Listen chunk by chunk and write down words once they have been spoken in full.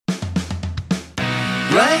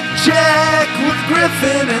Blank check with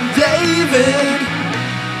Griffin and David.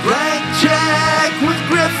 Blank check with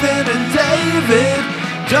Griffin and David.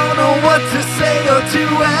 Don't know what to say or to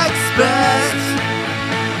expect.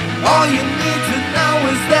 All you need to know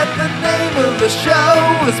is that the name of the show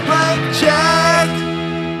is Blank Check.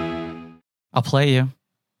 I'll play you.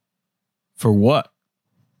 For what?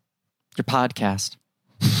 Your podcast.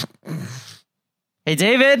 Hey,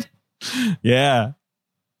 David. Yeah.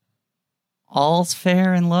 All's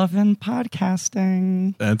fair in love and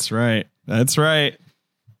podcasting. That's right. That's right.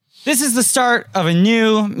 This is the start of a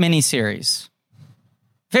new mini-series.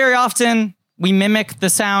 Very often, we mimic the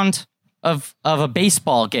sound of a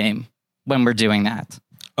baseball game when we're doing that.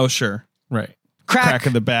 Oh, sure. Right. Crack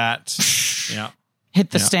of the bat. Yeah.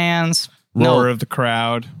 Hit the stands. Roar of the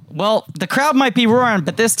crowd. Well, the crowd might be roaring,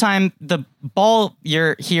 but this time the ball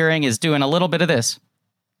you're hearing is doing a little bit of this.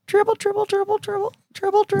 Dribble, dribble, dribble, dribble,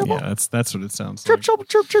 dribble, dribble. Yeah, that's what it sounds Trip, like.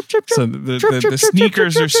 trip, trip, trip, trip, So trip. the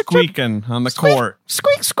sneakers are squeaking on the court.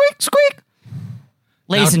 Squeak, squeak, squeak.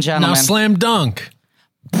 Ladies and gentlemen. Now slam dunk.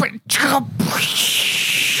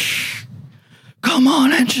 Come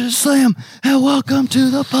on, Enter Slam, and welcome to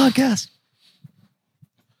the podcast.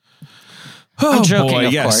 I'm joking,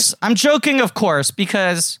 of course. I'm joking, of course,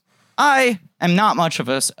 because I am not much of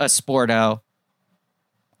a sporto.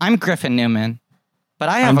 I'm Griffin Newman, but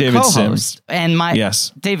I have a David co-host, Sims. and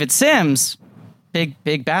David Sims,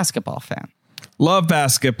 big basketball fan. Love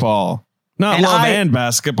basketball. Not And love and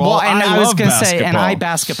basketball. Well, and I was love going to basketball. say, and I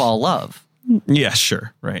basketball love. Yeah,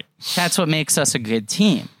 sure. Right. That's what makes us a good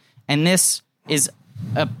team. And this is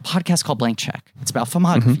a podcast called Blank Check. It's about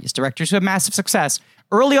filmographies, directors who have massive success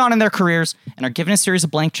early on in their careers and are given a series of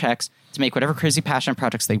blank checks to make whatever crazy passion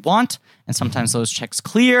projects they want. And sometimes those checks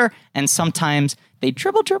clear, and sometimes they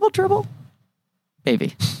dribble, dribble, dribble.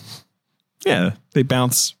 Baby. Yeah, they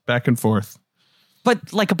bounce back and forth.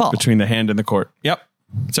 But like a ball. Between the hand and the court. Yep.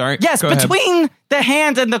 Sorry. Yes, Go between ahead. the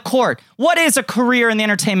hand and the court. What is a career in the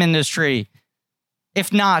entertainment industry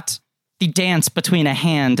if not the dance between a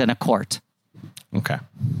hand and a court? Okay.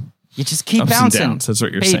 You just keep Ups bouncing. and downs. That's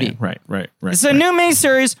what you're baby. saying. Right. It's a new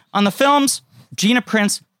miniseries on the films Gina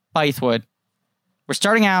Prince Bythewood. We're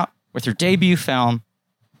starting out with your debut film,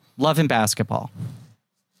 Love and Basketball.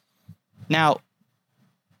 Now,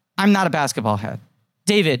 I'm not a basketball head.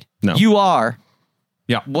 David, No. you are.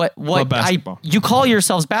 Yeah. What Love basketball. you call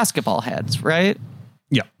yourselves basketball heads, right?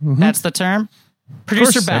 Yeah. That's the term. Of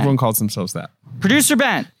Producer course, Ben. everyone calls themselves that. Producer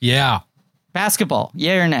Ben. Yeah. Basketball,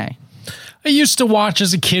 yay or nay? I used to watch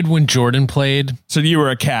as a kid when Jordan played. So you were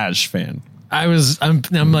a Cash fan.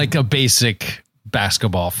 I'm like a basic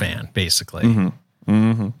basketball fan, basically.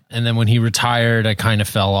 And then when he retired, I kind of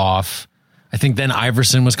fell off. I think then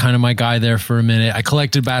Iverson was kind of my guy there for a minute. I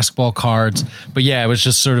collected basketball cards, but yeah, it was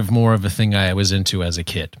just sort of more of a thing I was into as a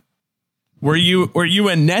kid. Were you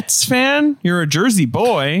a Nets fan? You're a Jersey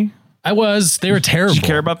boy. I was. They were terrible. Did you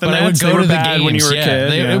care about the but I would Nets? go They were to the bad games when you were a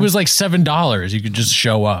kid, yeah. It was like $7. You could just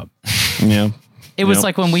show up. Yeah. It was Yep.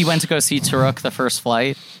 like when we went to go see Turok the first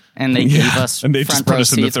flight, and they gave us and they front just put row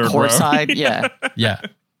us in the seats third row. courtside, yeah, Yeah.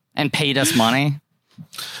 and paid us money.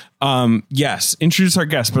 Yes. Introduce our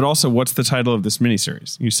guest, but also what's the title of this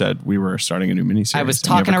miniseries? You said we were starting a new miniseries. I was and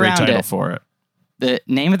you have talking a great around title it. for it. The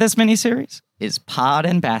name of this miniseries is Pod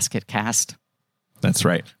and Basket Cast. That's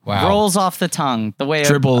right. Wow. Rolls off the tongue the way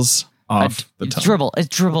Dribbles off the tongue. It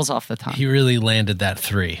dribbles off the tongue. He really landed that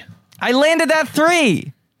 3. I landed that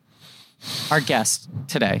 3. Our guest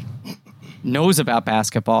today knows about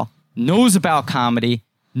basketball, knows about comedy,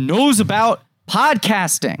 knows about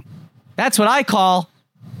podcasting. That's what I call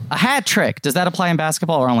a hat trick. Does that apply in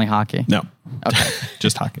basketball or only hockey? No. Okay.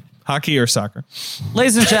 Just hockey. Hockey or soccer.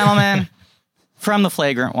 Ladies and gentlemen, from The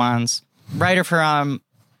Flagrant Ones, writer from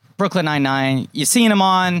Brooklyn Nine-Nine. You've seen him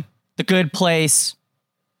on The Good Place.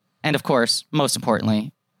 And of course, most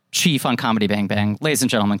importantly, chief on Comedy Bang Bang. Ladies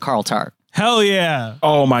and gentlemen, Carl Tart. Hell yeah.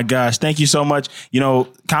 Oh my gosh. Thank you so much. You know,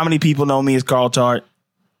 comedy people know me as Carl Tart,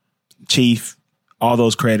 Chief, all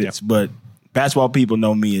those credits, but basketball people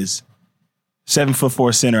know me as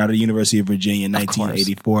 7'4" center out of the University of Virginia in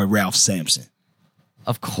 1984, Ralph Sampson.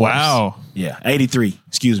 Of course. Wow. Yeah, 83.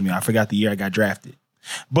 Excuse me. I forgot the year I got drafted.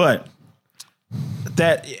 But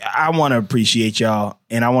that I want to appreciate y'all,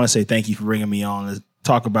 and I want to say thank you for bringing me on to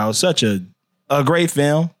talk about such a great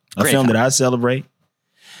film, a film that I celebrate.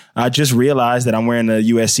 I just realized that I'm wearing a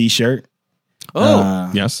USC shirt.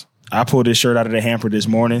 Oh, yes. I pulled this shirt out of the hamper this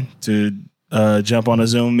morning to jump on a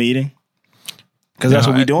Zoom meeting. Because that's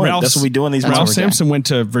what we're doing. That's what we're doing these Ralph months. Sampson went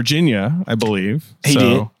to Virginia, I believe. He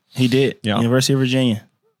did. He did. Yeah. University of Virginia.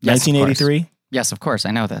 Yes, 1983. yes, of course.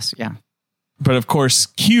 I know this. Yeah. But of course,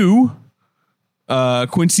 Q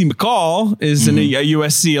Quincy McCall is a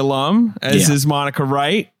USC alum, as is Monica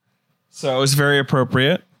Wright. So it was very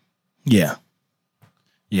appropriate. Yeah.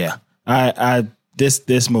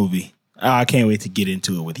 This movie, I can't wait to get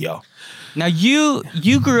into it with y'all. Now, you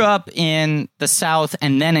grew up in the South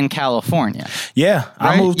and then in California. Yeah,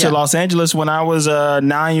 I Right? moved to Yeah. Los Angeles when I was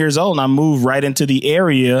 9 years old, and I moved right into the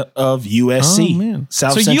area of USC. Oh, man.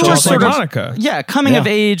 South So you Central were Los sort of Monica. coming of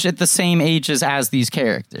Yeah. age at the same ages as these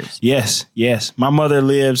characters. Yes. My mother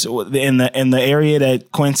lives in the area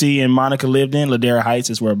that Quincy and Monica lived in. Ladera Heights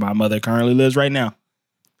is where my mother currently lives right now.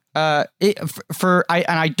 And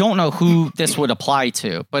I don't know who this would apply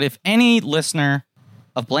to, but if any listener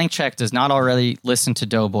of Blank Check does not already listen to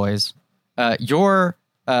Doughboys, your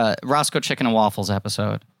Roscoe Chicken and Waffles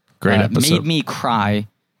episode, Great episode. made me cry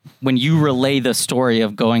when you relay the story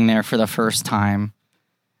of going there for the first time.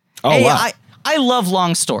 Oh, Hey, wow. I love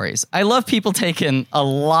long stories. I love people taking a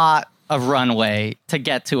lot of runway to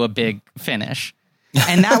get to a big finish.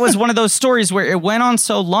 And that was one of those stories where it went on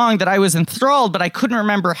so long that I was enthralled, but I couldn't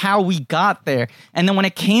remember how we got there. And then when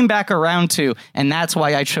it came back around to, and that's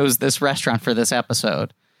why I chose this restaurant for this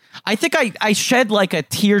episode, I think I shed like a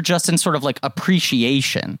tear just in sort of like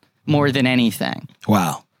appreciation more than anything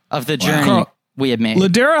Wow. of the journey Carl, we had made.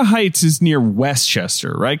 Ladera Heights is near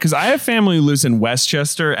Westchester, right? Because I have family who lives in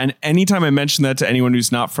Westchester, and anytime I mention that to anyone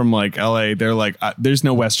who's not from like LA, they're like, "There's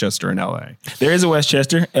no Westchester in LA." There is a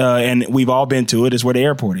Westchester, and we've all been to it. It's where the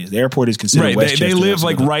airport is. The airport is considered Right? Westchester. They live That's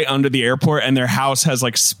like what- right under the airport, and their house has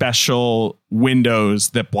like special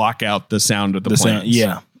windows that block out the sound of the planes. sound.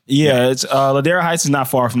 Yeah. It's Ladera Heights is not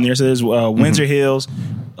far from there. So there's Windsor Hills,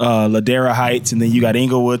 Ladera Heights, and then you got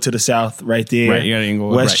Inglewood to the south right there. Right, you got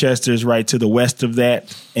Inglewood, right. Westchester's right to the west of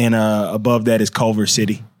that, and above that is Culver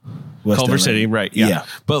City. West Culver LA. City, right? Yeah.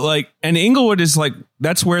 But like, and Inglewood is like,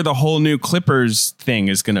 that's where the whole new Clippers thing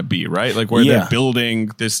is going to be, right? Like where Yeah. they're building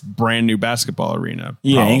this brand new basketball arena.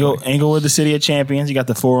 Yeah, probably. Inglewood, the city of champions. You got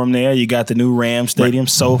the Forum there. You got the new Rams Stadium,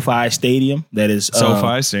 SoFi Stadium. That is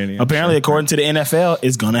SoFi Stadium, Apparently, sure. according to the NFL,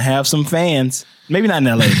 is going to have some fans. Maybe not in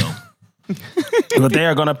LA though, but they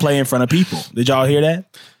are going to play in front of people. Did y'all hear that?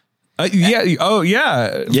 Yeah. Oh, yeah.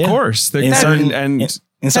 Of Yeah. course. They're- In certain and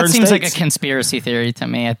in that certain seems like a states, conspiracy theory to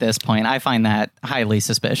me at this point. I find that highly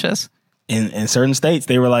suspicious. in certain states,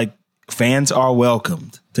 they were like, fans are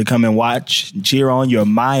welcomed to come and watch and cheer on your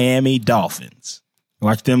Miami Dolphins.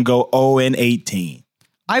 Watch them go 0-18.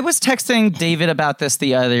 I was texting David about this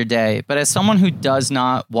the other day, but as someone who does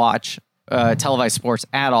not watch televised sports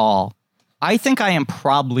at all, I think I am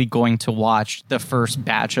probably going to watch the first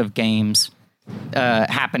batch of games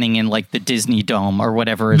happening in like the Disney Dome or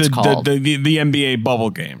whatever it's called. the NBA bubble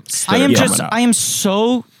games. I am that are coming up. I am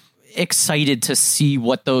so excited to see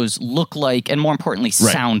what those look like and more importantly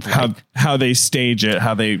Right. sound like. how they stage it,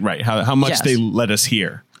 how much Yes. they let us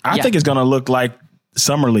hear. I Yeah. think it's going to look like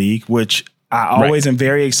Summer League, which I always am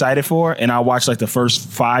very excited for. And I watch like the first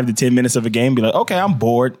 5 to 10 minutes of a game, be like, okay, I'm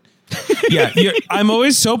bored. Yeah, I'm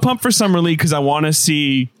always so pumped for Summer League because I want to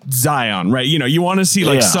see Zion, right? You know, you want to see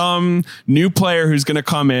like Yeah. some new player who's going to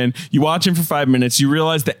come in. You watch him for 5 minutes, you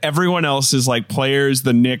realize that everyone else is like players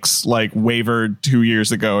the Knicks like wavered 2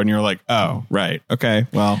 years ago, and you're like, oh, right, okay,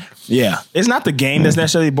 well, Yeah. It's not the game that's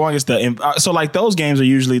necessarily boring. It's the, so like those games are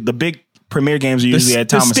usually the big premier games are usually at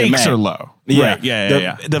the Thomas and stakes Mack. are low. Yeah. Right,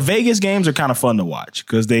 yeah. The Vegas games are kind of fun to watch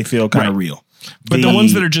because they feel kind of Right. real. But the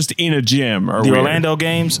ones that are just in a gym are the weird. Orlando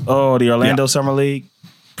games, the Orlando Yeah. Summer League,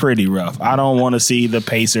 pretty rough. I don't want to see the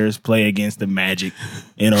Pacers play against the Magic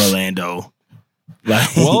in Orlando.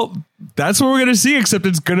 Like, Well, that's what we're going to see, except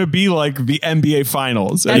it's going to be like the NBA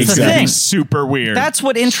Finals. And That's it's the gonna be thing. super weird. That's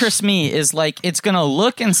what interests me is like it's going to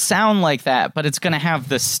look and sound like that, but it's going to have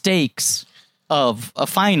the stakes of a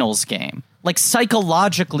finals game. Like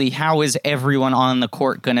psychologically, how is everyone on the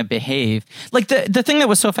court going to behave? Like the thing that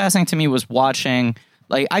was so fascinating to me was watching,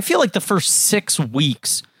 like, I feel like the first 6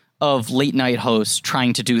 weeks of late night hosts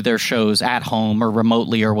trying to do their shows at home or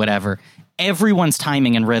remotely or whatever, everyone's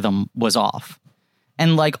timing and rhythm was off.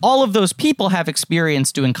 And like all of those people have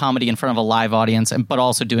experience doing comedy in front of a live audience, but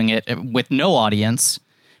also doing it with no audience.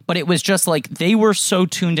 But it was just like they were so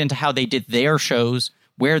tuned into how they did their shows,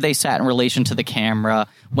 where they sat in relation to the camera,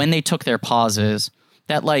 when they took their pauses,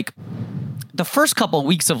 that like the first couple of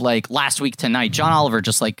weeks of like last week tonight, John Oliver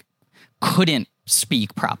just like couldn't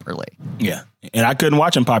speak properly. yeah. And I couldn't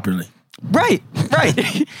watch them popularly. Right.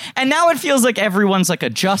 And now it feels like everyone's like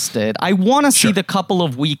adjusted. I want to see the couple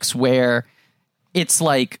of weeks where it's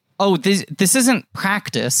like, oh, this isn't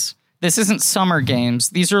practice. This isn't summer games.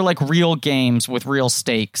 These are like real games with real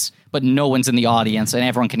stakes, but no one's in the audience and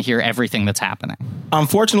everyone can hear everything that's happening.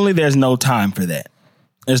 Unfortunately, there's no time for that.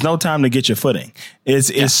 There's no time to get your footing.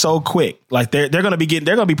 It's so quick. Like they're going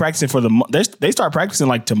to be practicing for they start practicing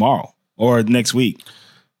like tomorrow or next week.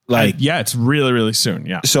 Like it's really, really soon.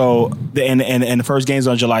 Yeah. So and the first game's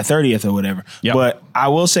on July 30th or whatever. Yep. But I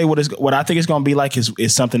will say what I think it's going to be like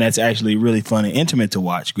is something that's actually really fun and intimate to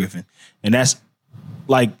watch, Griffin. And that's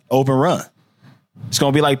like open run. It's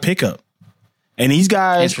going to be like pickup. And these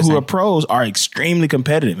guys who are pros are extremely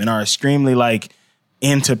competitive and are extremely like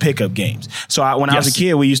into pickup games. So when I was a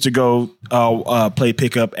kid, we used to go play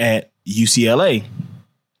pickup at UCLA,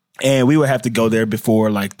 and we would have to go there before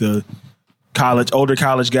like the older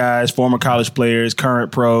college guys, former college players,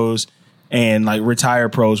 current pros, and like retired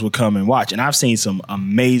pros would come and watch. And I've seen some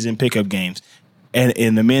amazing pickup games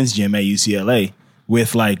in the men's gym at UCLA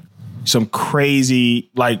with like some crazy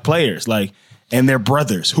like players, like, and their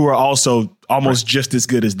brothers who are also almost just as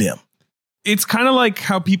good as them. It's kind of like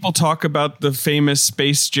how people talk about the famous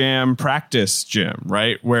Space Jam practice gym,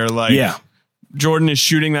 right? Where like Jordan is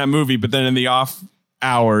shooting that movie, but then in the off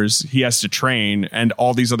hours he has to train and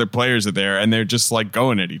all these other players are there and they're just like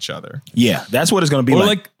going at each other. Yeah, that's what it's going to be or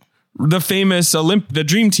like. The famous the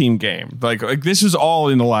Dream Team game. Like this is all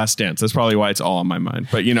in The Last Dance. That's probably why it's all on my mind.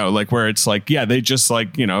 But you know, like where it's like, they just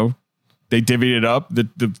like, you know, they divvied it up,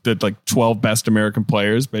 the like 12 best American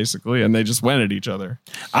players, basically, and they just went at each other.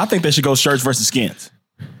 I think they should go shirts versus skins.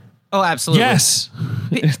 Oh, absolutely. Yes.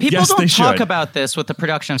 People don't talk about this with the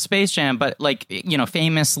production of Space Jam, but like, you know,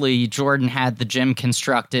 famously, Jordan had the gym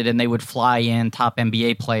constructed and they would fly in top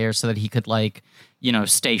NBA players so that he could like, you know,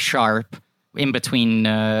 stay sharp in between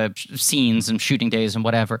scenes and shooting days and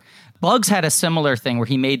whatever. Bugs had a similar thing where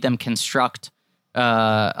he made them construct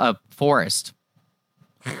a forest.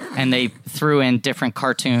 And they threw in different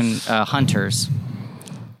cartoon hunters,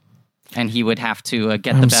 and he would have to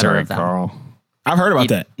get the better of them. Carl. I've heard about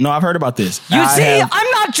that. No, I've heard about this.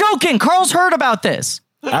 I'm not joking. Carl's heard about this.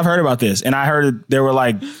 I've heard about this, and I heard there were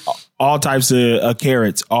like all types of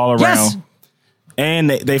carrots all around. Yes.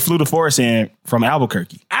 And they flew the forest in from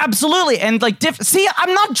Albuquerque. Absolutely. And like, see,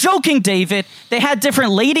 I'm not joking, David. They had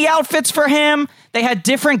different lady outfits for him. They had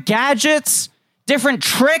different gadgets, different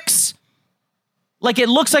tricks. Like it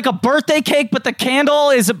looks like a birthday cake, but the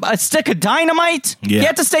candle is a stick of dynamite. Yeah. You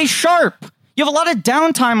have to stay sharp. You have a lot of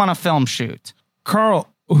downtime on a film shoot. Carl,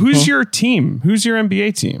 who's your team? Who's your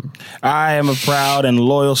NBA team? I am a proud and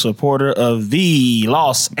loyal supporter of the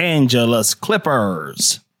Los Angeles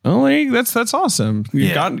Clippers. Oh, that's awesome.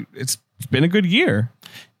 It's been a good year.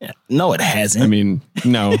 Yeah. No, it hasn't. I mean,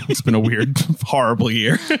 no, it's been a weird, horrible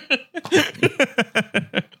year.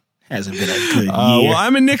 Hasn't been a good year. Well,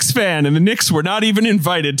 I'm a Knicks fan, and the Knicks were not even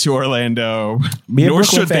invited to Orlando. Be a Nor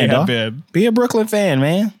Brooklyn should fan, they have dog. been. Be a Brooklyn fan,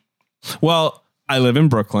 man. Well, I live in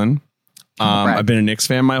Brooklyn. Right. I've been a Knicks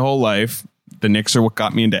fan my whole life. The Knicks are what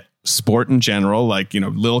got me into sport in general. Like, you know,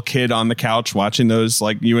 little kid on the couch watching those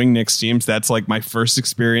like Ewing Knicks teams. That's like my first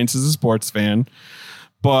experience as a sports fan.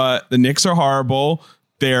 But the Knicks are horrible.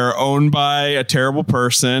 They're owned by a terrible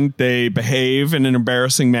person. They behave in an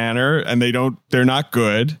embarrassing manner, and they're not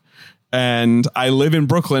good. And I live in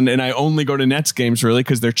Brooklyn, and I only go to Nets games really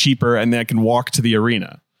because they're cheaper and I can walk to the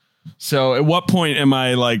arena. So at what point am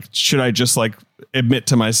I like, should I just like admit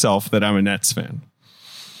to myself that I'm a Nets fan?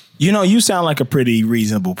 You know, you sound like a pretty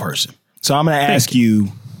reasonable person. So I'm going to ask you.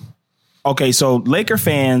 Okay, so Laker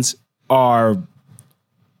fans are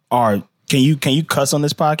can you cuss on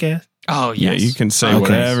this podcast? Oh, yes. Yeah, you can say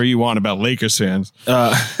whatever you want about Lakers fans.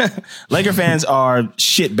 Laker fans are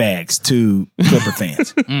shitbags to Clipper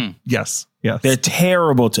fans. Yes. They're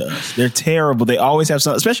terrible to us. They're terrible. They always have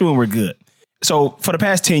something, especially when we're good. So for the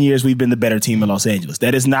past 10 years, we've been the better team in Los Angeles.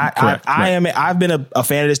 That is not, I've been a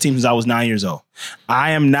fan of this team since I was 9 years old.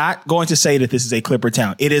 I am not going to say that this is a Clipper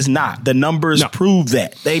town. It is not. The numbers prove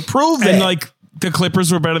that. They prove that. And like the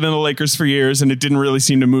Clippers were better than the Lakers for years, and it didn't really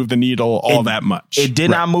seem to move the needle all that much. It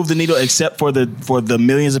did not move the needle, except for the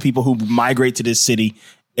millions of people who migrate to this city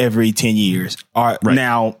every 10 years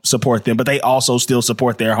now support them, but they also still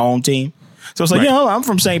support their home team. So it's like, I'm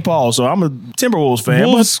from St. Paul, so I'm a Timberwolves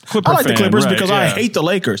fan. But I like the Clippers because I hate the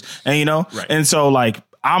Lakers. And, and so like,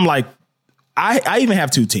 I'm like, I even have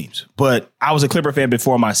two teams, but I was a Clipper fan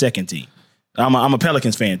before my second team. I'm a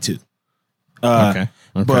Pelicans fan too. Okay.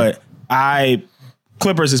 But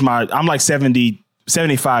Clippers is I'm like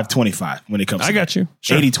 75-25 when it comes to I got you.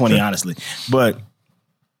 Sure. 80-20, honestly. But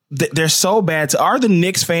they're so bad. Are the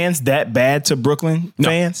Knicks fans that bad to Brooklyn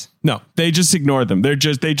fans? No, they just ignore them. They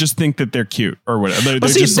just think that they're cute or whatever. They're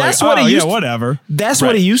see, just that's like, what it used whatever. That's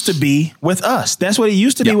what it used to be with us. That's what it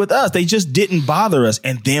used to be with us. They just didn't bother us.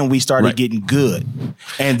 And then we started getting good.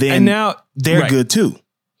 And then now they're good too.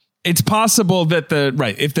 it's possible that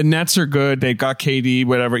if the Nets are good, they've got KD,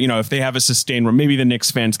 whatever, if they have a sustained run, maybe the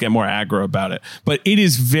Knicks fans get more aggro about it. But it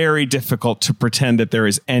is very difficult to pretend that there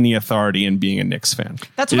is any authority in being a Knicks fan.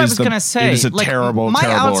 That's what I was going to say. It is a terrible, my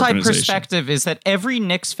terrible outside organization. perspective is that every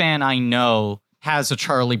Knicks fan I know has a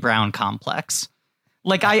Charlie Brown complex.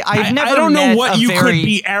 Like I've never I don't know met what a you very, could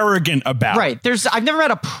be arrogant about. Right. I've never met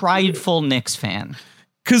a prideful Knicks fan.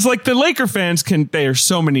 Because like the Laker fans there are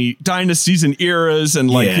so many dynasties and eras, and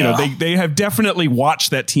they have definitely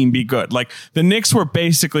watched that team be good. Like the Knicks were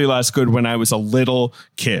basically less good when I was a little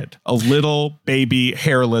kid, a little baby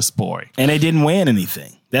hairless boy, and they didn't win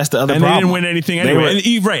anything. That's the other problem. They didn't win anything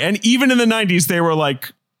anyway. And even in the 90s, they were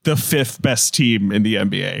like the 5th best team in the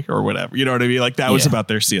NBA or whatever. You know what I mean? Like that was about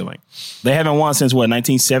their ceiling. They haven't won since what,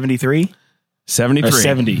 1973? 73. Or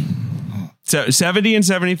 70. So 70 and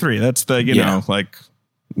 73. That's the, like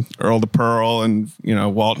Earl to Pearl and,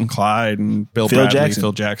 Walton Clyde and Phil Bradley,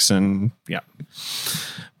 Phil Jackson. Yeah.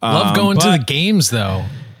 Love going to the games though.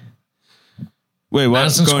 Wait, what?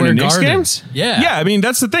 Madison Going Square to Knicks Garden. games? Yeah. Yeah, I mean,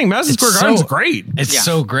 that's the thing. Madison Square Garden's great. It's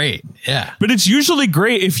so great. Yeah. But it's usually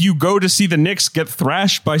great if you go to see the Knicks get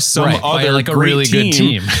thrashed by some other like a great really good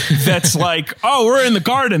team. That's like, oh, we're in the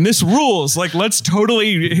Garden. This rules. Like, let's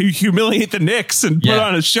totally humiliate the Knicks and put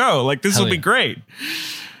on a show. Like, this will be great.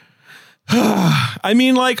 I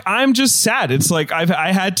mean, like, I'm just sad. It's like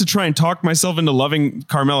I had to try and talk myself into loving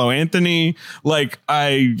Carmelo Anthony. Like,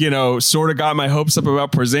 I, sort of got my hopes up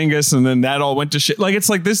about Porzingis, and then that all went to shit. Like, it's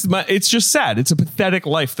like this. It's just sad. It's a pathetic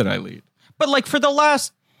life that I lead. But like for the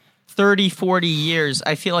last 30, 40 years,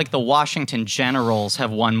 I feel like the Washington Generals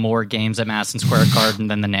have won more games at Madison Square Garden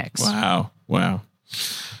than the Knicks. Wow.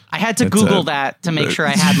 I had to Google that to make sure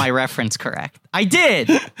I had my reference correct. I did.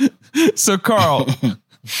 So, Carl,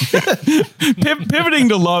 pivoting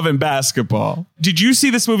to love and basketball. Did you see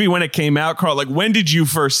this movie when it came out, Carl? Like, when did you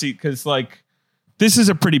first see? Because, like, this is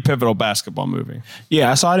a pretty pivotal basketball movie.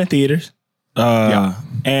 Yeah, I saw it in theaters.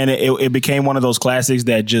 And it became one of those classics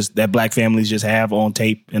that black families just have on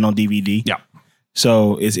tape and on DVD. Yeah.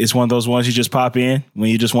 So it's one of those ones you just pop in when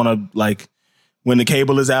you just want to, like, when the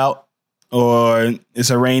cable is out or it's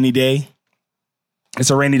a rainy day.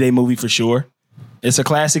 It's a rainy day movie for sure. It's a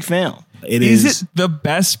classic film. Is it the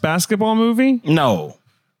best basketball movie? No.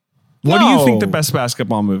 What do you think the best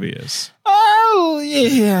basketball movie is? Oh,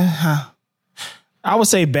 yeah. I would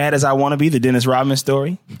say Bad as I Want to Be, the Dennis Rodman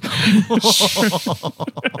story.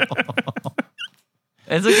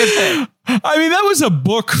 It's a good thing. I mean, that was a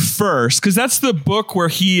book first, because that's the book where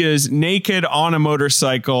he is naked on a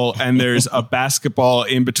motorcycle and there's a basketball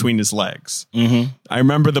in between his legs. Mm-hmm. I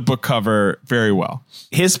remember the book cover very well.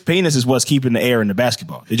 His penis is what's keeping the air in the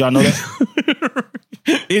basketball. Did y'all know that?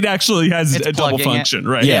 It actually has a double function,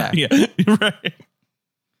 right? Yeah. Right.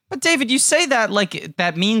 But David, you say that like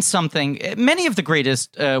that means something. Many of the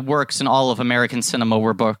greatest works in all of American cinema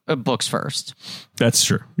were books first. That's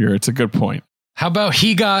true. It's a good point. How about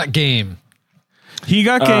He Got Game? He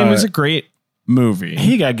Got Game is a great movie.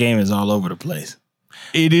 He Got Game is all over the place.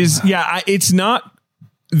 It is. Yeah, it's not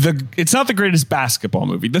the greatest basketball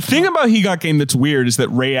movie. The thing about He Got Game that's weird is that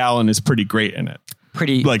Ray Allen is pretty great in it.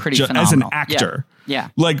 Pretty phenomenal. As an actor. Yeah.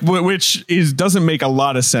 Like, which doesn't make a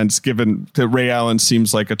lot of sense given that Ray Allen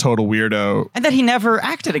seems like a total weirdo. And that he never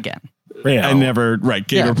acted again. I never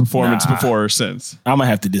gave a performance before or since. I'm gonna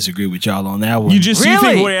have to disagree with y'all on that one. You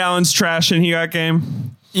think Ray Allen's trash in He Got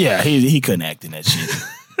Game? Yeah, he couldn't act in that shit.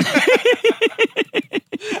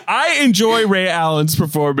 I enjoy Ray Allen's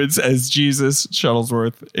performance as Jesus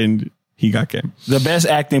Shuttlesworth in He Got Game. The best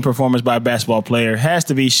acting performance by a basketball player has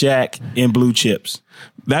to be Shaq in Blue Chips.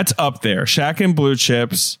 That's up there. Shaq in Blue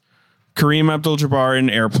Chips. Kareem Abdul-Jabbar in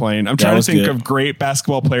Airplane. I'm trying to think of great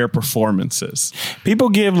basketball player performances. People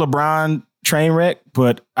give LeBron Trainwreck,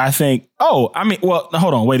 but I think, hold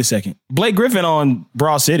on, wait a second. Blake Griffin on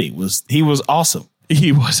Broad City was awesome.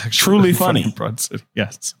 He was actually truly funny. Broad City,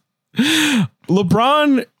 yes.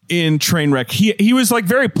 LeBron in Trainwreck, he was like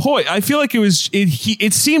very poised. I feel like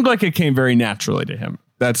it seemed like it came very naturally to him.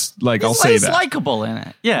 That's like, I'll say that. He's likable in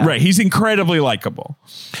it. Yeah. Right. He's incredibly likable.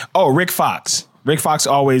 Oh, Rick Fox. Rick Fox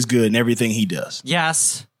always good in everything he does.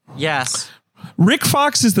 Yes. Rick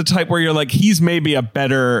Fox is the type where you're like, he's maybe a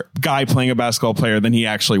better guy playing a basketball player than he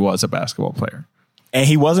actually was a basketball player. And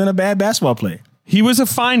he wasn't a bad basketball player. He was a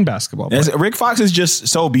fine basketball player. Rick Fox is just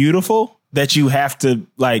so beautiful that you have to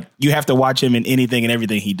watch him in anything and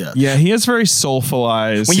everything he does. Yeah, he has very soulful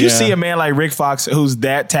eyes. When you see a man like Rick Fox who's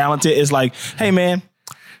that talented, it's like, hey man,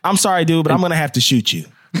 I'm sorry, dude, but I'm gonna have to shoot you.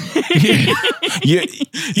 He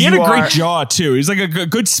had a great jaw too. He's like a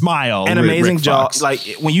good smile. An amazing jaw. Like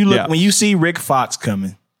when you see Rick Fox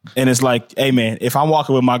coming, And it's like, hey man, if I'm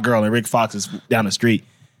walking with my girl and Rick Fox is down the street,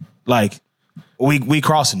 like we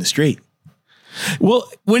crossing the street. Well,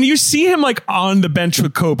 when you see him like on the bench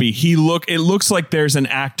with Kobe, it looks like there's an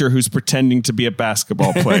actor who's pretending to be a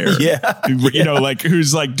basketball player. You know, like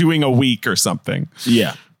who's like doing a week or something.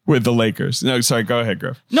 Yeah. With the Lakers. No, sorry, go ahead,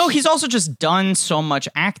 Griff. No, he's also just done so much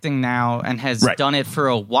acting now and has done it for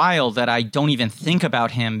a while that I don't even think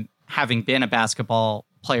about him having been a basketball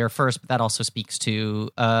player first, but that also speaks to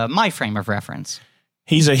my frame of reference.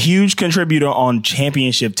 He's a huge contributor on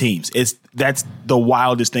championship teams. That's the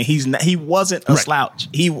wildest thing. He wasn't a slouch.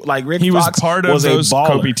 He was part of those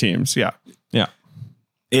Kobe teams. Yeah.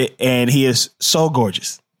 And he is so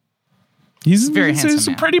gorgeous. He's very handsome. He's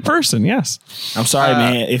a pretty person. Yes. I'm sorry,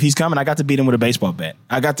 man. If he's coming, I got to beat him with a baseball bat.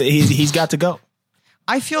 He's got to go.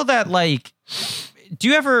 I feel that like, do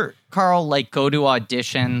you ever, Carl, like go to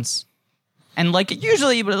auditions? And like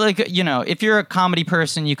usually, like, you know, if you're a comedy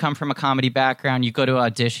person, you come from a comedy background, you go to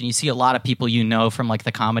audition, you see a lot of people you know from like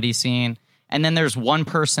the comedy scene. And then there's one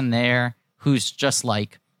person there who's just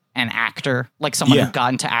like an actor, like someone who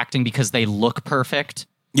got into acting because they look perfect.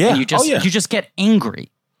 Yeah. And you just get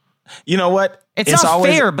angry. You know what? It's not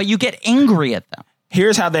always fair, but you get angry at them.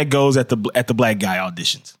 Here's how that goes at the black guy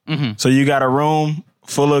auditions. Mm-hmm. So you got a room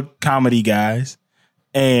full of comedy guys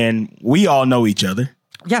and we all know each other.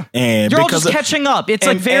 Yeah, and you're all just catching up. It's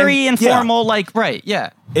like very informal, like right,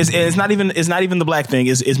 yeah. It's not even the black thing.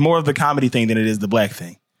 It's more of the comedy thing than it is the black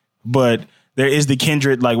thing. But there is the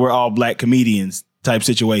kindred, like we're all black comedians type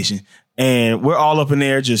situation, and we're all up in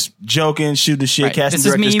there just joking, shooting shit. Casting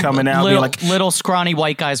directors coming out, being like little scrawny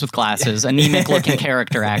white guys with glasses, anemic looking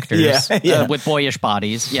character actors, with boyish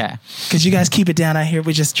bodies. Yeah, could you guys keep it down out here?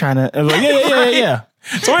 We're just trying to. I was like, yeah.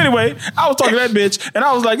 So anyway, I was talking to that bitch, and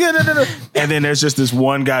I was like, and then there's just this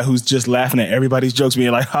one guy who's just laughing at everybody's jokes,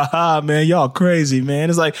 being like, haha, man, y'all crazy, man.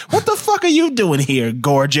 It's like, what the fuck are you doing here,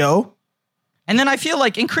 Gorjo? And then I feel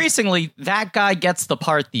like increasingly that guy gets the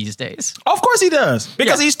part these days. Of course he does,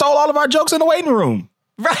 because he stole all of our jokes in the waiting room.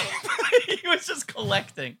 Right. He was just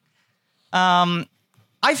collecting.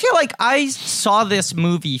 I feel like I saw this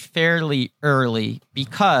movie fairly early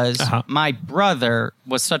because my brother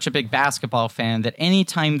was such a big basketball fan that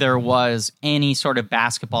anytime there was any sort of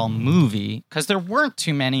basketball movie, because there weren't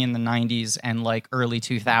too many in the 90s and like early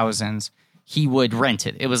 2000s, he would rent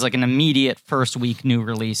it. It was like an immediate first week new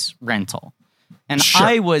release rental. And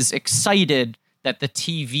I was excited that the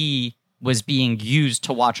TV was being used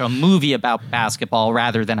to watch a movie about basketball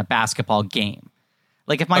rather than a basketball game.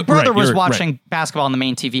 Like if my brother was watching basketball on the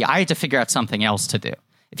main TV, I had to figure out something else to do.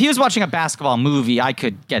 If he was watching a basketball movie, I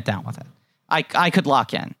could get down with it. I could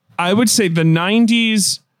lock in. I would say the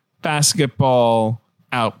 90s basketball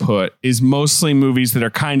output is mostly movies that are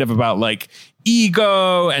kind of about like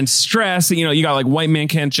ego and stress. You know, you got like White Man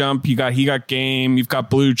Can't Jump. He got Game. You've got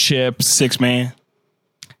Blue Chips. 6 Man.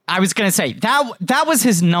 I was going to say that was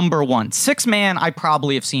his number one. 6 Man, I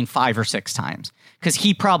probably have seen 5 or 6 times because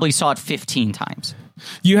he probably saw it 15 times.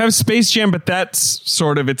 You have Space Jam, but that's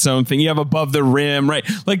sort of its own thing. You have Above the Rim, right?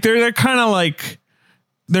 Like they're kind of like,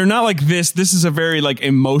 they're not like this. This is a very like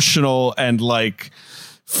emotional and like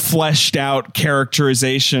fleshed out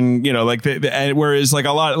characterization, you know, like whereas like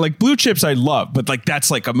a lot like Blue Chips I love, but like that's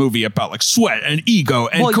like a movie about like sweat and ego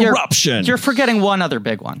and corruption. You're forgetting one other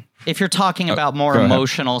big one. If you're talking about more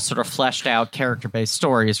emotional, sort of fleshed out character based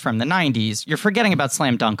stories from the 90s, you're forgetting about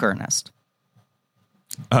Slam Dunk Ernest.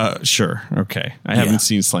 Sure. Okay. I haven't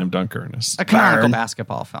seen Slam Dunk Ernest. A canonical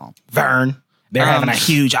basketball film. Vern. They're having a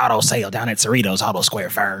huge auto sale down at Cerritos Auto Square.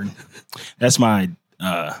 Vern. That's my,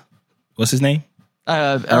 what's his name?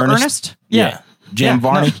 Ernest? Yeah. Jim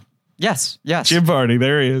Varney? No. Yes. Jim Varney.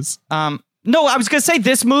 There he is. No, I was going to say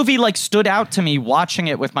this movie like stood out to me watching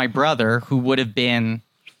it with my brother, who would have been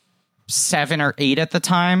 7 or 8 at the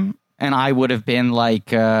time. And I would have been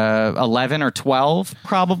like 11 or 12,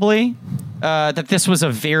 probably, that this was a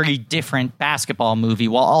very different basketball movie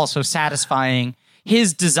while also satisfying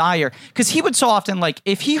his desire. Because he would so often, like,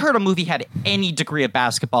 if he heard a movie had any degree of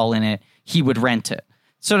basketball in it, he would rent it.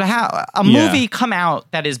 So to have a movie come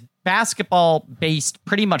out that is basketball based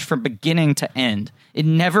pretty much from beginning to end, it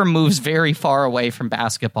never moves very far away from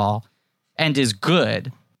basketball and is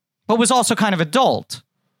good, but was also kind of adult.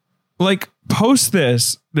 Like, post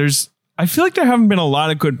this, I feel like there haven't been a lot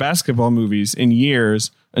of good basketball movies in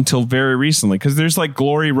years until very recently, because there's like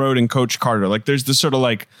Glory Road and Coach Carter. Like there's this sort of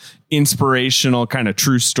like inspirational kind of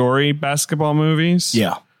true story basketball movies.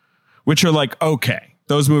 Yeah. Which are like, okay.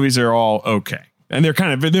 Those movies are all okay. And they're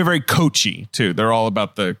very coachy too. They're all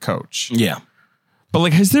about the coach. Yeah. But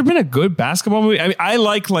like, has there been a good basketball movie? I mean, I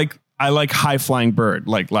like High Flying Bird,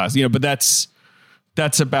 like last, you know, but that's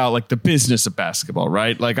that's about like the business of basketball,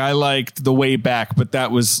 right? Like I liked The Way Back, but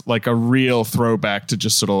that was like a real throwback to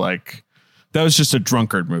just sort of like, that was just a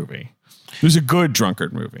drunkard movie. It was a good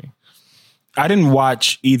drunkard movie. I didn't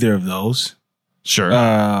watch either of those. Sure.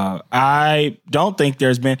 I don't think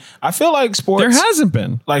there's been. I feel like sports. There hasn't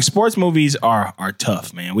been. Like sports movies are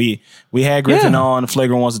tough, man. We had Griffin Yeah. on.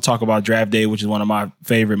 Flagrant wants to talk about Draft Day, which is one of my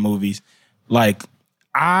favorite movies. Like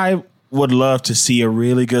I would love to see a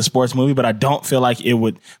really good sports movie, but I don't feel like it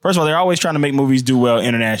would. First of all, they're always trying to make movies do well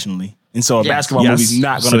internationally, and so a basketball movie's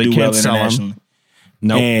not going to do well internationally.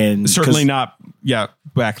 No, And certainly not. Yeah,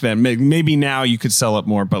 back then. Maybe now you could sell it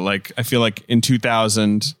more, but like I feel like in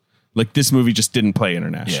 2000, like this movie just didn't play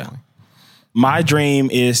internationally. My dream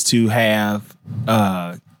is to have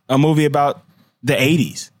a movie about the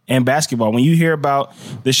 80s and basketball. When you hear about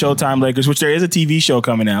the Showtime Lakers, which there is a TV show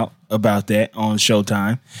coming out about that on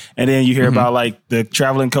Showtime, and then you hear about like the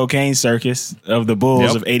traveling cocaine circus of the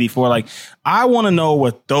Bulls of 84. Like I want to know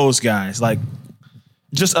what those guys like.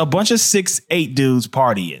 Just a bunch of 6'8" dudes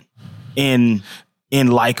partying in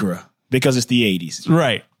Lycra because it's the 80s.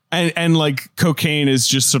 Right. And like cocaine is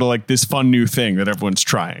just sort of like this fun new thing that everyone's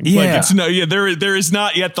trying. Yeah. Like it's there is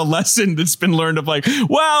not yet the lesson that's been learned of like,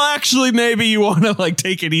 well, actually maybe you want to like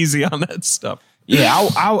take it easy on that stuff. Yeah,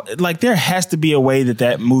 I like there has to be a way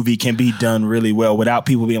that movie can be done really well without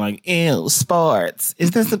people being like, ew, sports.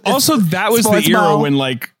 Is this Also, that was the sports era ball? when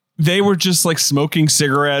like they were just like smoking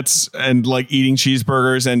cigarettes and like eating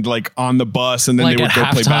cheeseburgers and like on the bus, and then Like they would at go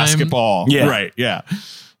play halftime? basketball. Yeah. Right. Yeah.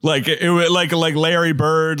 Like it was like Larry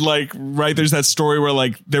Bird, like, right. There's that story where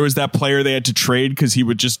like there was that player they had to trade because he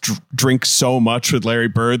would just drink so much with Larry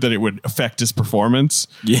Bird that it would affect his performance.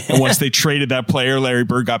 Yeah. And once they traded that player, Larry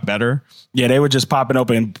Bird got better. Yeah, they were just popping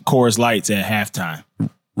open Coors Lights at halftime.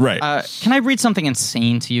 Right. Can I read something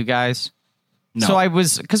insane to you guys? No. So I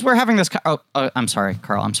was, because we're having this. I'm sorry,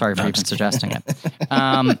 Carl. I'm sorry for even suggesting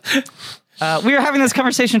it. We were having this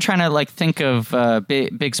conversation trying to like think of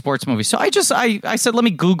big sports movies. So I said, let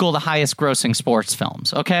me Google the highest grossing sports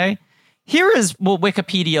films. Okay. Here is what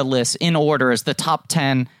Wikipedia lists in order as the top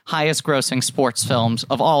 10 highest grossing sports films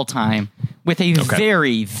of all time with a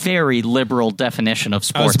very, very liberal definition of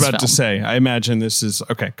sports I was about film. to say, I imagine this is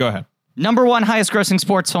okay. Go ahead. Number 1 highest grossing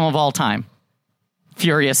sports film of all time.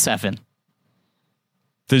 Furious 7.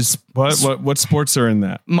 There's what sports are in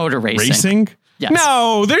that? Motor racing. Racing? Yes.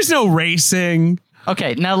 No, there's no racing.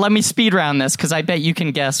 Okay, now let me speed round this because I bet you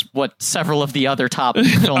can guess what several of the other top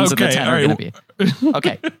films of the 10 are going to be.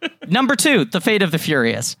 Okay. Number 2, The Fate of the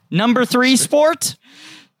Furious. Number 3, sport.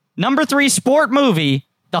 Number 3, sport movie,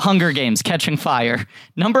 The Hunger Games, Catching Fire.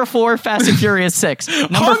 Number 4, Fast and Furious 6.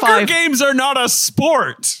 Number Hunger 5, Games are not a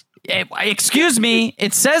sport. excuse me,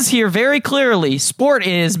 it says here very clearly, sport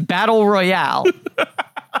is Battle Royale.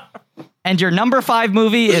 And your number 5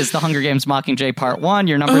 movie is The Hunger Games Mockingjay Part 1.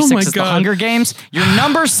 Your number 6 is The Hunger Games. Your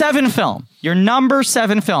number 7 film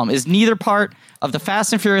is neither part of the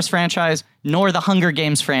Fast and Furious franchise nor the Hunger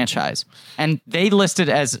Games franchise. And they listed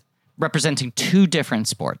as representing 2 different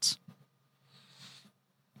sports.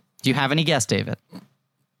 Do you have any guess, David?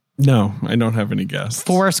 No, I don't have any guess.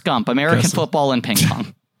 Forrest Gump, American football, and ping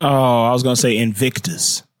pong. Oh, I was going to say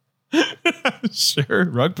Invictus. Sure,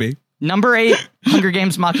 rugby. Number 8, Hunger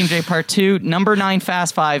Games Mockingjay Part 2. Number 9,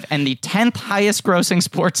 Fast 5. And the 10th highest grossing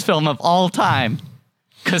sports film of all time,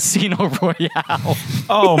 Casino Royale.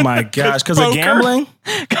 Oh my gosh, because of Poker. gambling?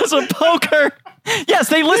 Because of poker. Yes,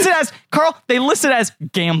 they listed as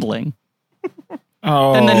gambling.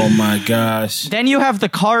 Oh And then- my gosh. Then you have the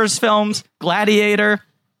Cars films, Gladiator,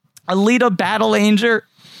 Alita Battle Angel,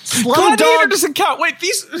 Gladiator doesn't count. Wait,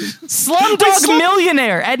 these Slumdog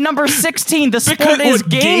Millionaire at number 16. The sport Because- is what,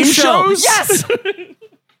 game show. shows? Yes.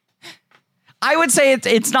 I would say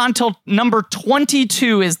it's not until number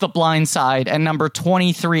 22 is The Blind Side and number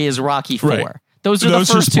 23 is Rocky 4. Right. Those are Those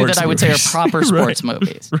the are first 2 sports that I would say are movies. proper sports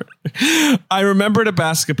movies. I remembered a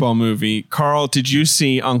basketball movie. Carl, did you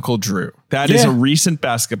see Uncle Drew? That is Yeah. a recent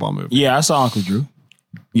basketball movie. Yeah, I saw Uncle Drew.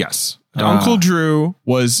 Yes. Uncle Drew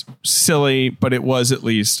was silly, but it was at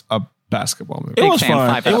least a basketball movie. It was fan, fun.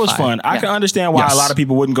 5 out It of was 5. fun. I Yeah. can understand why Yes. a lot of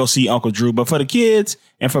people wouldn't go see Uncle Drew, but for the kids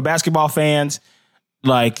and for basketball fans,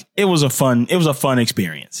 like it was a fun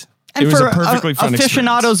experience. And It was for a perfectly fun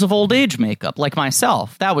aficionados of old age makeup like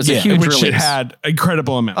myself, that was a Yeah, huge Which release. it had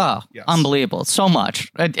incredible amount. Oh, Yes. unbelievable. So much.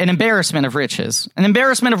 An embarrassment of riches. An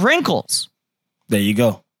embarrassment of wrinkles. There you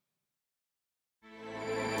go.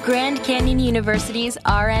 Grand Canyon University's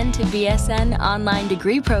RN to BSN online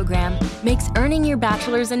degree program makes earning your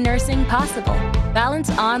bachelor's in nursing possible. Balance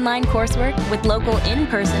online coursework with local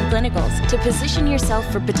in-person clinicals to position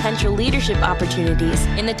yourself for potential leadership opportunities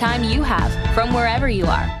in the time you have from wherever you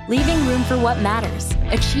are, leaving room for what matters.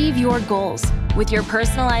 Achieve your goals with your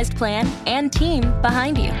personalized plan and team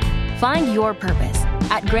behind you. Find your purpose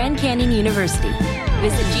at Grand Canyon University.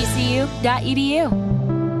 Visit gcu.edu.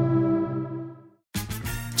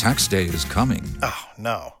 Tax day is coming. Oh,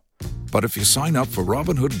 no. But if you sign up for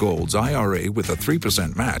Robinhood Gold's IRA with a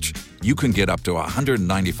 3% match, you can get up to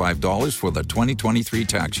 $195 for the 2023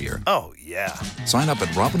 tax year. Oh, yeah. Sign up at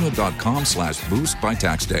Robinhood.com/boost by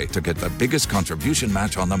tax day to get the biggest contribution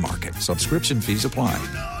match on the market. Subscription fees apply.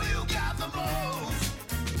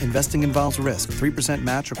 Investing involves risk. 3%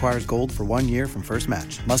 match requires gold for 1 year from first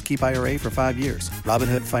match. Must keep IRA for 5 years.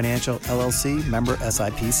 Robinhood Financial, LLC, member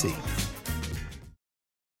SIPC.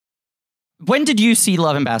 When did you see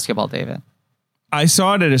Love and Basketball, David? I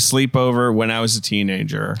saw it at a sleepover when I was a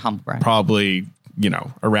teenager. Humble brag. Probably,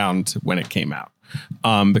 around when it came out.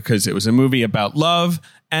 Because it was a movie about love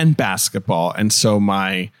and basketball. And so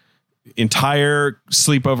my entire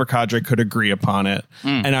sleepover cadre could agree upon it.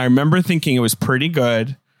 And I remember thinking it was pretty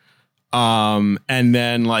good. And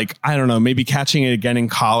then I don't know, maybe catching it again in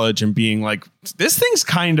college and being like, this thing's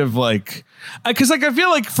kind of because I feel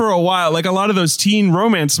like for a while, a lot of those teen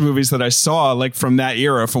romance movies that I saw from that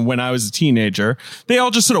era, from when I was a teenager, they all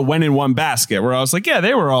just sort of went in one basket where I was like, yeah,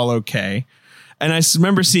 they were all okay. And I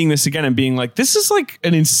remember seeing this again and being like, this is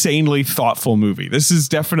an insanely thoughtful movie. This is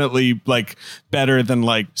definitely better than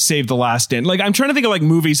Save the Last Dance. I'm trying to think of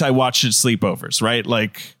movies I watched at sleepovers, right?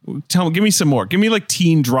 Give me some more. Give me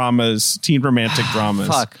teen dramas, teen romantic dramas.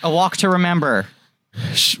 Fuck. A Walk to Remember.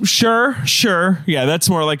 Sure. Yeah, that's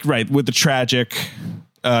more right with the tragic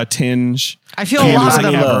tinge. I feel a lot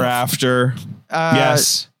of them. Ever After.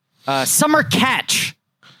 Yes. Summer Catch.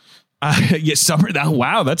 Summer.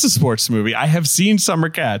 Wow, that's a sports movie. I have seen Summer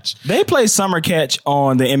Catch. They play Summer Catch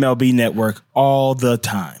on the MLB Network all the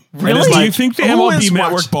time. Really? Do you think the MLB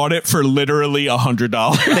Network bought it for literally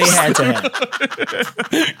 $100? They had to have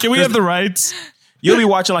it. Can we have the rights? You'll be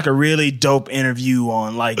watching a really dope interview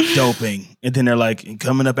on doping, and then they're and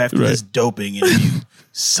coming up after this doping interview,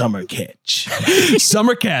 Summer Catch.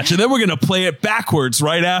 Summer Catch, and then we're gonna play it backwards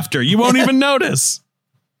right after. You won't even notice.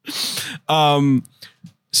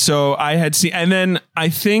 So I had seen, and then I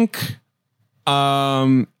think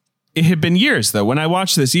it had been years though when I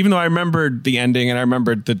watched this, even though I remembered the ending and I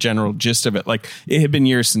remembered the general gist of it. It had been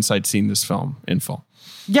years since I'd seen this film in full.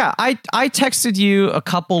 Yeah, I texted you a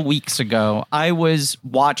couple weeks ago. I was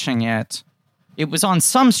watching it. It was on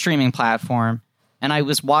some streaming platform, and I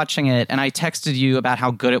was watching it, and I texted you about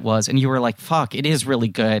how good it was, and you were like, fuck, it is really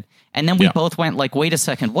good. And then we both went wait a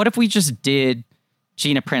second, what if we just did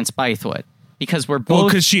Gina Prince Bythewood? Because we're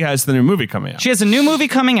both... because she has the new movie coming out. She has a new movie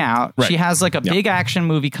coming out. Right. She has a big action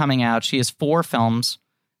movie coming out. She has 4 films,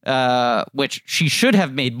 which she should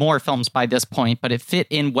have made more films by this point, but it fit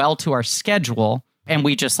in well to our schedule. And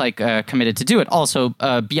we just committed to do it. Also,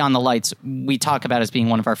 Beyond the Lights, we talk about as being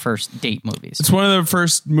one of our first date movies. It's one of the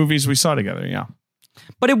first movies we saw together, yeah.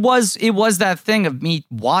 But it was that thing of me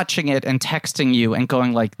watching it and texting you and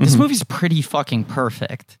going this movie's pretty fucking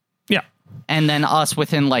perfect. Yeah. And then us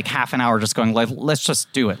within half an hour just going let's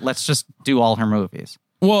just do it. Let's just do all her movies.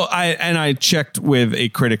 Well, I checked with a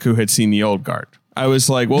critic who had seen The Old Guard. I was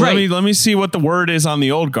like, well, let me see what the word is on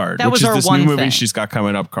The Old Guard, that which was is this one new movie thing. she's got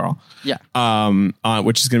coming up, Carl. Yeah.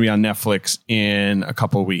 Which is going to be on Netflix in a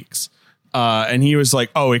couple of weeks. And he was like,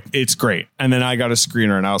 oh, it's great. And then I got a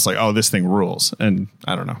screener and I was like, oh, this thing rules. And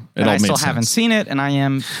I don't know. It all I made still sense. haven't seen it, and I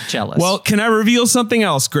am jealous. Well, can I reveal something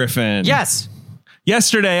else, Griffin? Yes.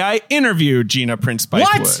 Yesterday, I interviewed Gina Prince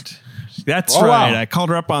Bythewood. What? That's Oh, right. wow. I called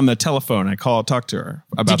her up on the telephone. I talked to her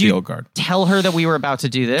about Did you The Old Guard. tell her that we were about to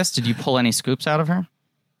do this? Did you pull any scoops out of her?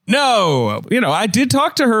 No, I did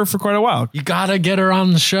talk to her for quite a while. You gotta get her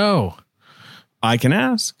on the show. I can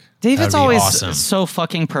ask. David's That'd be always awesome. so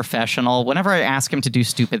fucking professional. Whenever I ask him to do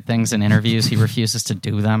stupid things in interviews, he refuses to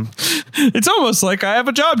do them. It's almost like I have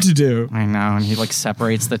a job to do. I know, and he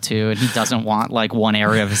separates the two, and he doesn't want one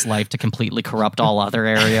area of his life to completely corrupt all other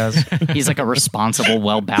areas. He's a responsible,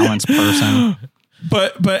 well-balanced person.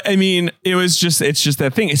 But I mean, it's just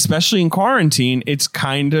that thing, especially in quarantine, it's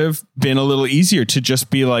kind of been a little easier to just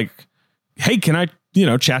be like, hey, can I,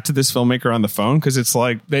 chat to this filmmaker on the phone? Because it's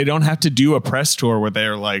they don't have to do a press tour where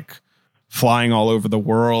they're flying all over the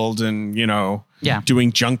world and,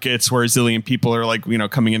 doing junkets where a zillion people are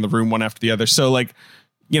coming in the room one after the other. So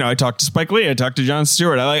I talked to Spike Lee, I talked to Jon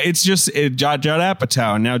Stewart. It's just Judd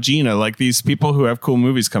Apatow and now Gina, like these people who have cool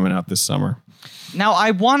movies coming out this summer. Now,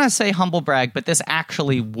 I want to say humble brag, but this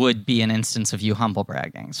actually would be an instance of you humble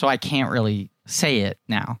bragging. So I can't really say it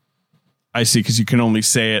now. I see, because you can only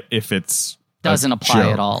say it if it's doesn't apply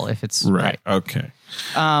joke. at all if it's right. Okay.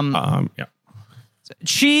 Yeah.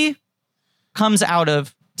 She comes out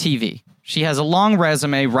of TV. She has a long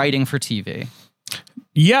resume writing for TV.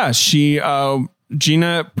 Yeah,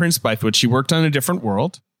 Gina Prince Bythewood, she worked on A Different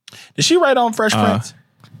World. Did she write on Fresh Prince?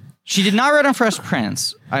 She did not write on Fresh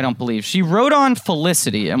Prince, I don't believe. She wrote on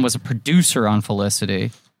Felicity and was a producer on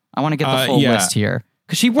Felicity. I want to get the full list here.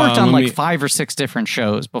 Because she worked on 5 or 6 different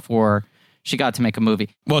shows before she got to make a movie.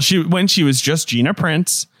 Well, when she was just Gina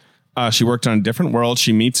Prince, she worked on A Different World.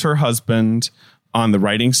 She meets her husband on the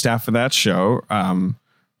writing staff of that show.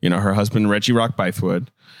 Her husband, Reggie Rock Bythewood.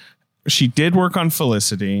 She did work on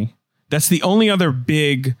Felicity. That's the only other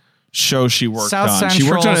big show she worked on. South Central, she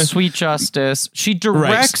worked on Sweet Justice. She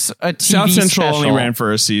directs a TV South Central special. only ran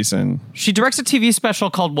for a season. She directs a TV special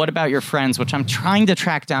called What About Your Friends, which I'm trying to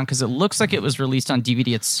track down because it looks like it was released on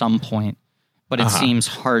DVD at some point, but it seems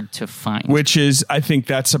hard to find. Which is, I think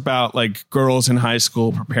that's about like girls in high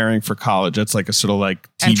school preparing for college. That's like a sort of like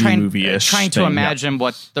TV movie-ish trying to thing. imagine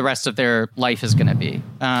what the rest of their life is going to be.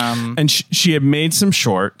 And she had made some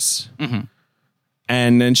shorts. Mm-hmm.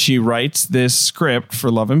 And then she writes this script for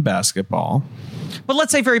Love and Basketball. But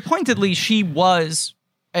let's say very pointedly, she was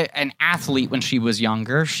an athlete when she was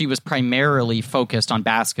younger. She was primarily focused on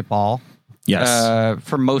basketball. Yes.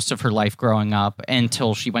 For most of her life growing up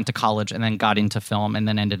until she went to college and then got into film and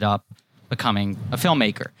then ended up becoming a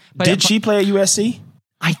filmmaker. But Did she play at USC?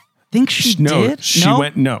 I think she did. She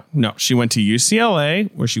went She went to UCLA,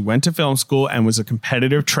 where she went to film school and was a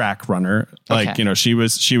competitive track runner. Like, she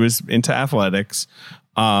was into athletics.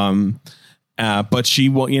 But she,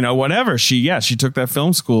 whatever. She took that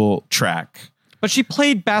film school track. But she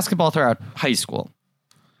played basketball throughout high school.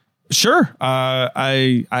 Sure.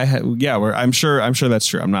 I'm sure that's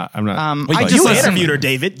true. I'm not. You interviewed her,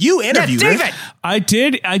 David. You interviewed her. David. I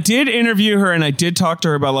did interview her, and I did talk to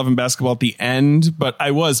her about Love and Basketball at the end, but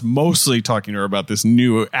I was mostly talking to her about this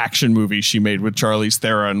new action movie she made with Charlize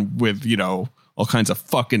Theron with, all kinds of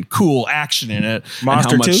fucking cool action in it.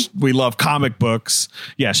 Monster and how 2? much we love comic books.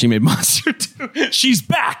 Yeah, she made Monster 2. She's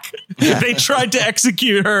back. They tried to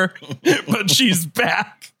execute her, but she's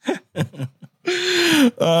back.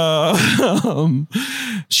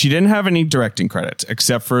 She didn't have any directing credits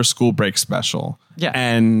except for a school break special. Yeah.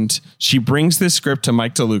 And she brings this script to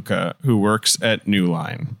Mike DeLuca, who works at New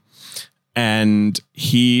Line. And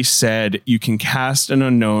he said, you can cast an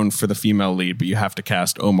unknown for the female lead, but you have to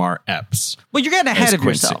cast Omar Epps. Well, you're getting ahead of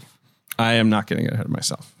yourself. I am not getting ahead of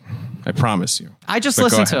myself. I promise you. I just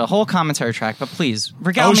listened to a whole commentary track, but please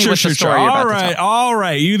regale me with the story. All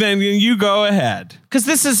right. You go ahead.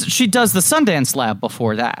 Because she does the Sundance Lab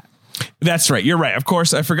before that. That's right. You're right. Of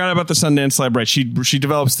course, I forgot about the Sundance Lab. Right. She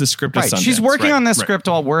develops the script at Sundance. She's working on this script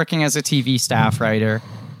while working as a TV staff writer.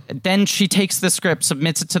 Then she takes the script,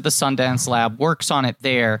 submits it to the Sundance Lab, works on it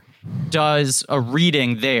there, does a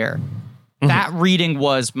reading there. Mm-hmm. That reading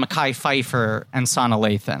was Mekhi Phifer and Sana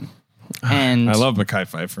Lathan. And I love Mekhi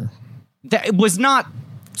Phifer. It was not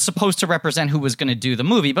supposed to represent who was going to do the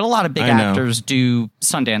movie, but a lot of big actors do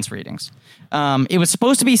Sundance readings. It was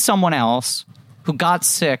supposed to be someone else who got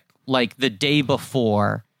sick like the day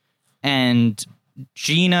before, and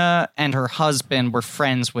Gina and her husband were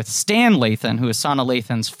friends with Stan Lathan, who is Sana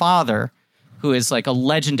Lathan's father, who is like a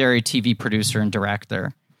legendary TV producer and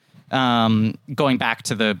director, going back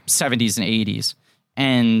to the 70s and 80s.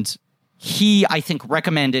 And he, I think,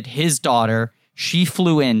 recommended his daughter. She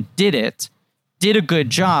flew in, did a good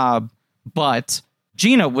job, but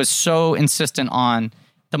Gina was so insistent on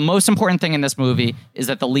the most important thing in this movie is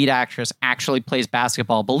that the lead actress actually plays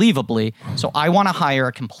basketball believably. So I want to hire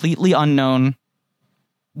a completely unknown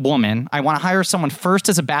woman. I want to hire someone first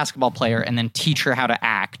as a basketball player and then teach her how to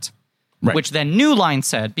act, which then New Line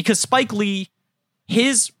said, because Spike Lee,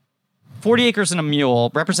 his 40 Acres and a Mule,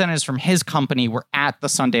 representatives from his company were at the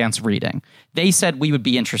Sundance reading. They said we would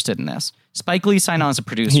be interested in this. Spike Lee signed on as a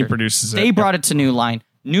producer. He produces it. They brought it to New Line.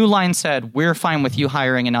 New Line said, we're fine with you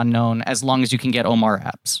hiring an unknown as long as you can get Omar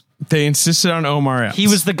Epps. They insisted on Omar Epps. He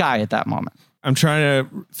was the guy at that moment. I'm trying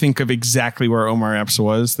to think of exactly where Omar Epps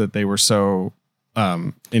was that they were so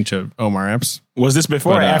into Omar Epps. Was this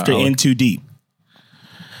before or after In Too Deep?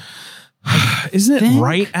 Isn't it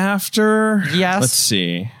right after? Yes. Let's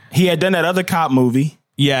see. He had done that other cop movie.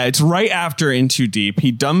 Yeah, it's right after In Too Deep.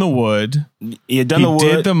 He'd done The Wood. He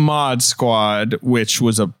did The Mod Squad, which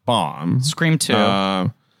was a bomb. Scream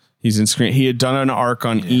 2. He's in Scream. He had done an arc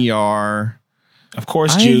on ER. Of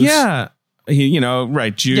course, Juice. Yeah. He,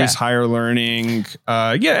 right. Juice, Yeah. Higher Learning.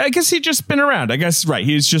 I guess he'd just been around. I guess, right.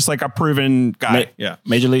 He's just like a proven guy.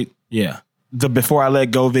 Major League. Yeah. The Before I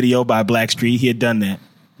Let Go video by Blackstreet, he had done that.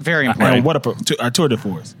 Very important. And what a tour de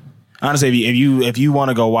force. Honestly, if you want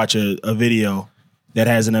to go watch a video that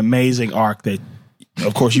has an amazing arc that,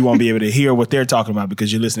 of course, you won't be able to hear what they're talking about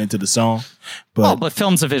because you're listening to the song. But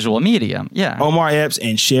film's a visual medium. Yeah. Omar Epps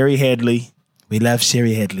and Sherry Headley. We love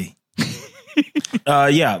Sherry Headley.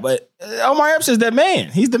 But Omar Epps is that man.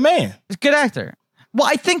 He's the man. He's a good actor. Well,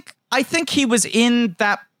 I think he was in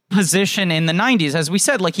that position in the 90s. As we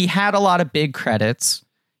said, like, he had a lot of big credits.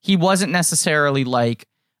 He wasn't necessarily like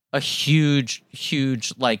a huge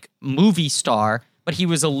like movie star, but he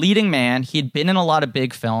was a leading man. He had been in a lot of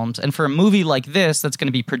big films. And for a movie like this that's going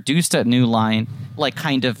to be produced at New Line, like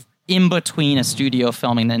kind of in between a studio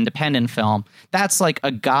film and an independent film, that's like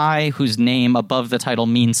a guy whose name above the title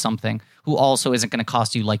means something, who also isn't going to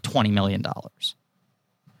cost you like $20 million.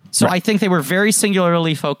 So I think they were very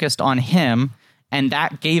singularly focused on him, and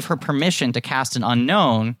that gave her permission to cast an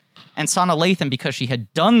unknown. And Sana Lathan, because she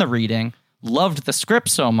had done the reading, loved the script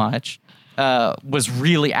so much, was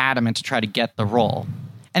really adamant to try to get the role.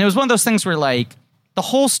 And it was one of those things where, like, the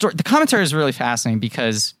whole story, the commentary is really fascinating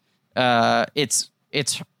because it's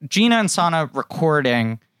Gina and Sana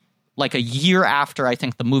recording like a year after I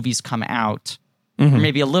think the movies come out, or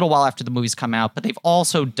maybe a little while after the movies come out, but they've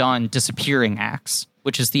also done Disappearing Acts,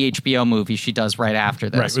 which is the HBO movie she does right after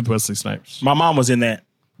this. Right, with Wesley Snipes. My mom was in that.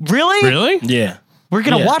 Really? Really? Yeah. We're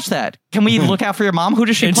going to watch that. Can we look out for your mom? Who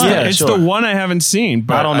does she play? It's the one I haven't seen,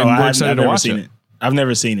 but I don't know. I'm I've excited to never watch seen it. I've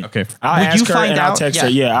never seen it. Okay. I'll Would ask you her find and I'll out? text her.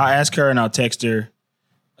 Yeah, I'll ask her and I'll text her.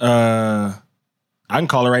 I can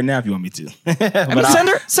call her right now if you want me to. But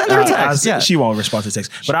send her a text. Yeah. She won't respond to text.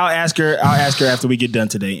 But I'll ask her after we get done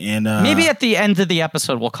today. And Maybe at the end of the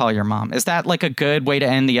episode, we'll call your mom. Is that like a good way to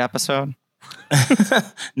end the episode?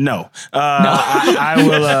 No. I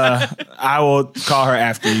will call her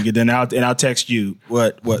after you get done. I'll text you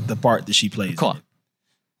what the part that she plays. Cool. in it.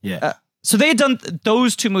 Yeah. So they had done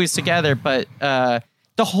those two movies together, but their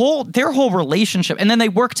whole relationship, and then they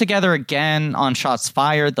worked together again on Shots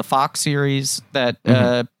Fired, the Fox series that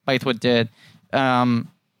Bythewood did.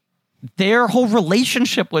 Their whole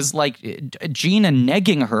relationship was like Gina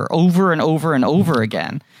negging her over and over and over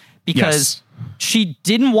again because she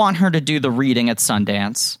didn't want her to do the reading at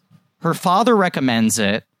Sundance. Her father recommends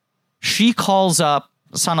it. She calls up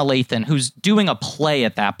Sana Lathan, who's doing a play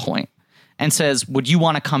at that point, and says, "Would you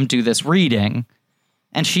want to come do this reading?"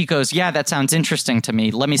 And she goes, "Yeah, that sounds interesting to me.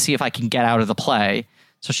 Let me see if I can get out of the play."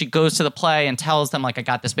 So she goes to the play and tells them, like, I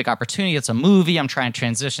got this big opportunity. It's a movie. I'm trying to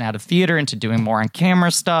transition out of theater into doing more on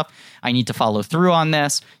camera stuff. I need to follow through on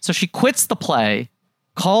this. So she quits the play,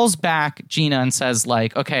 calls back Gina and says,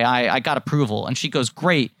 like, okay, I got approval. And she goes,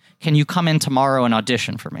 great. Can you come in tomorrow and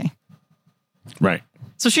audition for me? Right.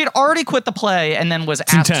 So she had already quit the play and then was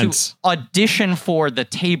asked to audition for the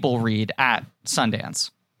table read at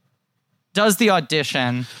Sundance. Does the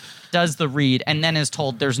audition, does the read, and then is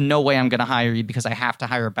told there's no way I'm going to hire you because I have to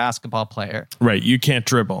hire a basketball player. Right. You can't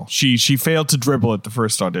dribble. She failed to dribble at the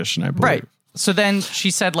first audition, I believe. Right. So then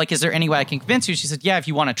she said, like, is there any way I can convince you? She said, yeah, if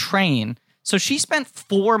you want to train. So she spent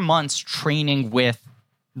 4 months training with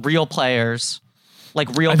real players,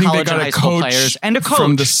 like real college and high school players, and a coach.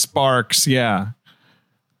 From the Sparks, yeah.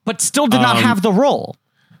 But still did not have the role.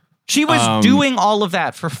 She was doing all of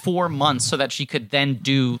that for 4 months so that she could then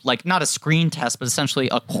do, like, not a screen test, but essentially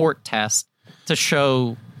a court test to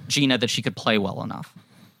show Gina that she could play well enough.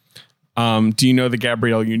 Do you know the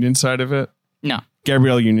Gabrielle Union side of it? No.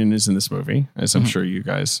 Gabrielle Union is in this movie, as I'm sure you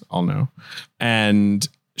guys all know. And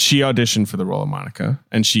she auditioned for the role of Monica,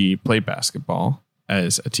 and she played basketball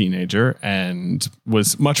as a teenager and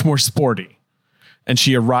was much more sporty. And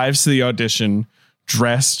she arrives to the audition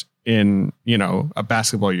dressed in, a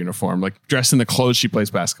basketball uniform, like dressed in the clothes she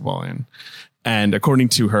plays basketball in. And according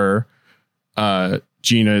to her,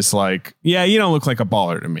 Gina is like, yeah, you don't look like a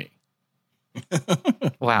baller to me.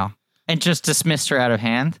 Wow. And just dismissed her out of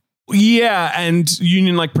hand? Yeah, and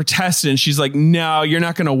Union protested, and she's like, no, you're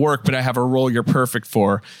not going to work, but I have a role you're perfect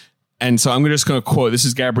for. And so I'm just going to quote, this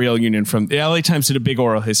is Gabrielle Union from the LA Times, did a big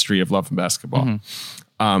oral history of Love and Basketball.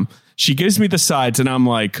 She gives me the sides, and I'm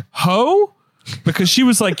like, ho? Because she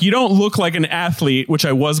was like, you don't look like an athlete, which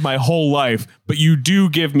I was my whole life, but you do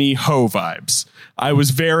give me ho vibes. I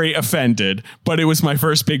was very offended, but it was my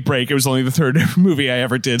first big break. It was only the third movie I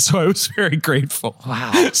ever did, so I was very grateful.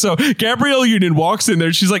 Wow. So Gabrielle Union walks in there,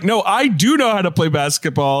 and she's like, no, I do know how to play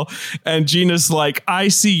basketball. And Gina's like, I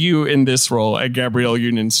see you in this role. And Gabrielle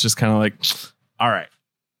Union's just kind of like, all right,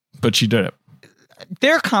 But she did it.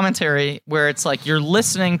 Their commentary where it's like you're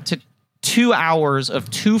listening to 2 hours of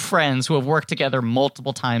two friends who have worked together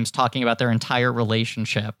multiple times talking about their entire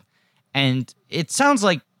relationship. And it sounds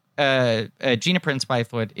like Gina Prince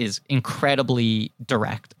Bythewood is incredibly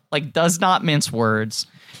direct, like does not mince words.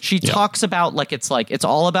 She talks about it's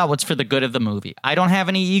all about what's for the good of the movie. I don't have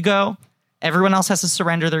any ego. Everyone else has to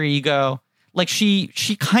surrender their ego. Like she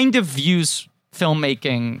kind of views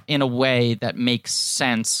filmmaking in a way that makes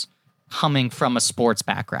sense coming from a sports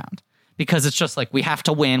background, because it's just like, we have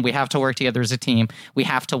to win. We have to work together as a team. We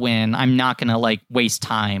have to win. I'm not going to waste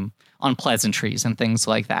time on pleasantries and things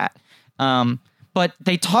like that. But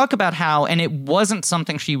they talk about how, and it wasn't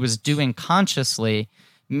something she was doing consciously,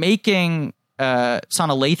 making Sanaa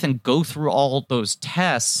Lathan go through all those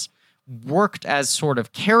tests worked as sort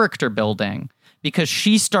of character building, because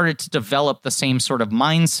she started to develop the same sort of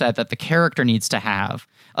mindset that the character needs to have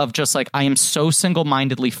of just I am so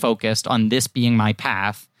single-mindedly focused on this being my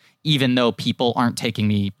path, even though people aren't taking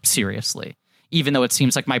me seriously, even though it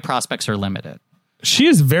seems like my prospects are limited. She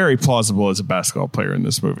is very plausible as a basketball player in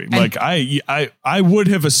this movie. And I would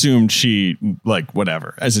have assumed she,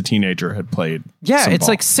 whatever, as a teenager had played. Yeah, it's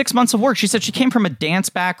ball. 6 months of work. She said she came from a dance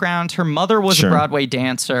background. Her mother was a Broadway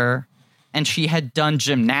dancer, and she had done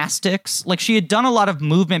gymnastics. She had done a lot of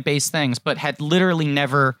movement-based things, but had literally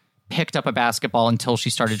never picked up a basketball until she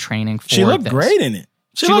started training for She looked this. great in it.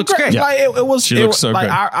 She looked great. Yeah. It was. She looked so good.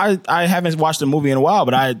 I haven't watched the movie in a while,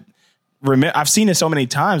 but I've seen it so many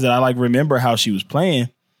times that I remember how she was playing,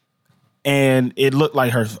 and it looked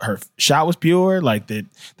like her shot was pure. The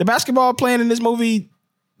basketball playing in this movie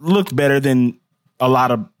looked better than a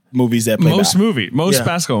lot of movies that play most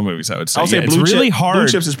basketball movies. I would say. I would say it's really hard. Blue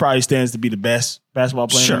Chips probably stands to be the best basketball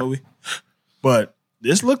player in the movie, but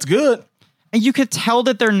this looked good. And you could tell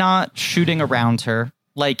that they're not shooting around her.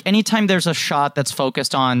 Anytime there's a shot that's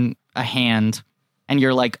focused on a hand, and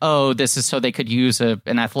you're like, oh, this is so they could use an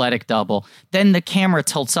athletic double, then the camera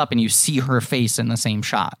tilts up and you see her face in the same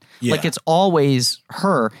shot. Yeah. It's always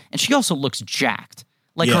her. And she also looks jacked.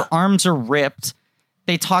 Her arms are ripped.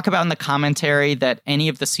 They talk about in the commentary that any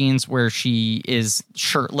of the scenes where she is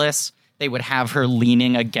shirtless, they would have her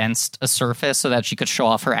leaning against a surface so that she could show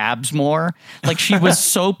off her abs more. She was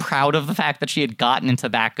so proud of the fact that she had gotten into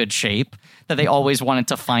that good shape that they always wanted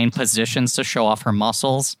to find positions to show off her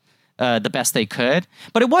muscles the best they could.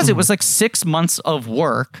 But it was 6 months of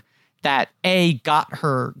work that got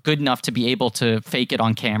her good enough to be able to fake it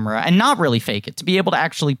on camera, and not really fake it, to be able to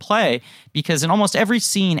actually play, because in almost every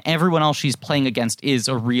scene, everyone else she's playing against is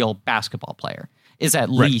a real basketball player, is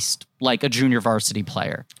at least a junior varsity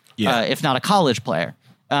player. If not a college player.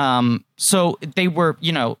 So they were,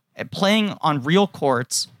 playing on real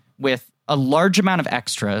courts with a large amount of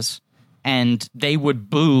extras, and they would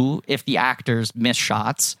boo if the actors missed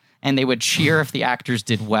shots, and they would cheer if the actors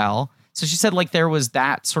did well. So she said there was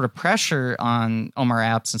that sort of pressure on Omar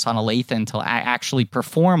Epps and Sanaa Lathan to actually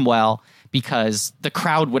perform well, because the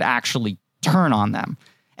crowd would actually turn on them.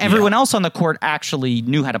 Everyone else on the court actually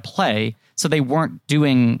knew how to play, so they weren't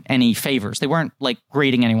doing any favors. They weren't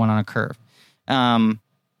grading anyone on a curve.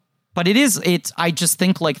 But I just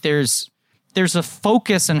think there's a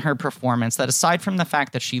focus in her performance that, aside from the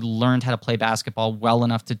fact that she learned how to play basketball well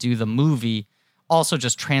enough to do the movie, also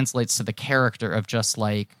just translates to the character of just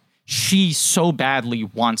she so badly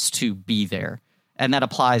wants to be there. And that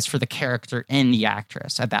applies for the character and the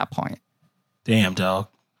actress at that point. Damn, dog.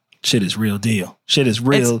 Shit is real deal. Shit is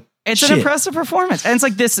real. It's an impressive performance. And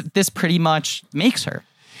it's this pretty much makes her.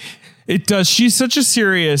 It does. She's such a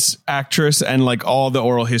serious actress, and all the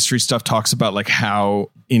oral history stuff talks about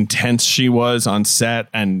how intense she was on set,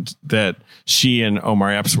 and that she and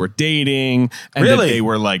Omar Epps were dating, and that they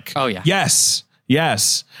were oh yeah, yes.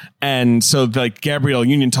 And so Gabrielle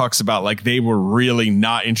Union talks about they were really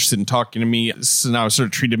not interested in talking to me. So now sort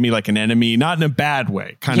of treated me like an enemy, not in a bad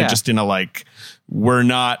way, kind of just in a we're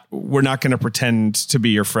not going to pretend to be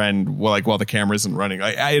your friend while the camera isn't running.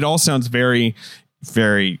 It all sounds very,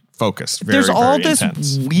 very focused. There's all this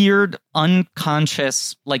intense, weird,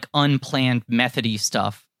 unconscious, unplanned methody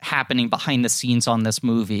stuff happening behind the scenes on this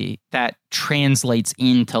movie that translates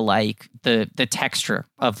into the texture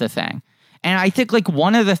of the thing. And I think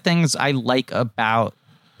one of the things I like about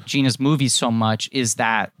Gina's movies so much is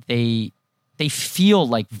that they feel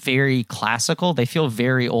very classical. They feel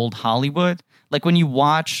very old Hollywood. When you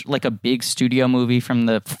watch a big studio movie from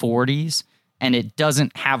the 40s and it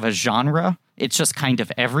doesn't have a genre, it's just kind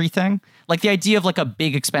of everything. The idea of a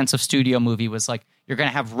big expensive studio movie was you're going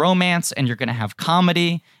to have romance, and you're going to have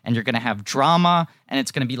comedy, and you're going to have drama, and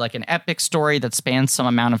it's going to be an epic story that spans some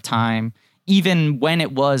amount of time. even when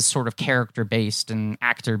it was sort of character based and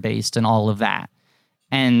actor based and all of that.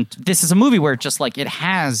 And this is a movie where just like it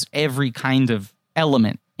has every kind of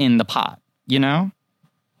element in the pot, you know?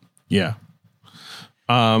 Yeah.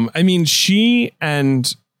 I mean, she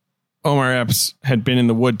and Omar Epps had been in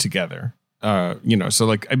the wood together, so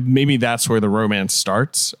like maybe that's where the romance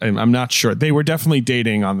starts. I'm not sure. They were definitely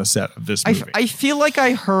dating on the set of this movie. I feel like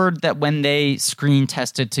I heard that when they screen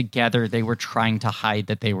tested together, they were trying to hide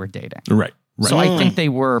that they were dating. Right. So I think they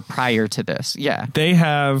were prior to this. Yeah. They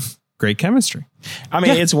have great chemistry. I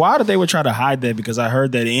mean, it's wild that they would try to hide that because I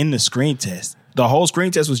heard that in the screen test, the whole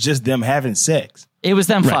screen test was just them having sex. It was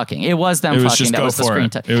them fucking. It was them fucking. That was the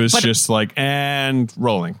screen test. It was just like, and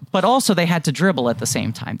rolling. But also they had to dribble at the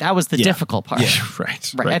same time. That was the difficult part. Yeah,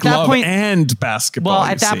 right. At that point, and basketball. Well,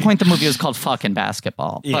 at that point, the movie was called fucking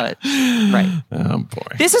basketball. Yeah. But, right. Oh,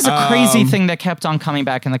 boy. This is a crazy thing that kept on coming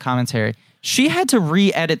back in the commentary. She had to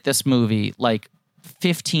re-edit this movie like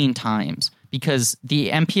 15 times because the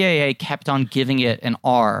MPAA kept on giving it an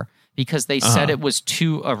R because they said it was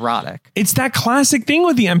too erotic. It's that classic thing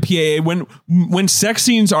with the MPAA when sex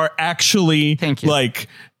scenes are actually like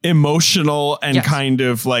emotional and kind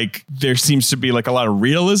of like there seems to be like a lot of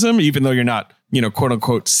realism, even though you're not, quote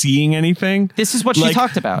unquote, seeing anything. This is what she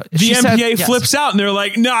talked about. The MPAA flips out and they're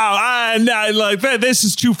like, this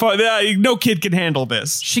is too far. No kid can handle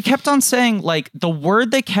this. She kept on saying, like, the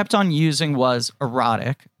word they kept on using was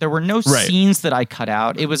erotic. There were no scenes that I cut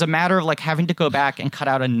out. It was a matter of like having to go back and cut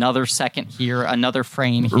out another second here, another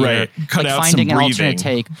frame here, right. Cut like out finding some an breathing. alternate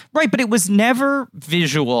take. Right, but it was never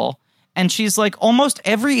visual. And she's like, almost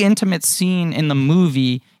every intimate scene in the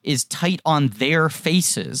movie is tight on their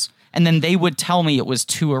faces. And then they would tell me it was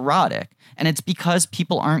too erotic. And it's because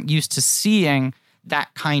people aren't used to seeing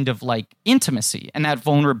that kind of like intimacy and that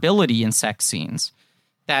vulnerability in sex scenes.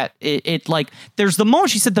 That it like, there's the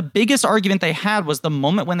moment, she said the biggest argument they had was the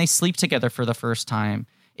moment when they sleep together for the first time.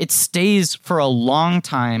 It stays for a long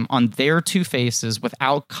time on their two faces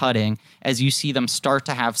without cutting as you see them start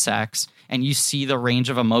to have sex and you see the range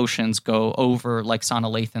of emotions go over like Sana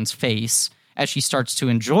Lathan's face as she starts to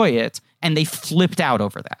enjoy it. And they flipped out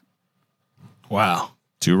over that. Wow.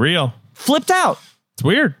 Too real. Flipped out. It's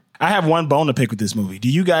weird. I have one bone to pick with this movie. Do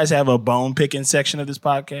you guys have a bone picking section of this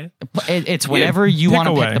podcast? It's whenever you want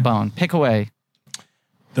to pick the bone. Pick away.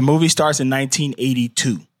 The movie starts in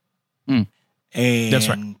 1982. And that's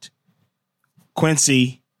right.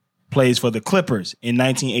 Quincy plays for the Clippers in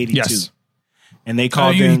 1982. Yes. And they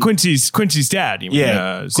called him Quincy's dad.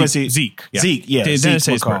 Quincy Zeke. Yeah. Zeke, yeah. Dennis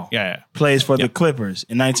Zeke Haysbert. Yeah. Plays for the Clippers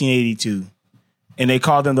in 1982. And they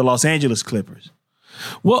called them the Los Angeles Clippers.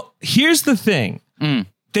 Well, here's the thing.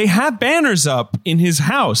 They have banners up in his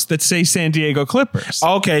house that say San Diego Clippers.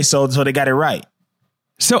 Okay, so they got it right.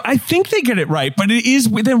 So I think they get it right, but it is.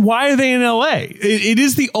 Then why are they in LA? It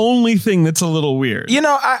is the only thing that's a little weird.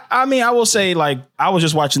 I mean, I will say, like, I was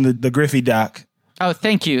just watching the Griffey doc. Oh,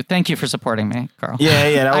 thank you. Thank you for supporting me, Carl.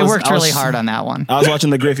 Yeah. I worked really hard on that one. I was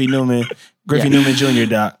watching the Griffey Newman Jr.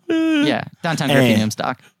 doc. Yeah, Downtown Griffey Newman's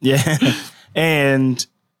doc. Yeah. And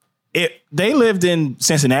they lived in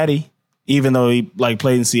Cincinnati, even though he like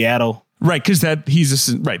played in Seattle. Right, because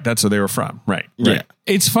that's where they were from. Right. Yeah.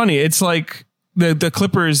 It's funny. It's like the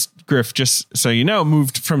Clippers, Griff, just so you know,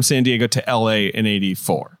 moved from San Diego to LA in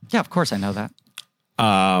 84. Yeah, of course I know that.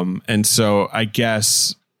 And so I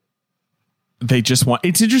guess they just want,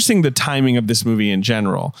 it's interesting the timing of this movie in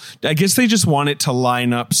general. I guess they just want it to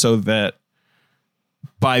line up so that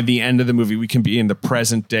by the end of the movie, we can be in the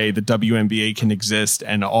present day, the WNBA can exist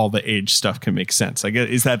and all the age stuff can make sense. I guess,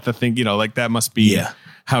 is that the thing, like that must be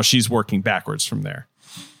how she's working backwards from there.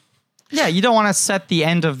 Yeah, you don't want to set the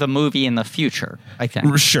end of the movie in the future, I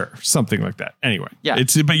think. Sure, something like that. Anyway, yeah.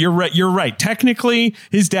 But you're right. Technically,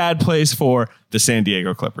 his dad plays for the San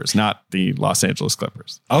Diego Clippers, not the Los Angeles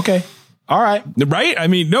Clippers. Okay. All right. Right? I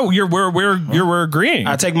mean, no, we're agreeing.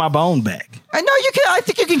 I take my bone back. I know you can. I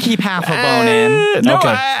think you can keep half a bone in. No, okay.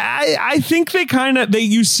 I think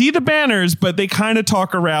you see the banners, but they kind of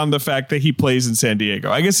talk around the fact that he plays in San Diego.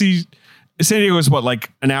 I guess San Diego is what,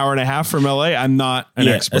 like an hour and a half from LA? I'm not an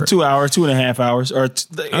expert. 2 hours, 2.5 hours. Or it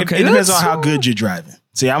depends on how good you're driving.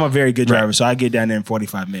 See, I'm a very good driver, so I get down there in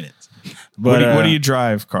 45 minutes. But what do you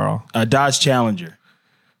drive, Carl? A Dodge Challenger.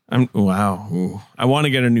 Wow. Ooh. I want to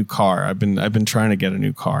get a new car. I've been trying to get a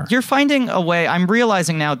new car. You're finding a way. I'm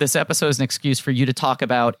realizing now this episode is an excuse for you to talk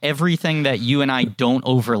about everything that you and I don't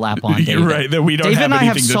overlap on. You're right. That we don't. David have and I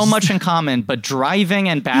have anything so much in common, but driving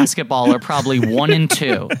and basketball are probably 1 and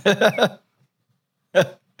 2.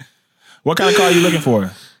 What kind of car are you looking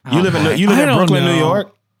for? You live in Brooklyn, New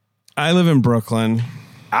York? I live in Brooklyn.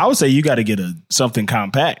 I would say you got to get something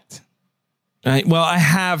compact. I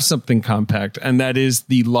have something compact, and that is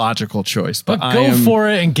the logical choice. But go for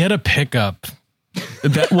it and get a pickup.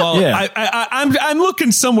 Yeah. I'm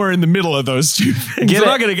looking somewhere in the middle of those two things. I'm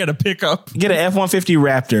not going to get a pickup. Get an F-150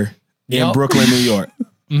 Raptor in Brooklyn, New York.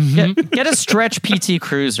 Get a stretch PT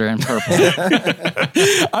Cruiser in purple.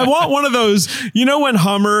 I want one of those, when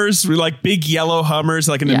Hummers were like big yellow Hummers,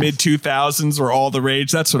 like in the mid 2000s were all the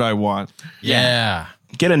rage. That's what I want. Yeah.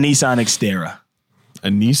 Get a Nissan Xterra. A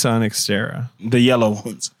Nissan Xterra. The yellow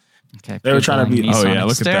ones. Okay. They were trying to be. Nissan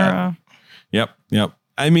Look at Xterra. that. Yep.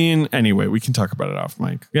 I mean, anyway, we can talk about it off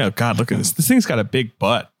mic. Yeah, God, look at this. This thing's got a big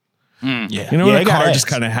butt. Yeah. When a car just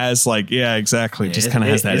kind of has exactly. Just kind of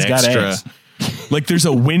has that extra. Like there's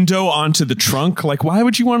a window onto the trunk. Like, why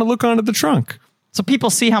would you want to look onto the trunk? So people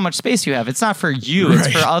see how much space you have. It's not for you.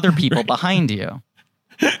 It's for other people behind you.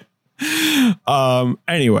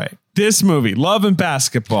 Anyway, this movie, Love and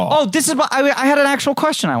Basketball. Oh, this is what I had an actual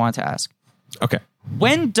question I wanted to ask. Okay.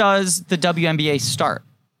 When does the WNBA start?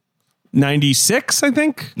 96, I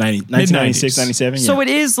think. 1996, 97. Yeah. So it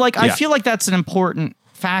is I feel like that's an important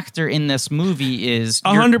factor in this movie is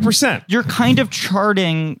 100%. You're kind of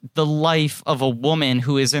charting the life of a woman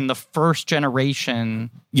who is in the first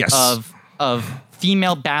generation of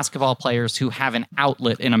female basketball players who have an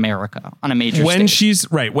outlet in America on a major stage.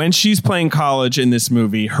 When she's playing college in this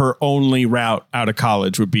movie, her only route out of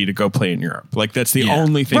college would be to go play in Europe. Like that's the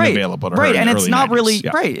only thing available to her. Right, and it's not 90s. really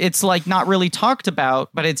right. It's not really talked about,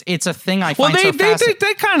 but it's a thing I find so fascinating.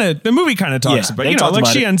 They kind of the movie kind of talks about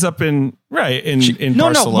she ends up in Barcelona.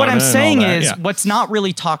 No. What I'm saying is what's not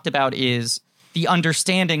really talked about is the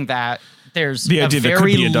understanding that there's a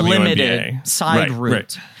very limited side route.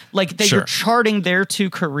 Right. Like that you're charting their two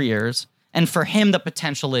careers, and for him the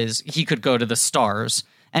potential is he could go to the stars,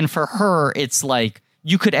 and for her it's like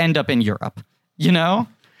you could end up in Europe,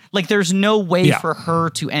 Like there's no way for her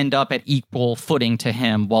to end up at equal footing to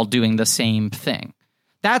him while doing the same thing.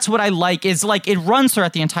 That's what I like, is like it runs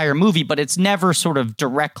throughout the entire movie, but it's never sort of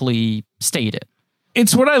directly stated.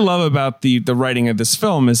 It's what I love about the writing of this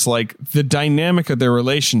film is like the dynamic of their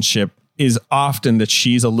relationship is often that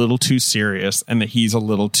she's a little too serious and that he's a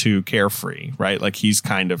little too carefree, right? Like he's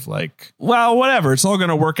kind of like, well, whatever, it's all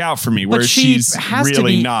going to work out for me. Whereas she's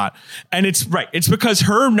really not. And it's because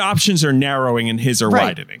her options are narrowing and his are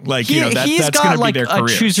widening. Like, that's going to be their career. He's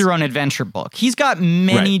got a choose your own adventure book. He's got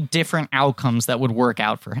many different outcomes that would work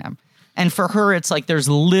out for him. And for her, it's like there's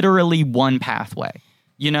literally one pathway.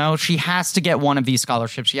 She has to get one of these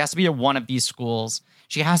scholarships. She has to be at one of these schools.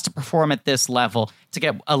 She has to perform at this level to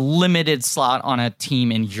get a limited slot on a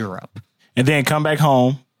team in Europe. And then come back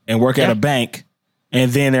home and work at a bank.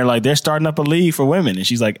 And then they're starting up a league for women. And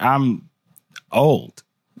she's like, I'm old.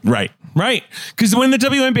 Right. Because when the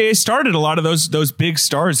WNBA started, a lot of those big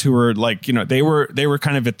stars who were like, they were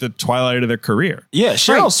kind of at the twilight of their career. Yeah.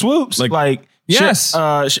 Sheryl Swoops. Yes.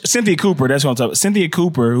 Cynthia Cooper. That's what I'm talking about. Cynthia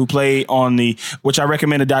Cooper, who played on which I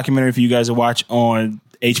recommend a documentary for you guys to watch on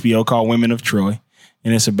HBO called Women of Troy.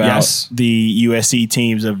 And it's about the USC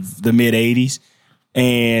teams of the mid 80s.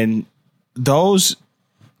 And those,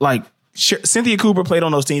 Cynthia Cooper played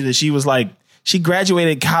on those teams and she was she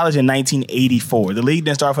graduated college in 1984. The league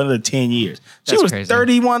didn't start for another 10 years. She was crazy.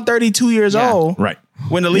 31, 32 years old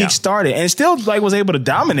when the league started and still was able to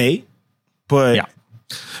dominate. But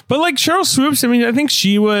Sheryl Swoops, I mean, I think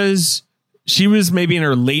she was maybe in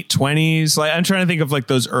her late 20s. Like I'm trying to think of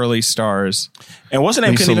those early stars. And what's her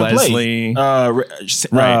name couldn't even play.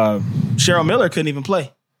 Cheryl Miller couldn't even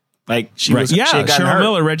play. Cheryl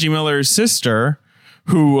Miller, Reggie Miller's sister,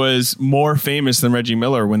 who was more famous than Reggie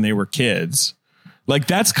Miller when they were kids. Like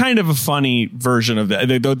that's kind of a funny version of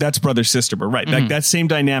that. That's brother sister, but like that same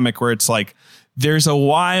dynamic where it's like there's a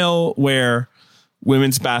while where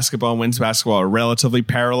women's basketball and men's basketball are relatively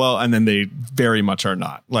parallel, and then they very much are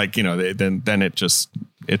not. Then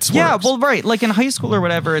it's right. Like in high school or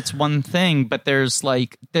whatever, it's one thing, but there's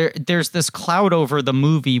there's this cloud over the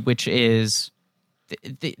movie, which is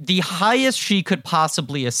the highest she could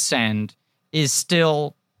possibly ascend is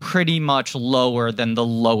still pretty much lower than the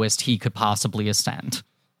lowest he could possibly ascend.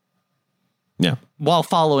 Yeah, while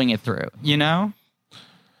following it through,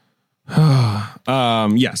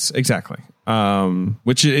 Yes, exactly.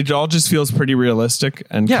 Which it all just feels pretty realistic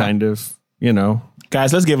and kind of,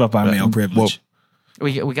 Guys, let's give up our male privilege.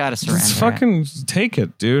 We got to surrender. Just fucking take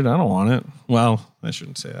it, dude. I don't want it. Well, I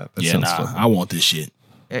shouldn't say that. I want this shit.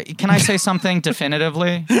 Can I say something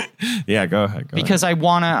definitively? Yeah, go ahead. Because I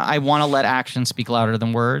wanna let action speak louder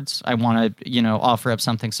than words. I want to, offer up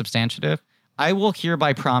something substantive. I will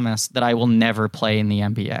hereby promise that I will never play in the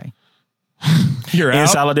NBA. You're in out.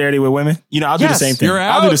 solidarity with women. I'll do the Yes. same thing. You're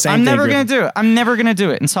I'll do out. the same I'm thing. never Griffin. going to do it. I'm never going to do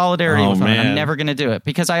it in solidarity Oh, with women. man. I'm never going to do it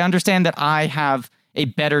because I understand that I have a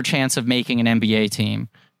better chance of making an NBA team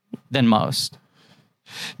than most.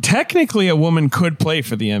 Technically, a woman could play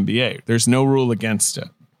for the NBA. There's no rule against it.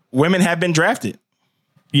 Women have been drafted.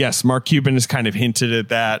 Yes, Mark Cuban has kind of hinted at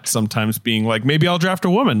that, sometimes being like, maybe I'll draft a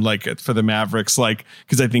woman like for the Mavericks, like,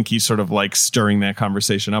 because I think he's sort of like stirring that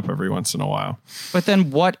conversation up every once in a while. But then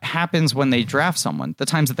what happens when they draft someone? The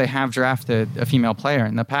times that they have drafted a female player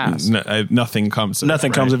in the past. Nothing comes of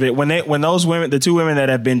Nothing it, comes right? of it. When those women, the two women that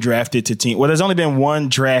have been drafted to team, well, there's only been one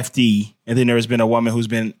draftee, and then there's been a woman who's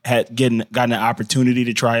gotten an opportunity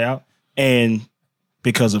to try out, and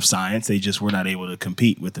because of science, they just were not able to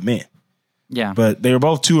compete with the men. Yeah. But they were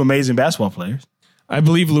both two amazing basketball players. I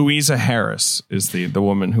believe Louisa Harris is the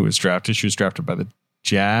woman who was drafted. She was drafted by the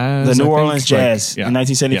Jazz. The I New think. Orleans Jazz Yeah. in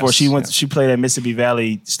 1974. Yes, She played at Mississippi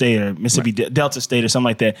Valley State or Mississippi Delta State or something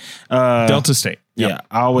like that. Delta State. Yep. Yeah,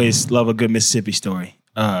 I always love a good Mississippi story.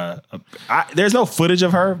 There's no footage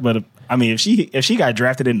of her, but I mean, if she got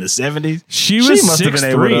drafted in the 70s, She was must have been 6'3",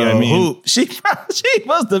 able to I mean. hoop. She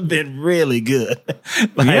must have been really good.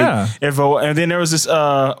 Yeah. And then there was this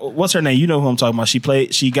what's her name? You know who I'm talking about.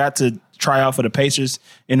 She got to try out for the Pacers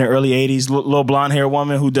in the early 80s. Little blonde hair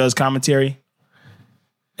woman who does commentary.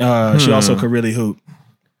 She also could really hoop.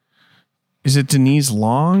 Is it Denise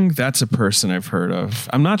Long? That's a person I've heard of.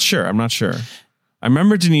 I'm not sure. I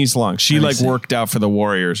remember Denise Long. She worked out for the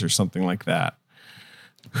Warriors or something like that.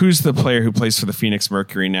 Who's the player who plays for the Phoenix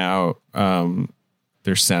Mercury now?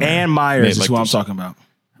 Their center. Ann Myers is who I'm talking about.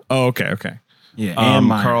 Oh, okay. Yeah, Ann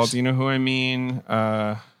Myers. Carl, do you know who I mean?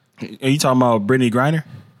 Are you talking about Brittany Griner?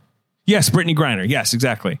 Yes, Brittany Griner. Yes,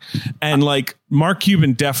 exactly. And Mark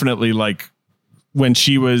Cuban definitely when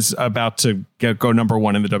she was about to go number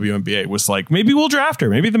one in the WNBA was like, maybe we'll draft her.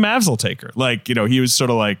 Maybe the Mavs will take her. He was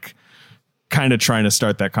sort of kind of trying to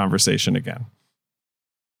start that conversation again.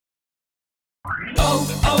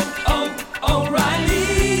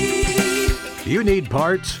 O'Reilly. You need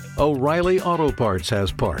parts? O'Reilly Auto Parts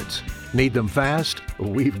has parts. Need them fast?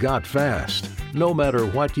 We've got fast. No matter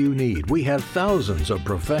what you need, we have thousands of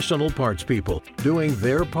professional parts people doing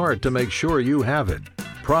their part to make sure you have it.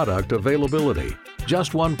 Product availability.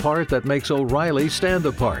 Just one part that makes O'Reilly stand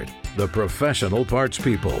apart. The professional parts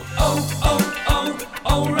people.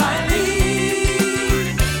 O'Reilly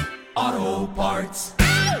Auto Parts.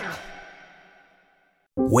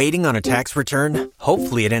 Waiting on a tax return?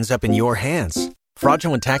 Hopefully it ends up in your hands.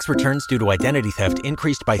 Fraudulent tax returns due to identity theft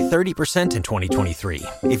increased by 30% in 2023.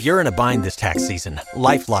 If you're in a bind this tax season,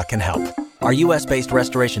 LifeLock can help. Our U.S.-based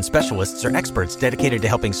restoration specialists are experts dedicated to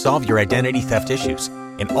helping solve your identity theft issues.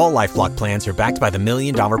 And all LifeLock plans are backed by the $1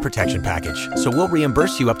 Million Protection Package. So we'll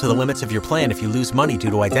reimburse you up to the limits of your plan if you lose money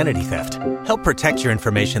due to identity theft. Help protect your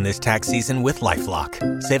information this tax season with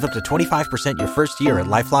LifeLock. Save up to 25% your first year at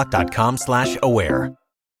LifeLock.com/aware.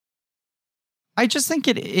 I just think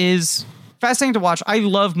it is fascinating to watch. I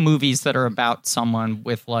love movies that are about someone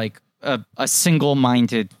with a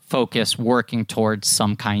single-minded focus working towards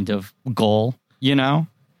some kind of goal, Yeah.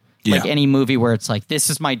 Like any movie where it's like, this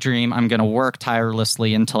is my dream. I'm going to work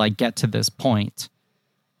tirelessly until I get to this point.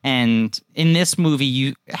 And in this movie,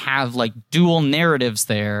 you have dual narratives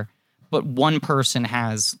there, but one person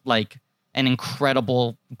has an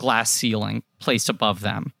incredible glass ceiling placed above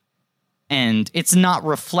them. And it's not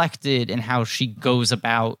reflected in how she goes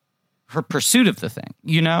about her pursuit of the thing,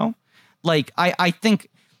 I think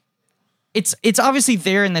it's obviously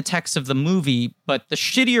there in the text of the movie, but the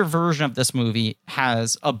shittier version of this movie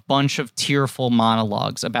has a bunch of tearful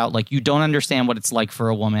monologues about you don't understand what it's like for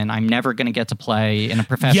a woman. I'm never going to get to play in a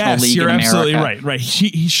professional league in America. Yes, you're absolutely right.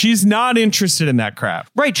 She's not interested in that crap.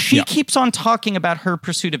 Right. She keeps on talking about her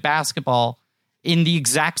pursuit of basketball in the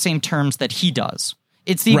exact same terms that he does.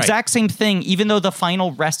 It's the exact same thing, even though the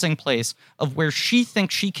final resting place of where she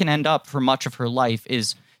thinks she can end up for much of her life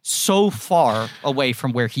is so far away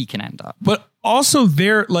from where he can end up. But also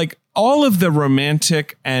all of the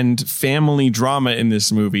romantic and family drama in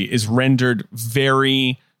this movie is rendered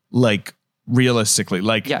very realistically.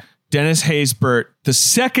 Dennis Haysbert, the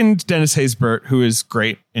second Dennis Haysbert, who is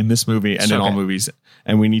great in this movie and in all movies,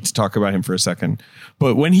 and we need to talk about him for a second.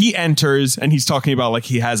 But when he enters and he's talking about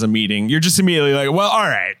he has a meeting, you're just immediately well, all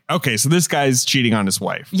right, okay, so this guy's cheating on his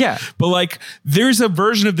wife. Yeah. But there's a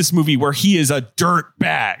version of this movie where he is a dirt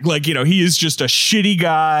bag. He is just a shitty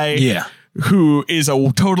guy. Yeah. Who is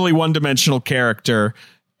a totally one-dimensional character.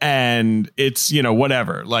 And it's,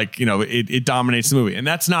 whatever, it dominates the movie. And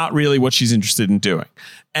that's not really what she's interested in doing.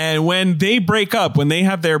 And when they break up, when they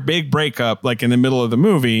have their big breakup, in the middle of the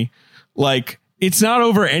movie, it's not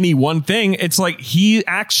over any one thing. It's like he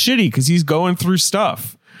acts shitty because he's going through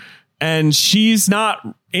stuff. And she's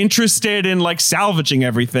not interested in like salvaging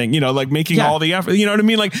everything, like making all the effort. You know what I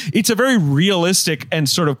mean? Like it's a very realistic and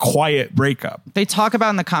sort of quiet breakup. They talk about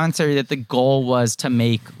in the commentary that the goal was to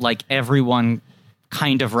make like everyone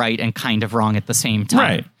kind of right and kind of wrong at the same time.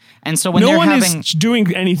 Right. And so when no they're one having is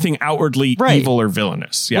doing anything outwardly evil or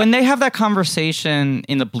villainous. Yeah. When they have that conversation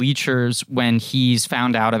in the bleachers when he's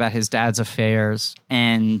found out about his dad's affairs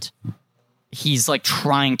and he's like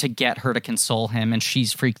trying to get her to console him and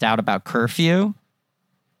she's freaked out about curfew.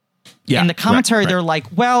 Yeah. In the commentary, they're like,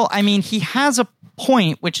 well, I mean, he has a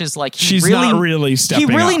point, which is like, she's not really stepping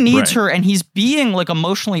He really up, needs her and he's being like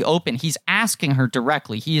emotionally open. He's asking her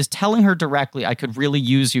directly. He is telling her directly, I could really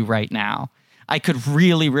use you right now. I could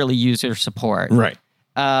really, really use your support. Right.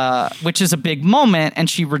 Which is a big moment. And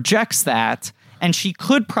she rejects that. And she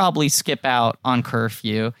could probably skip out on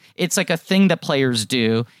curfew. It's like a thing that players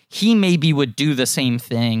do. He maybe would do the same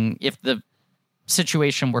thing if the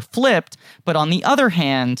situation were flipped. But on the other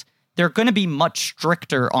hand, they're going to be much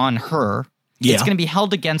stricter on her. Yeah. It's going to be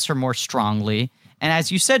held against her more strongly. And as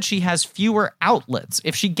you said, she has fewer outlets.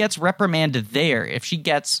 If she gets reprimanded there, if she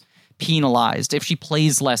gets penalized, if she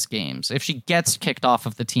plays less games, if she gets kicked off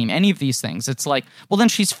of the team, any of these things, it's like, well, then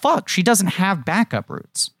she's fucked. She doesn't have backup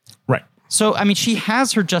routes. Right. So, I mean, she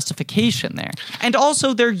has her justification there. And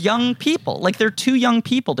also, they're young people. Like, they're two young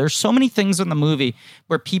people. There's so many things in the movie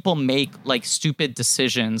where people make, like, stupid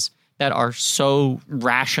decisions that are so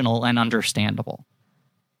rational and understandable.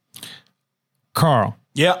 Carl.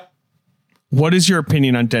 Yeah. What is your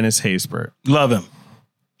opinion on Dennis Haysbert? Love him.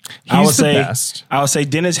 He's the best. I would say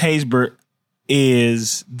Dennis Haysbert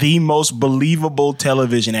is the most believable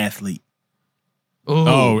television athlete. Ooh.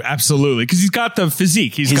 Oh, absolutely. Because he's got the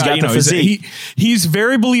physique. He's got the physique. He's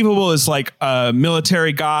very believable as like a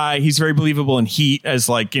military guy. He's very believable in Heat as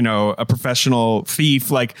like, a professional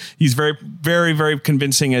thief. Like he's very, very, very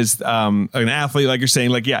convincing as an athlete. Like you're saying,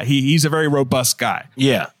 like, yeah, he's a very robust guy.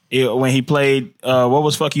 Yeah. When he played, what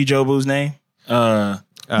was Fuck You Jobu's name?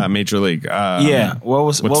 Major League. What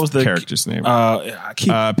was the character's name?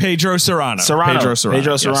 Pedro Serrano. Pedro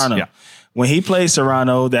Serrano. Yes. Yeah. When he played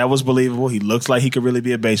Serrano, that was believable. He looks like he could really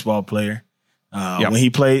be a baseball player. When he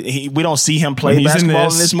played, we don't see him play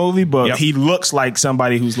basketball in this movie, but he looks like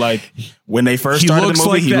somebody who's like, when they first started the movie,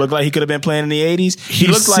 like he looked like he could have been playing in the 80s. He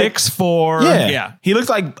looks like 6'4". Yeah. He looks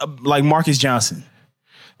like Marcus Johnson.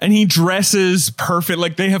 And he dresses perfect.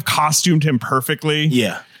 Like they have costumed him perfectly.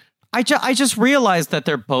 Yeah. I just realized that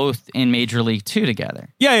they're both in Major League 2 together.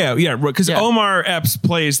 Yeah. Because Omar Epps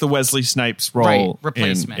plays the Wesley Snipes role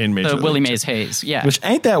replacement in Major League Willie 2. Mays Hayes. Yeah. Which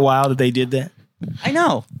ain't that wild that they did that? I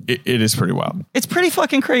know. It is pretty wild. It's pretty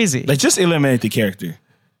fucking crazy. They just eliminate the character.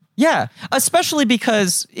 Yeah. Especially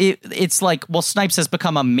because it's like, well, Snipes has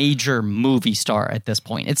become a major movie star at this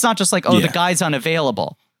point. It's not just like, the guy's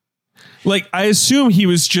unavailable. Like, I assume he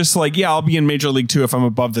was just like, yeah, I'll be in Major League 2 if I'm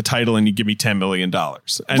above the title and you give me $10 million.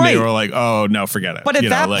 And they were like, oh, no, forget it. But at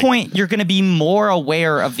that point, you're going to be more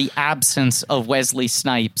aware of the absence of Wesley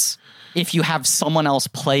Snipes if you have someone else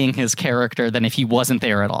playing his character than if he wasn't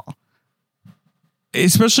there at all.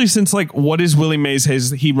 Especially since, like, what is Willie Mays?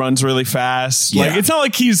 He runs really fast. Yeah. Like, it's not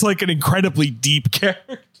like he's like an incredibly deep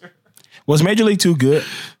character. Was Major League 2 good?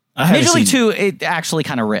 Major League 2, it actually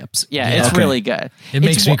kind of rips. Yeah, it's really good. It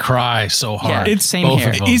makes me cry so hard. Yeah, it's same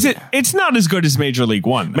here. It's not as good as Major League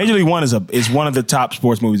 1. Though. Major League 1 is one of the top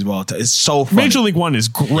sports movies of all time. It's so funny. Major League 1 is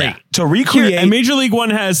great. Yeah. To recreate... and Major League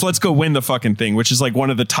 1 has Let's Go Win the Fucking Thing, which is like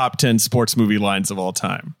one of the top 10 sports movie lines of all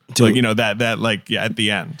time. Like, that at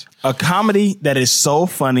the end. A comedy that is so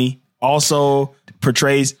funny, also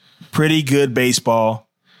portrays pretty good baseball,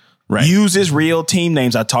 uses real team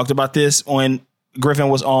names. I talked about this when Griffin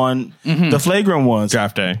was on the Flagrant Ones.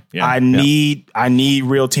 Draft Day. Yeah. I need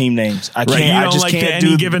real team names. I can't. I just can't do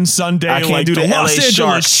Any Given Sunday. I can't like do the LA Los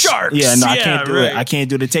Angeles Sharks. Yeah, no, I can't do it. I can't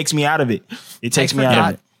do it. It takes me out of it.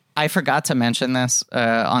 I forgot to mention this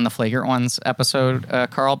on the Flagrant Ones episode,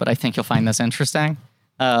 Carl, but I think you'll find this interesting.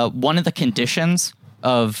 One of the conditions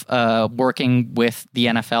of working with the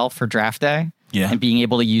NFL for Draft Day and being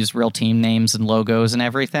able to use real team names and logos and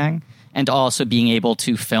everything, and also being able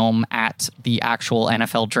to film at the actual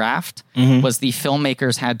NFL draft, was the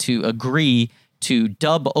filmmakers had to agree to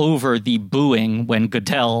dub over the booing when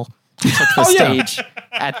Goodell took the stage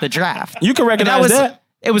at the draft. You can recognize that.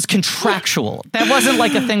 It was contractual. That wasn't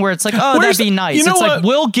like a thing where it's like, that'd be nice. It's like,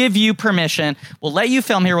 we'll give you permission. We'll let you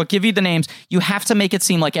film here. We'll give you the names. You have to make it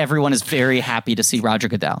seem like everyone is very happy to see Roger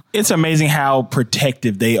Goodell. It's amazing how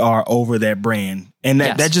protective they are over that brand. And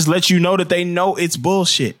that just lets you know that they know it's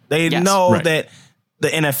bullshit. They know that the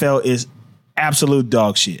NFL is absolute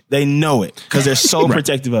dog shit. They know it because they're so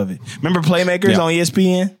protective of it. Remember Playmakers on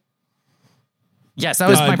ESPN? Yes, that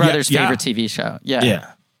was my brother's favorite TV show.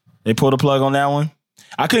 Yeah. They pulled a plug on that one.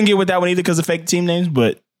 I couldn't get with that one either because of fake team names,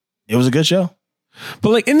 but it was a good show. But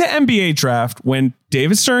like in the NBA draft, when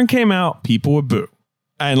David Stern came out, people would boo.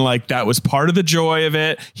 And like that was part of the joy of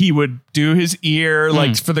it. He would do his ear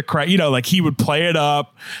like for the crowd, like he would play it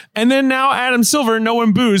up. And then now Adam Silver, no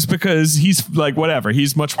one boos because he's like whatever.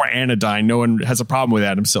 He's much more anodyne. No one has a problem with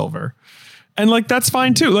Adam Silver. And like that's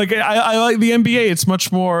fine too. Like I like the NBA. It's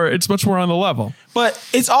much more on the level. But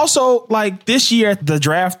it's also like this year at the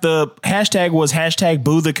draft, the hashtag was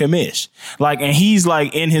 #boo the commish. Like, and he's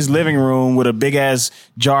like in his living room with a big ass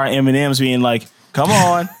jar of M&Ms being like, come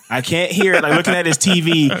on, I can't hear it. Like looking at his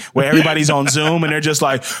TV where everybody's on Zoom and they're just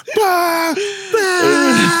like, bah,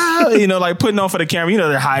 bah, like putting on for the camera.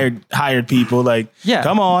 They're hired people. Like,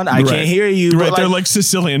 come on, I can't hear you. Right, they're like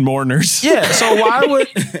Sicilian mourners. Yeah. So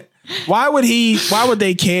why would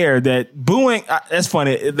they care that booing? That's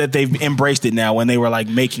funny that they've embraced it now when they were like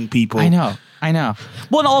making people. I know.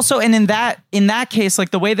 Well, and also, and in that case,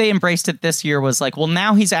 like the way they embraced it this year was like, well,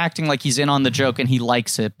 now he's acting like he's in on the joke and he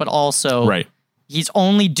likes it, but also he's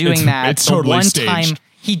only doing it's the totally one staged. time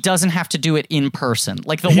he doesn't have to do it in person.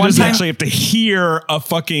 Like he one doesn't time actually have to hear a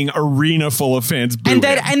fucking arena full of fans boo him.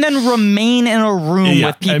 and then remain in a room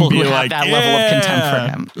with people who have that level of contempt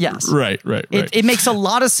for him. Yes. Right. It makes a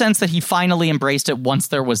lot of sense that he finally embraced it once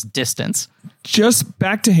there was distance. Just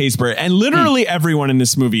back to Haysbert, and literally everyone in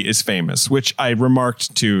this movie is famous, which I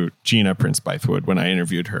remarked to Gina Prince Bythewood when I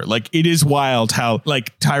interviewed her. Like, it is wild how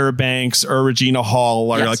like Tyra Banks or Regina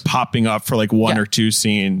Hall are like popping up for like one or two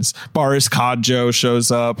scenes. Boris Kodjoe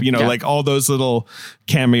shows up, like all those little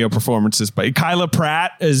cameo performances by Kyla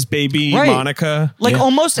Pratt as baby Monica. Like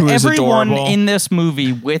almost everyone in this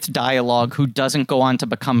movie with dialogue who doesn't go on to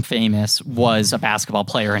become famous was a basketball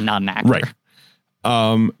player and not an actor.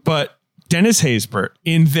 Right. But Dennis Haysbert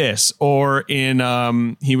in this or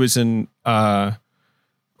in he was in I'm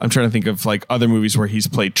trying to think of like other movies where he's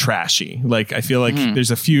played trashy. Like I feel like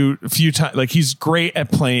there's a few times like he's great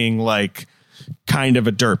at playing like kind of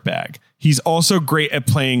a dirtbag. He's also great at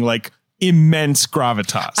playing like immense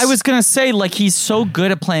gravitas. I was gonna say like he's so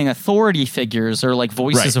good at playing authority figures or like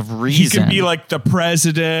voices of reason. He can be like the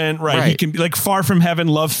president, right? He can be like Far From Heaven,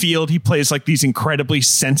 Love Field. He plays like these incredibly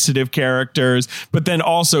sensitive characters, but then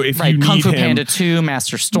also if you Kung need Fu him, Panda 2,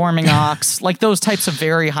 Master Storming Ox, like those types of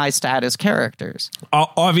very high status characters.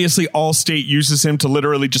 Obviously, Allstate uses him to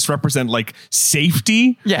literally just represent like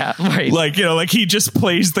safety. Yeah, right. Like like he just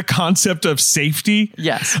plays the concept of safety.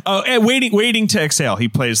 Yes. And waiting to exhale. He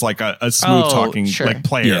plays like a smooth talking like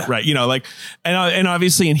player, right? Like and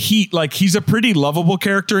obviously in Heat, like he's a pretty lovable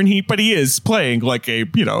character in Heat, but he is playing like a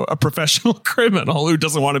professional criminal who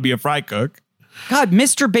doesn't want to be a fry cook. God,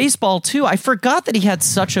 Mr. Baseball too. I forgot that he had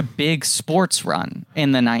such a big sports run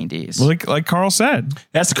in the 90s. Like Carl said,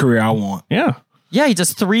 that's the career I want. Yeah, he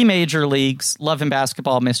does 3 major leagues: Love and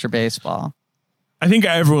Basketball, Mr. Baseball. I think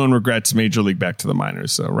everyone regrets Major League back to the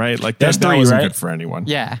minors, though, right? Like that 3, wasn't right? good for anyone.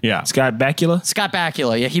 Yeah. Scott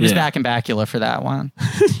Bakula. Yeah, he was back in Bakula for that one.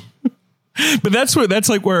 But that's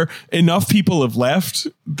like where enough people have left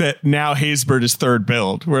that now Haysbert is third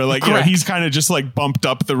build, where like he's kind of just like bumped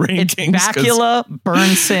up the rankings. It's Bakula,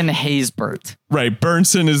 Burnson, Haysbert. Right,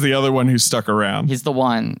 Burnson is the other one who stuck around. He's the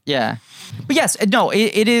one, yeah. But yes, no,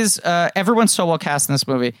 it is. Everyone's so well cast in this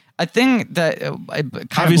movie. I think that kind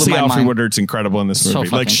obviously of Alfre Woodard's incredible in this movie.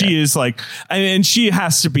 Like she is like, and she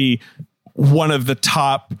has to be one of the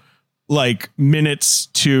top like minutes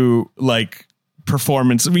to like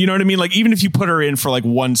performance. You know what I mean? Like even if you put her in for like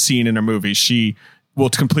one scene in a movie, she will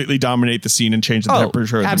completely dominate the scene and change the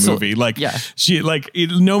temperature of the movie. Like she like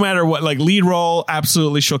no matter what, like lead role,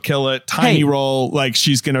 absolutely she'll kill it. Tiny role, like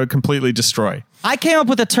she's going to completely destroy. I came up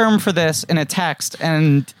with a term for this in a text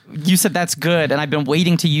and you said that's good. And I've been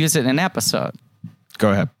waiting to use it in an episode.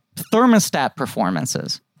 Go ahead. Thermostat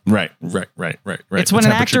performances. Right. It's when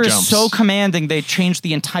an actor is so commanding, they change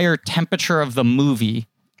the entire temperature of the movie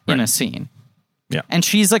in a scene. Yeah. And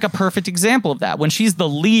she's like a perfect example of that. When she's the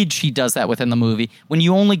lead, she does that within the movie. When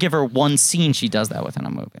you only give her one scene, she does that within a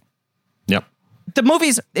movie. Yep. The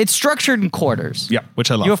movie's, it's structured in quarters. Yeah,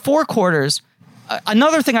 which I love. You have 4 quarters.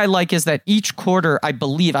 Another thing I like is that each quarter, I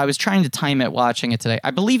believe, I was trying to time it watching it today.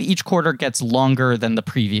 I believe each quarter gets longer than the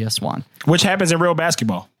previous one. Which happens in real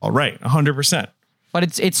basketball. All right, 100%.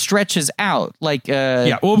 But it stretches out like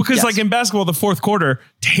because like in basketball the fourth quarter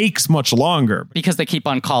takes much longer because they keep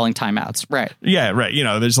on calling timeouts, right?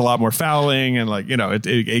 There's a lot more fouling and like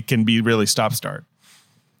it can be really stop start.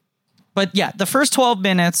 But yeah, the first 12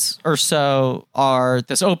 minutes or so are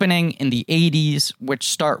this opening in the 80s, which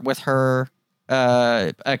start with her,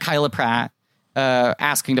 Kyla Pratt,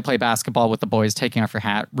 asking to play basketball with the boys, taking off her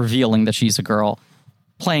hat, revealing that she's a girl,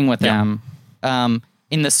 playing with them.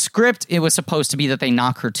 In the script, it was supposed to be that they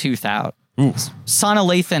knock her tooth out. Sana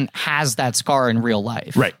Lathan has that scar in real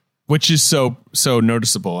life. Right. Which is so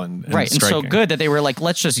noticeable and right. And striking. so good that they were like,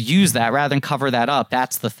 let's just use that rather than cover that up.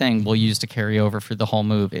 That's the thing we'll use to carry over for the whole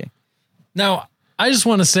movie. Now, I just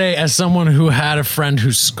want to say, as someone who had a friend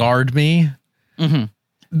who scarred me,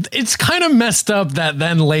 it's kind of messed up that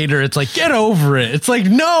then later it's like, get over it. It's like,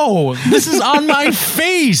 no, this is on my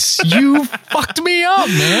face. You fucked me up,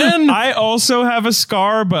 man. I also have a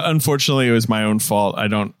scar, but unfortunately it was my own fault.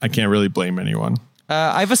 I can't really blame anyone.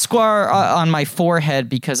 I have a scar on my forehead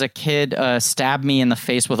because a kid stabbed me in the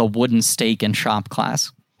face with a wooden stake in shop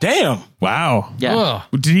class. Damn. Wow. Yeah. Ugh.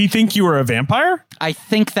 Did he think you were a vampire? I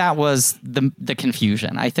think that was the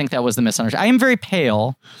confusion. I think that was the misunderstanding. I am very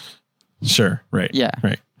pale. Sure. Right. Yeah.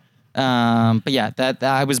 Right. But yeah, that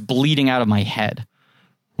I was bleeding out of my head.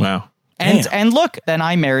 Wow. And look, then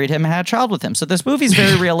I married him and had a child with him. So this movie's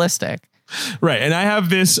very realistic. Right. And I have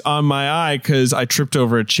this on my eye because I tripped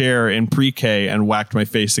over a chair in pre-K and whacked my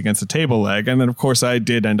face against a table leg. And then, of course, I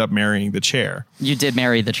did end up marrying the chair. You did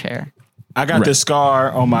marry the chair. I got this scar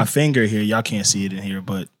on my finger here. Y'all can't see it in here,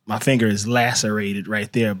 but my finger is lacerated right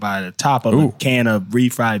there by the top of a can of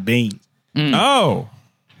refried beans. Oh.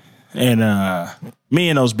 And me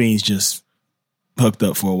and those beans just hooked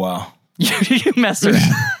up for a while. You messed around.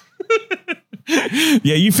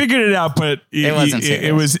 Yeah, you figured it out, but it wasn't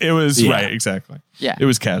serious. It was right, exactly. Yeah. It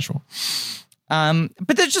was casual.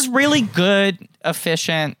 But there's just really good,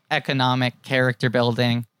 efficient, economic character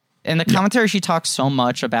building. In the commentary, she talks so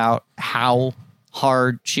much about how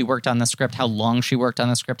hard she worked on the script, how long she worked on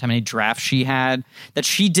the script, how many drafts she had, that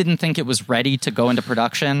she didn't think it was ready to go into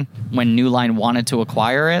production when New Line wanted to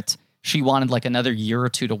acquire it. She wanted like another year or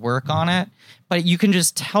two to work on it. But you can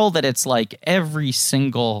just tell that it's like every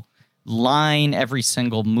single line, every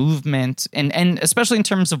single movement, and especially in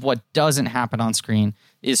terms of what doesn't happen on screen,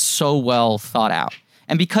 is so well thought out.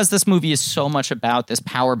 And because this movie is so much about this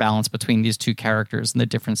power balance between these two characters and the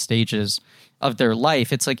different stages of their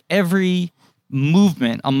life, it's like every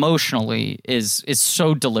movement emotionally is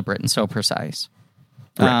so deliberate and so precise.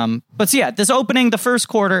 Right. But so yeah, this opening, the first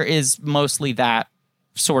quarter is mostly that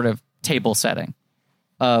sort of table setting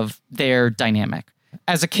of their dynamic.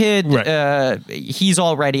 As a kid, he's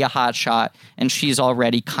already a hot shot, and she's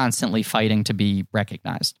already constantly fighting to be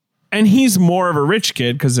recognized. And he's more of a rich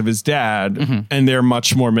kid because of his dad, and they're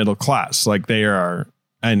much more middle class. Like they are,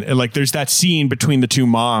 and like there's that scene between the two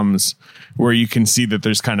moms where you can see that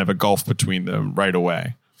there's kind of a gulf between them right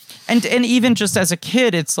away. And even just as a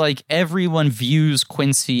kid, it's like everyone views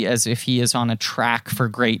Quincy as if he is on a track for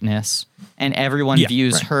greatness, and everyone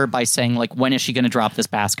views her by saying like, when is she going to drop this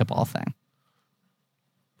basketball thing?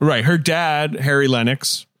 Right. Her dad, Harry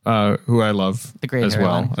Lennox, who I love the great as Harry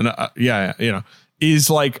well. Lennox. And is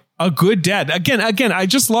like a good dad. Again, I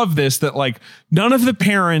just love this, that like none of the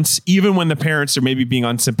parents, even when the parents are maybe being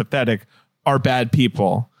unsympathetic, are bad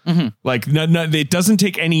people. Like no, it doesn't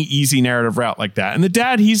take any easy narrative route like that. And the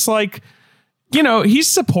dad, he's like, he's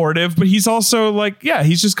supportive, but he's also like,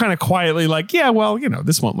 he's just kind of quietly like,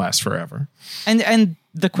 this won't last forever. And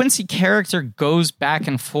the Quincy character goes back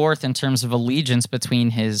and forth in terms of allegiance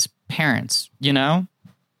between his parents, Yeah,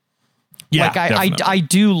 like I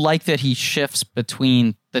do like that he shifts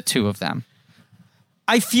between the two of them.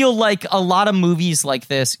 I feel like a lot of movies like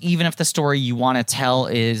this, even if the story you want to tell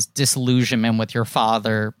is disillusionment with your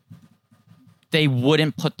father, they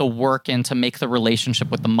wouldn't put the work in to make the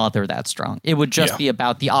relationship with the mother that strong. It would just be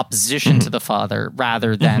about the opposition to the father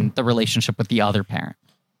rather than the relationship with the other parent.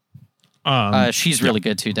 She's really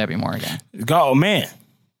good too, Debbie Morgan. Oh man,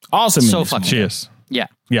 awesome! So fucking she good. is. Yeah.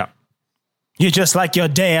 You're just like your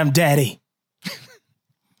damn daddy.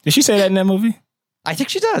 Did she say that in that movie? I think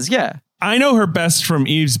she does. Yeah. I know her best from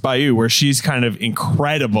Eve's Bayou, where she's kind of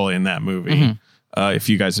incredible in that movie. If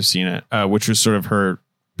you guys have seen it, which was sort of her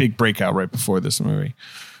big breakout right before this movie.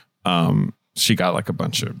 She got like a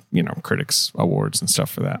bunch of, critics awards and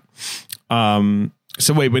stuff for that.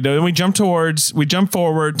 So then we jump forward to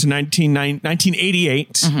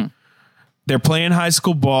 1988. They're playing high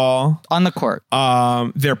school ball on the court.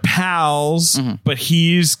 They're pals, but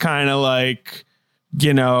he's kind of like,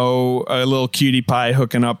 a little cutie pie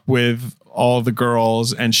hooking up with all the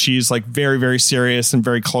girls, and she's like very, very serious and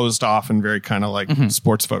very closed off and very kind of like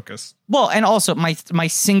sports focused. Well, and also my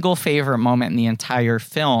single favorite moment in the entire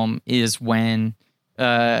film is when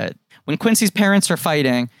Quincy's parents are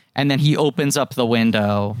fighting, and then he opens up the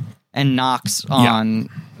window and knocks on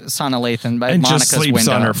Sana Lathan by and Monica's just sleeps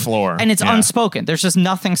window. on her floor. And it's unspoken. There's just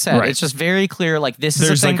nothing said. Right. It's just very clear, like, this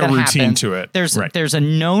There's is a thing like a that routine happened. to it. There's a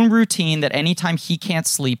known routine that anytime he can't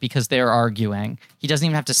sleep because they're arguing, he doesn't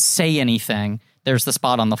even have to say anything. There's the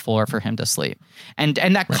spot on the floor for him to sleep. And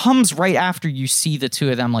that comes right after you see the two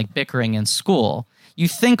of them, like, bickering in school. You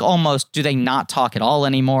think almost, do they not talk at all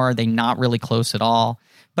anymore? Are they not really close at all?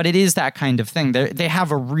 But it is that kind of thing. They have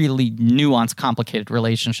a really nuanced, complicated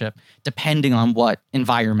relationship depending on what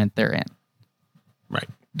environment they're in. Right.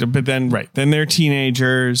 But then they're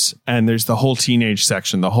teenagers, and there's the whole teenage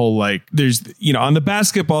section. The whole, like, there's, on the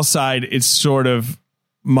basketball side, it's sort of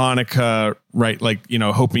Monica, right? Like,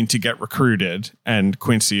 hoping to get recruited, and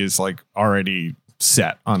Quincy is like already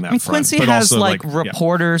set on that front. Quincy but has also,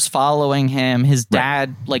 reporters following him, his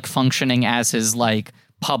dad like functioning as his like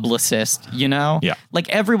publicist, Yeah. Like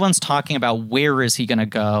everyone's talking about where is he going to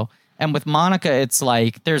go. And with Monica, it's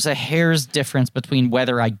like there's a hair's difference between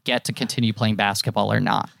whether I get to continue playing basketball or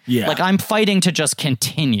not. Yeah. Like I'm fighting to just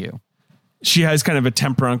continue. She has kind of a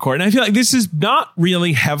temper on court. And I feel like this is not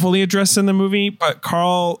really heavily addressed in the movie, but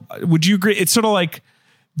Carl, would you agree? It's sort of like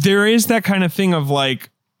there is that kind of thing of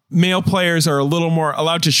like male players are a little more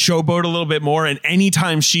allowed to showboat a little bit more. And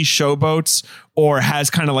anytime she showboats or has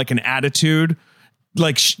kind of like an attitude,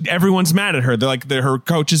 like everyone's mad at her. They're like her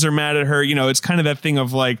coaches are mad at her. It's kind of that thing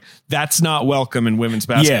of like, that's not welcome in women's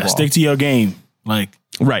basketball. Yeah, stick to your game. Like,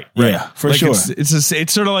 right. Yeah, for like sure.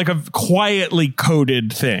 It's sort of like a quietly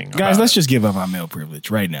coded thing. Guys, let's just give up our male privilege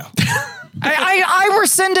right now. I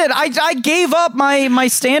rescinded. I gave up my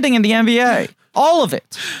standing in the NBA. All of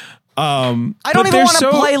it. I don't even want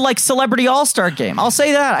to play like Celebrity All-Star Game. I'll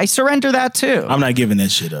say that. I surrender that too. I'm not giving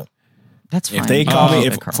that shit up. That's fine. If they call me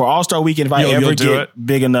for All-Star Weekend, if I ever get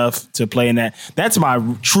big enough to play in that, that's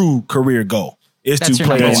my true career goal. Is to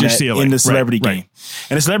play in the celebrity game.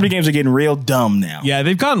 And the celebrity games are getting real dumb now. Yeah,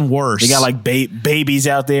 they've gotten worse. They got like babies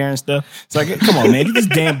out there and stuff. It's like, come on, man, get this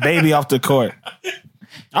damn baby off the court.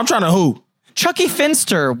 I'm trying to hoop. Chucky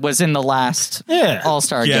Finster was in the last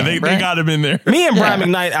All-Star game. Yeah, they got him in there. Me and Brian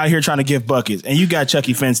McKnight out here trying to give buckets, and you got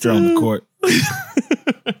Chucky Finster on the court.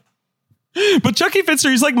 But Chucky Finster,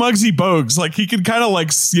 he's like Muggsy Bogues. Like he can kind of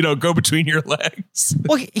like, go between your legs.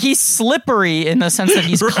 Well, he's slippery in the sense that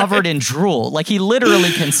he's covered in drool. Like he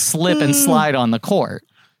literally can slip and slide on the court.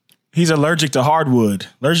 He's allergic to hardwood,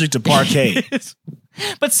 allergic to parquet.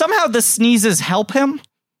 But somehow the sneezes help him.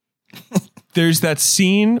 There's that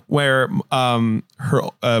scene where her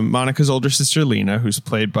Monica's older sister Lena, who's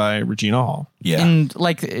played by Regina Hall. Yeah, and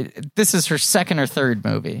like this is her second or third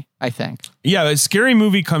movie, I think. Yeah, a Scary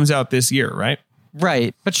Movie comes out this year, right?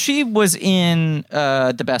 Right, but she was in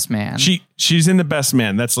The Best Man. She's in The Best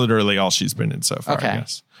Man. That's literally all she's been in so far. Okay. I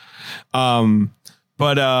guess.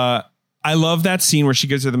 But I love that scene where she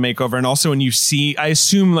gives her the makeover, and also when you see, I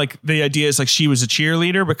assume like the idea is like she was a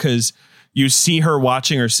cheerleader because you see her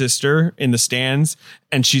watching her sister in the stands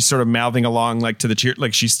and she's sort of mouthing along like to the cheer,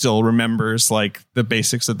 like she still remembers like the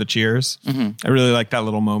basics of the cheers. Mm-hmm. I really like that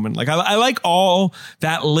little moment. Like I like all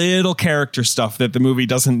that little character stuff that the movie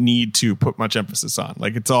doesn't need to put much emphasis on.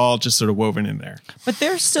 Like it's all just sort of woven in there. But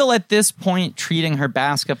they're still at this point treating her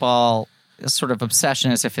basketball sort of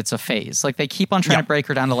obsession as if it's a phase. Like they keep on trying to break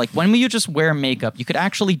her down to like, when will you just wear makeup? You could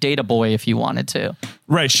actually date a boy if you wanted to.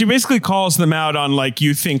 Right. She basically calls them out on like,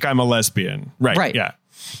 you think I'm a lesbian. Right. Yeah.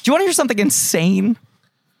 Do you want to hear something insane?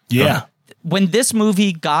 Yeah. When this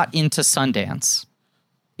movie got into Sundance,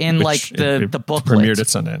 in like the booklet. Premiered at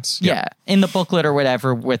Sundance. Yeah. In the booklet or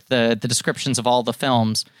whatever with the descriptions of all the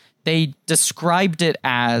films, they described it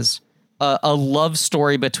as a love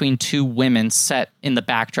story between two women set in the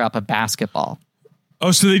backdrop of basketball.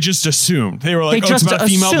 Oh, so they just assumed. They were like, it's about a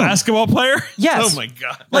female basketball player? Yes. Oh, my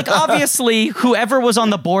God. Like, obviously, whoever was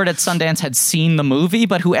on the board at Sundance had seen the movie,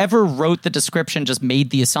 but whoever wrote the description just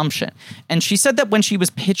made the assumption. And she said that when she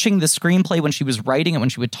was pitching the screenplay, when she was writing it, when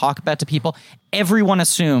she would talk about it to people, everyone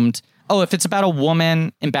assumed, oh, if it's about a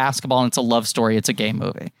woman in basketball and it's a love story, it's a gay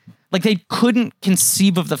movie. Like, they couldn't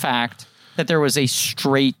conceive of the fact that there was a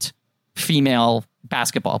straight female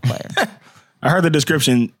basketball player. I heard the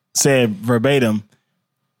description said verbatim,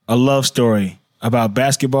 a love story about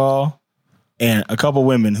basketball and a couple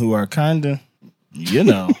women who are kind of,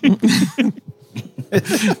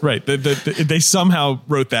 Right. They somehow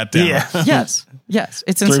wrote that down. Yeah. Yes.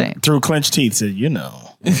 It's insane. Through clenched teeth said, Yeah.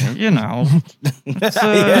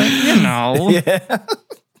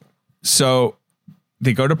 So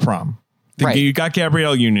they go to prom. You got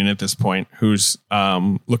Gabrielle Union at this point, who's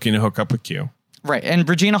looking to hook up with Q. Right. And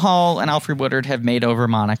Regina Hall and Alfred Woodard have made over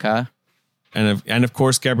Monica. And of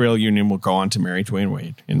course, Gabrielle Union will go on to marry Dwayne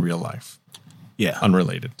Wade in real life.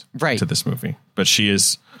 unrelated Right. to this movie. But she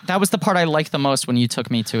is. That was the part I liked the most when you took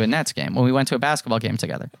me to a Nets game, when we went to a basketball game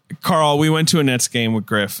together. Carl, we went to a Nets game with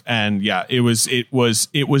Griff, and yeah, it was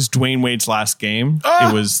Dwayne Wade's last game.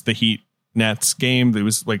 It was the Heat Nets game. It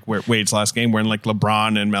was like Wade's last game, when like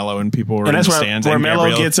LeBron and Melo and people were in the stands. Where and Melo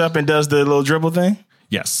Gabriel gets up and does the little dribble thing.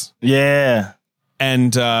 Yes. Yeah.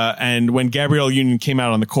 And when Gabrielle Union came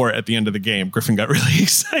out on the court at the end of the game, Griffin got really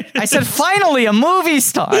excited. I said, finally, a movie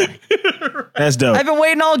star. That's dope. I've been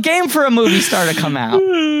waiting all game for a movie star to come out.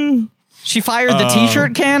 She fired the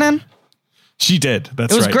t-shirt cannon. She did.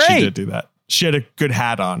 That's It was right. great. She did do that. She had a good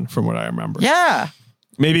hat on, from what I remember. Yeah.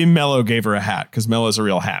 Maybe Melo gave her a hat, because Melo's a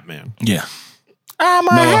real hat man. Yeah. I'm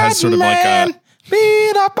a Melo hat has sort of man. like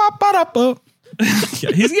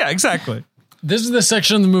yeah, exactly. This is the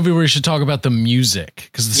section of the movie where you should talk about the music,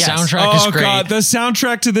 because the Yes. soundtrack is great. Oh God, the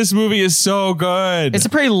soundtrack to this movie is so good. It's a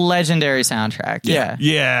pretty legendary soundtrack. Yeah.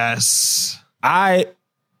 Yes. I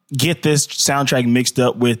get this soundtrack mixed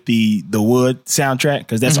up with the Wood soundtrack,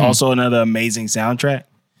 because that's also another amazing soundtrack.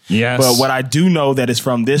 Yes. But what I do know that is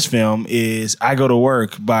from this film is I Go to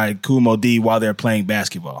Work by Kool Moe Dee while they're playing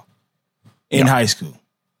basketball in high school.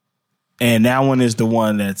 And that one is the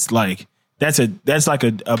one that's like, that's like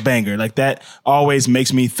a banger. Like that always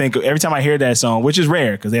makes me think of, every time I hear that song, which is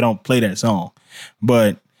rare because they don't play that song.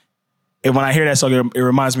 But when I hear that song, it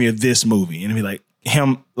reminds me of this movie. And it'd be like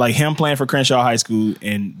him playing for Crenshaw High School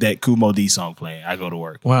and that Kool Moe Dee song playing, I Go to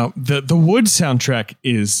Work. Wow. The Wood soundtrack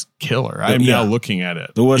is killer. I'm now looking at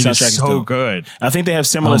it. The Wood soundtrack is so dope. good. I think they have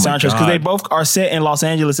similar soundtracks because they both are set in Los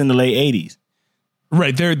Angeles in the late 80s.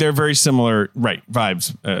 Right. They're very similar, right,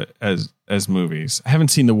 vibes as movies. I haven't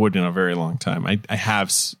seen The Wood in a very long time. I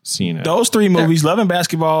have seen it. Those three movies, Love and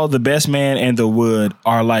Basketball, The Best Man, and The Wood,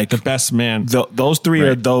 are like The Best Man. Those three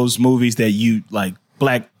are those movies that you like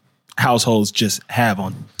black households just have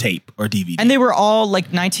on tape or DVD. And they were all like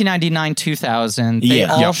 1999, 2000. They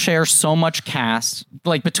Yeah. all Yep. share so much cast.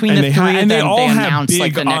 Like between And the they three ha- of and they them, all they have announced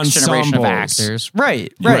like big the next generation of ensembles. actors.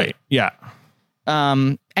 Right. Yeah.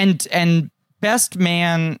 And Best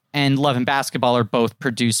Man and Love and Basketball are both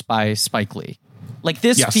produced by Spike Lee. Like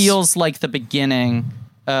this feels like the beginning.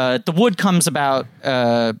 The Wood comes about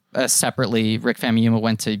separately. Rick Famuyiwa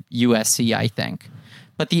went to USC, I think.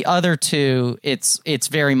 But the other two, it's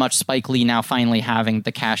very much Spike Lee now finally having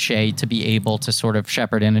the cachet to be able to sort of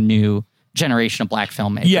shepherd in a new generation of black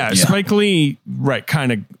filmmakers. Yeah, Spike Lee, right,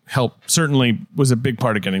 kind of helped, certainly was a big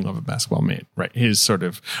part of getting Love and Basketball made, right? His sort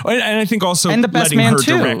of, and I think also And The Best letting Man her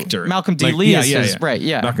too. direct her. Malcolm D. Like, Lee yeah, is right,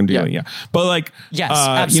 yeah. Malcolm D. Lee, yeah. But like, Yes, you know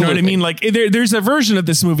what I absolutely. mean? Like, there's a version of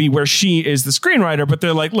this movie where she is the screenwriter, but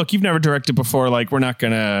they're like, look, you've never directed before, like, we're not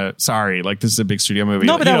gonna, sorry, like, this is a big studio movie.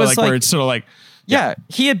 No, but you that know, was where like- it's sort of like, Yeah,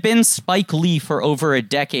 he had been Spike Lee for over a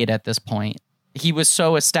decade at this point. He was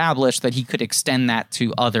so established that he could extend that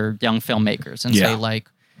to other young filmmakers and say, like,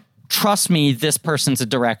 trust me, this person's a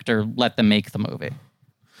director, let them make the movie.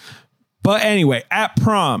 But anyway, at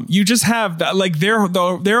prom, you just have that, like their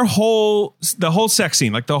whole sex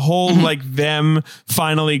scene, like the whole like them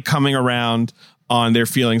finally coming around on their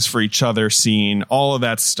feelings for each other scene, all of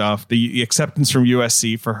that stuff, the acceptance from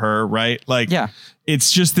USC for her, right? Like,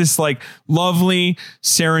 it's just this like lovely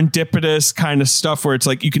serendipitous kind of stuff where it's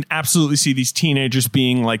like you can absolutely see these teenagers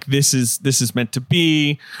being like, this is meant to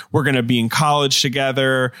be. We're going to be in college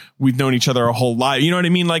together. We've known each other our whole life. You know what I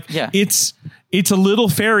mean? Like, it's a little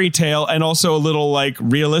fairy tale and also a little like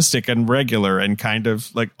realistic and regular and kind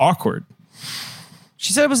of like awkward.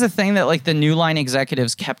 She said it was a thing that like the New Line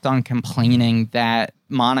executives kept on complaining that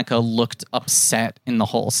Monica looked upset in the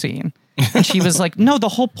whole scene. And she was like, no, the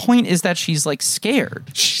whole point is that she's like scared.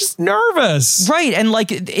 She's nervous. Right. And like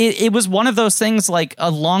it was one of those things like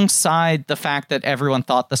alongside the fact that everyone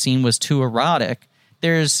thought the scene was too erotic,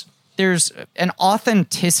 there's an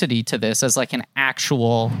authenticity to this as like an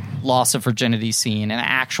actual loss of virginity scene, an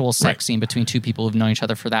actual sex scene between two people who've known each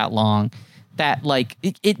other for that long. That like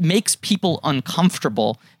it makes people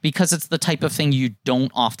uncomfortable because it's the type of thing you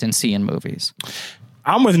don't often see in movies.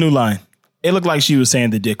 I'm with New Line. It looked like she was saying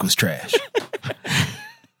the dick was trash.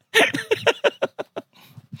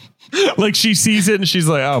 Like she sees it and she's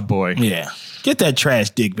like, oh boy. Yeah. Get that trash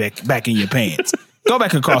dick back in your pants. Go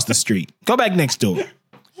back across the street. Go back next door.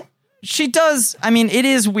 She does. I mean, it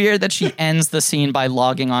is weird that she ends the scene by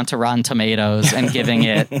logging onto Rotten Tomatoes and giving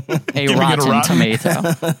it a rotten tomato.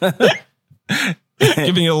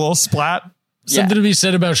 Giving it a little splat. Something to be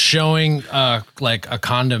said about showing like a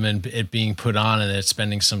condom and it being put on and it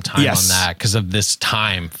spending some time on that because of this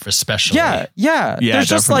time, especially. Yeah. There's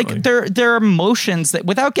just like there are emotions that,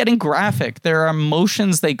 without getting graphic, there are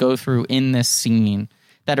emotions they go through in this scene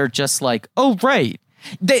that are just like, oh right.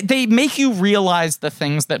 They make you realize the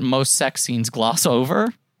things that most sex scenes gloss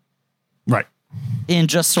over. Right. In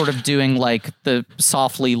just sort of doing like the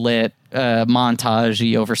softly lit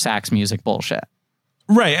montage-y over sax music bullshit.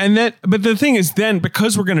 Right. But the thing is then,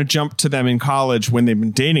 because we're going to jump to them in college when they've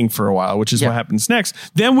been dating for a while, which is what happens next,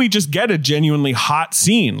 then we just get a genuinely hot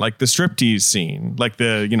scene, like the striptease scene, like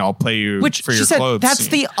the, I'll play you for your clothes. That's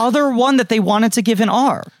scene. the other one that they wanted to give an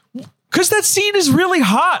R. Because that scene is really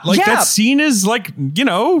hot. Like that scene is like,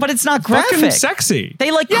 but it's not graphic. Fucking sexy. They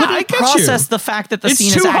couldn't process the fact that the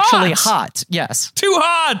scene is actually hot. Yes. Too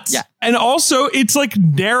hot. Yeah. And also it's like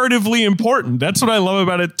narratively important. That's what I love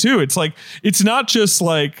about it too. It's like, it's not just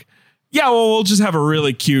like, we'll just have a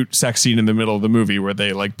really cute sex scene in the middle of the movie where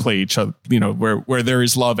they like play each other, where there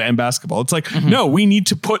is love and basketball. It's like, no, we need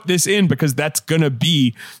to put this in because that's going to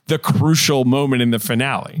be the crucial moment in the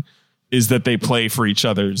finale is that they play for each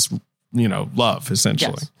other's love,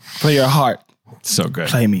 essentially. Yes. For your heart. So good.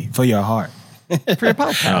 Play me for your heart. For your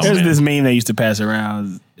podcast. There's this meme they used to pass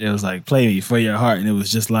around. It was like, play me for your heart. And it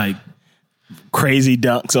was just like crazy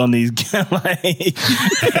dunks on these.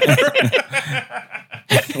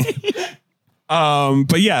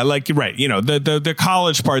 But yeah, like, right. The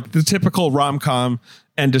college part, the typical rom-com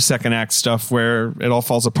end of second act stuff where it all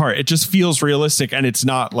falls apart. It just feels realistic. And it's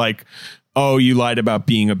not like, oh, you lied about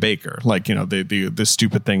being a baker. Like, the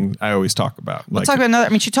stupid thing I always talk about. Let's talk about another. I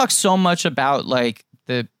mean, she talks so much about like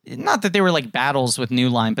not that they were like battles with New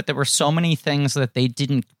Line, but there were so many things that they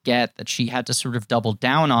didn't get that she had to sort of double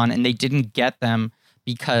down on. And they didn't get them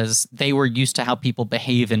because they were used to how people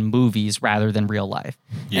behave in movies rather than real life.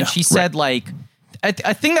 Yeah, and she said like,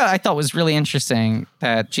 a thing that I thought was really interesting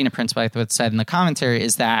that Gina Prince Bythewood said in the commentary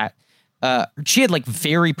is that she had like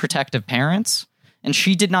very protective parents. And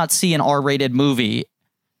she did not see an R-rated movie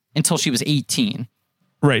until she was 18.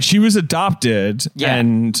 Right. She was adopted. Yeah.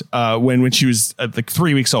 And when she was like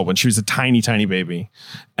 3 weeks old, when she was a tiny, tiny baby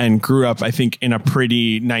and grew up, I think, in a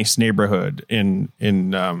pretty nice neighborhood in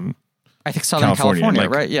I think Southern California,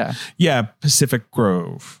 right? Yeah. Yeah. Pacific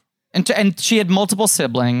Grove. And she had multiple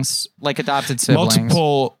siblings, like adopted siblings.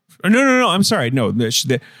 No. I'm sorry. No,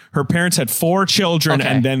 her parents had 4 children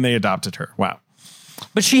and then they adopted her. Wow.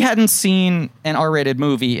 But she hadn't seen an R-rated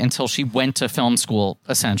movie until she went to film school,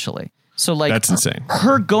 essentially. So, like, that's insane.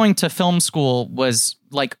 Her going to film school was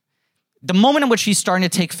like the moment in which she's starting to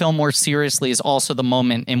take film more seriously is also the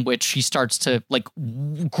moment in which she starts to like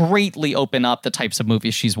greatly open up the types of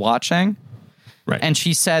movies she's watching. Right. And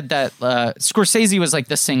she said that Scorsese was like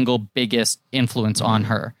the single biggest influence on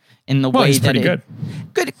her in the way he's that pretty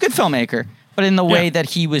good filmmaker, but in the way that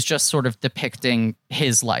he was just sort of depicting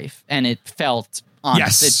his life, and it felt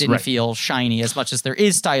honest. It didn't feel shiny as much as there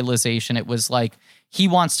is stylization. It was like he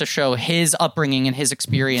wants to show his upbringing and his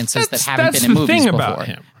experiences that haven't been in movies before. About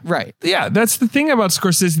him. Right. Yeah, that's the thing about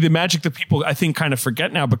Scorsese, the magic that people, I think, kind of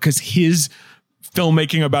forget now because his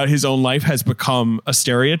filmmaking about his own life has become a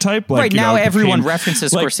stereotype. Like, right, now everyone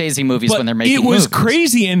references Scorsese movies when they're making movies. It was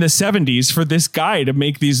crazy in the 70s for this guy to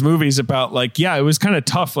make these movies about like, it was kind of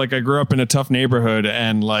tough. Like I grew up in a tough neighborhood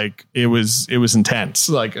and like it was intense.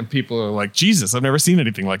 Like, and people are like, Jesus, I've never seen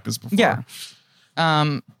anything like this before. Yeah.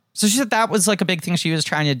 So she said that was like a big thing she was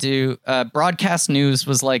trying to do. Broadcast News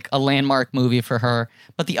was like a landmark movie for her.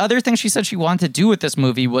 But the other thing she said she wanted to do with this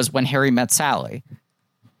movie was When Harry Met Sally.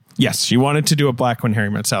 Yes, she wanted to do a black When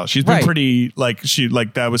Harry Met Sally. She's been pretty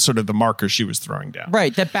that was sort of the marker she was throwing down.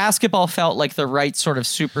 Right, that basketball felt like the right sort of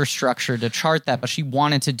superstructure to chart that, but she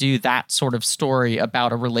wanted to do that sort of story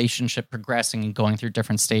about a relationship progressing and going through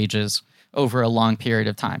different stages over a long period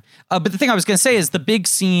of time. But the thing I was going to say is the big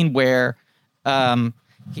scene where,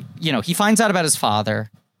 he finds out about his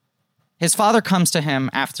father. His father comes to him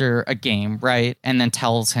after a game, right, and then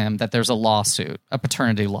tells him that there's a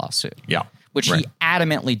paternity lawsuit. Yeah. Which he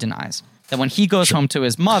adamantly denies. That when he goes home to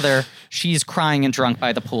his mother, she's crying and drunk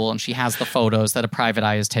by the pool, and she has the photos that a private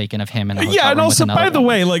eye has taken of him in a hotel room. And also, by the woman.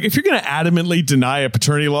 way, like if you're going to adamantly deny a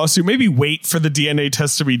paternity lawsuit, maybe wait for the DNA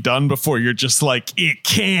test to be done before you're just like, it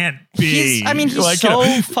can't be. He's like, so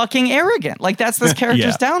fucking arrogant. Like that's this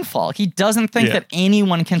character's downfall. He doesn't think that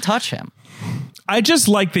anyone can touch him. I just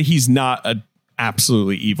like that he's not a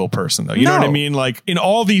absolutely evil person though. You know what I mean? Like in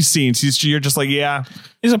all these scenes, you're just like,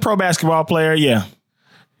 he's a pro basketball player. Yeah.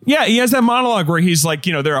 Yeah. He has that monologue where he's like,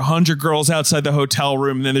 there are 100 girls outside the hotel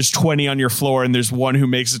room and then there's 20 on your floor and there's one who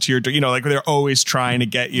makes it to your door. Like they're always trying to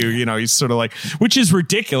get you, he's sort of like, which is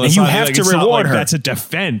ridiculous. And you have to reward her. That's a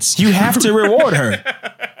defense. You have to reward her.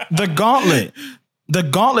 The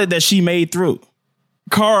gauntlet that she made through.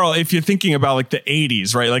 Carl, if you're thinking about like the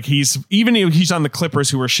 80s, right? Like he's on the Clippers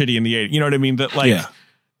who were shitty in the 80s. You know what I mean? That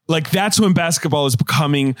like that's when basketball is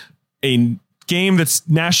becoming a game that's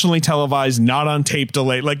nationally televised, not on tape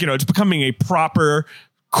delay. Like, it's becoming a proper,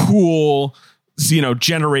 cool,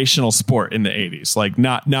 generational sport in the 80s. Like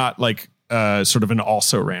not like sort of an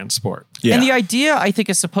also-ran sport. Yeah. And the idea, I think,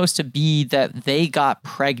 is supposed to be that they got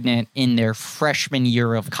pregnant in their freshman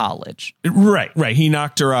year of college. Right. He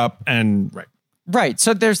knocked her up and Right.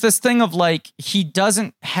 So there's this thing of like, he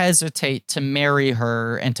doesn't hesitate to marry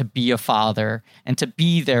her and to be a father and to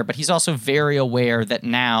be there, but he's also very aware that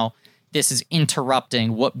now this is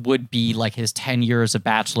interrupting what would be like his 10 years of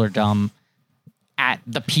bachelordom at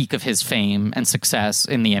the peak of his fame and success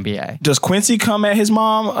in the NBA. Does Quincy come at his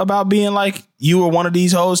mom about being like, you were one of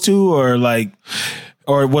these hoes too? Or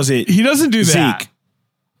was it? He doesn't do that. Zeke?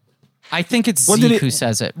 I think it's Zeke who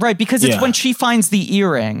says it. Right, because it's when she finds the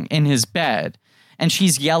earring in his bed and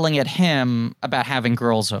she's yelling at him about having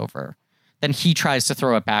girls over. Then he tries to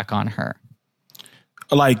throw it back on her.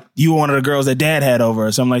 Like, you were one of the girls that dad had over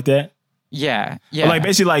or something like that? Yeah. Or like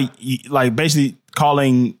basically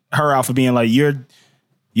calling her out for being like, you're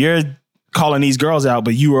calling these girls out,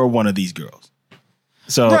 but you are one of these girls.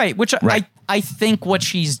 So right, which I think what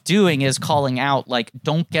she's doing is calling out, like,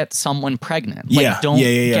 don't get someone pregnant. Like, don't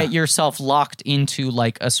get yourself locked into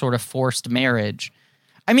like a sort of forced marriage.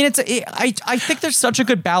 I mean, I think there's such a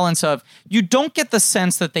good balance of, you don't get the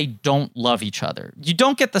sense that they don't love each other. You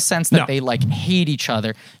don't get the sense that they like hate each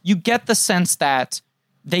other. You get the sense that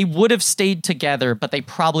they would have stayed together, but they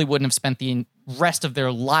probably wouldn't have spent the rest of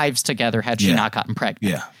their lives together had she not gotten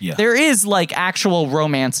pregnant. Yeah. There is like actual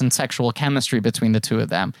romance and sexual chemistry between the two of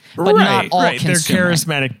them, but not all consuming. They're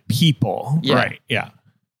charismatic people. Yeah. Right. Yeah.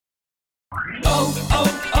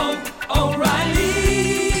 O'Reilly.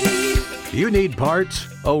 You need parts?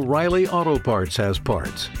 O'Reilly Auto Parts has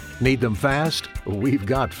parts. Need them fast? We've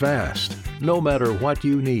got fast. No matter what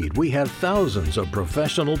you need, we have thousands of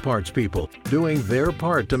professional parts people doing their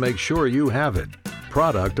part to make sure you have it.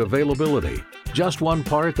 Product availability. Just one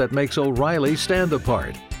part that makes O'Reilly stand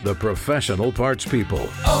apart. The professional parts people.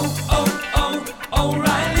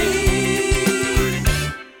 O'Reilly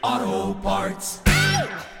Auto Parts.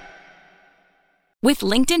 With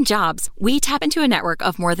LinkedIn Jobs, we tap into a network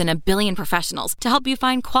of more than 1 billion professionals to help you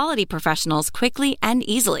find quality professionals quickly and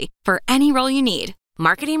easily for any role you need.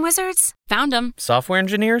 Marketing wizards? Found them. Software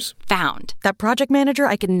engineers? Found. That project manager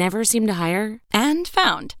I could never seem to hire? And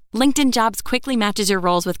found. LinkedIn Jobs quickly matches your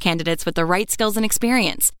roles with candidates with the right skills and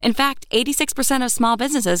experience. In fact, 86% of small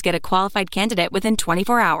businesses get a qualified candidate within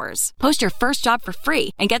 24 hours. Post your first job for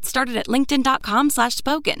free and get started at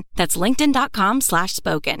linkedin.com/spoken. That's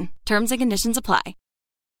linkedin.com/spoken. Terms and conditions apply.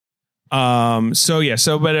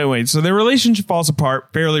 But anyway, so their relationship falls apart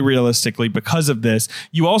fairly realistically because of this.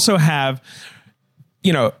 You also have,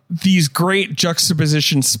 these great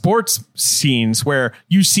juxtaposition sports scenes where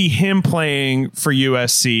you see him playing for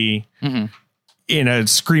USC in a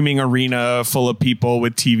screaming arena full of people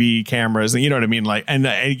with TV cameras. And you know what I mean? Like, and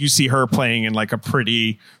you see her playing in like a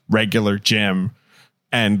pretty regular gym,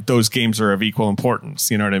 and those games are of equal importance.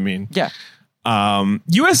 You know what I mean? Yeah.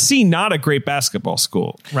 USC, not a great basketball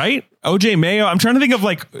school, right? OJ Mayo. I'm trying to think of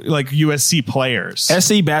like USC players.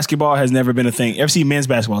 SC basketball has never been a thing. FC men's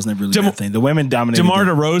basketball has never really been a thing. The women dominated. DeMar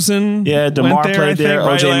DeRozan. Yeah, DeMar played there.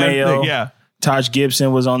 OJ Mayo. Yeah. Taj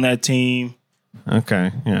Gibson was on that team.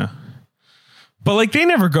 Okay. Yeah. But like they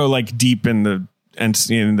never go like deep in the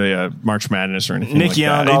March Madness or anything. Nick like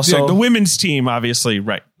Young that. also. The women's team, obviously,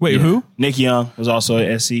 right? Wait, who? Nick Young was also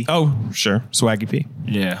at SC. Oh, sure, Swaggy P.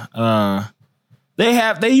 Yeah.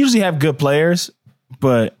 They usually have good players,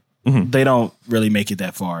 but they don't really make it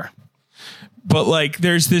that far. But like,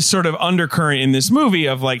 there's this sort of undercurrent in this movie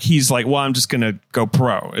of like, he's like, well, I'm just gonna go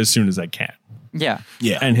pro as soon as I can. Yeah.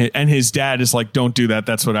 And his dad is like, don't do that.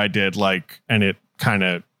 That's what I did. Like, and it kind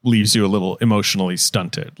of leaves you a little emotionally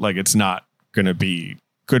stunted. Like, it's not gonna be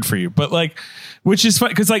good for you. But like, which is fun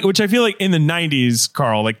because like, which I feel like in the 90s,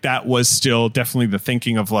 Carl, like that was still definitely the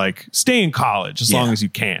thinking of like, stay in college as long as you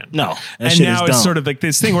can. No. And now it's sort of like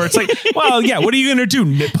this thing where it's like, well, yeah, what are you going to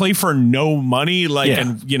do? Play for no money? Like,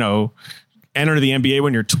 and enter the NBA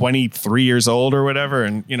when you're 23 years old or whatever.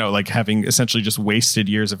 And, like having essentially just wasted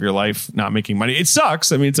years of your life, not making money. It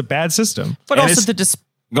sucks. I mean, it's a bad system. But and also the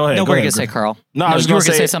Go ahead. No, what were you going to say, Carl? No, I was you were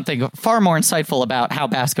going to say something far more insightful about how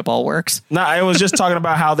basketball works. No, I was just talking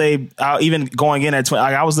about how even going in at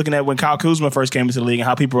I was looking at when Kyle Kuzma first came into the league and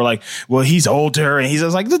how people were like, well, he's older. And he's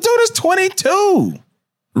just like, the dude is 22.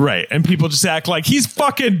 Right. And people just act like he's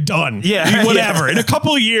fucking done. Yeah. Whatever. In a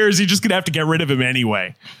couple of years, you're just going to have to get rid of him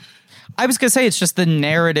anyway. I was going to say it's just the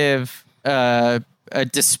narrative a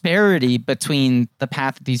disparity between the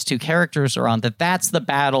path that these two characters are on, that's the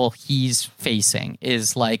battle he's facing,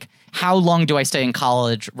 is like, how long do I stay in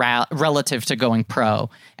college relative to going pro?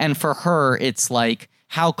 And for her, it's like,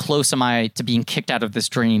 how close am I to being kicked out of this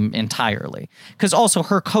dream entirely? Because also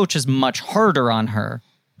her coach is much harder on her.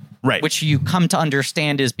 Right. Which you come to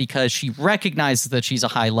understand is because she recognizes that she's a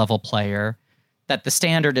high-level player, that the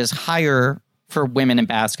standard is higher for women in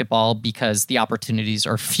basketball because the opportunities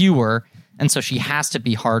are fewer, and so she has to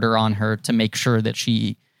be harder on her to make sure that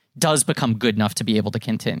she does become good enough to be able to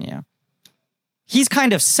continue. He's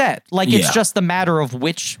kind of set. Like, it's just the matter of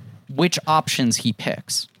which options he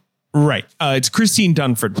picks. Right. It's Christine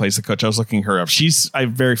Dunford plays the coach. I was looking her up.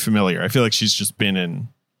 I'm very familiar. I feel like she's just been in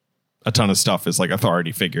a ton of stuff as like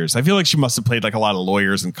authority figures. I feel like she must have played like a lot of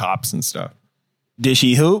lawyers and cops and stuff. Did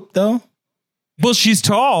she hoop though? Well, she's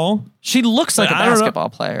tall. She looks like a basketball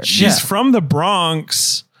player. She's from the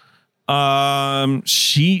Bronx.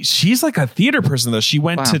 She's like a theater person though. She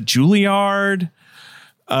went to Juilliard.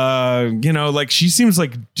 Like she seems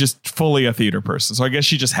like just fully a theater person. So I guess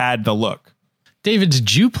she just had the look. David,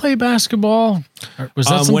 did you play basketball? Or was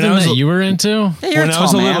that something that you were into? Yeah, when I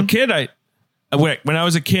was a little kid, when I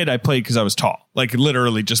was a kid, I played because I was tall. Like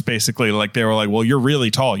literally just basically like they were like, well, you're really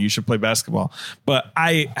tall. You should play basketball. But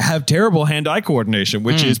I have terrible hand-eye coordination,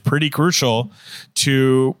 which is pretty crucial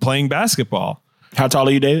to playing basketball. How tall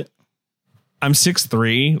are you, David? I'm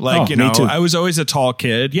 6'3". Like, me too. I was always a tall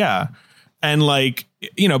kid. Yeah. And like,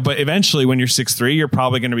 but eventually when you're 6'3", you're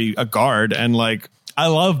probably going to be a guard. And like, I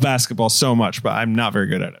love basketball so much, but I'm not very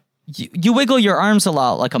good at it. You wiggle your arms a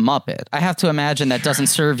lot like a Muppet. I have to imagine that doesn't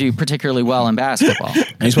serve you particularly well in basketball.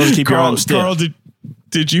 And you're supposed to keep your arms stiff. Carl,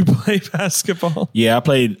 did you play basketball? Yeah, I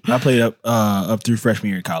played up through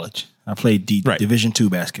freshman year of college. I played Division II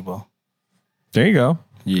basketball. There you go.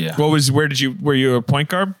 Yeah. Were you a point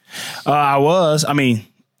guard? I was. I mean,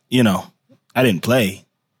 I didn't play.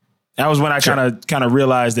 That was when I kind of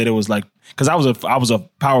realized that it was like, because I was a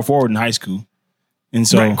power forward in high school. And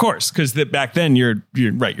so, right, of course, because back then you're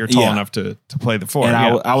tall enough to play the four. And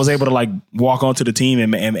I was able to like walk onto the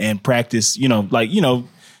team and practice,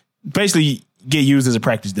 basically get used as a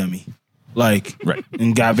practice dummy,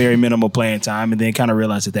 and got very minimal playing time, and then kind of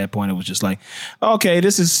realized at that point it was just like, okay,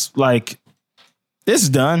 this is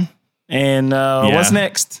done, and what's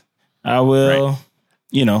next? I will,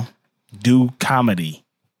 do comedy.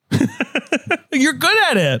 You're good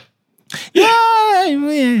at it.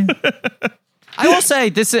 Yeah. I will say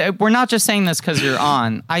this: we're not just saying this because you're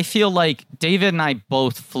on. I feel like David and I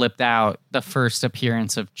both flipped out the first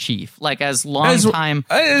appearance of Chief. Like as longtime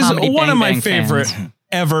comedy one Bang of my Bang favorite fans.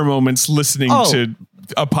 Ever moments listening to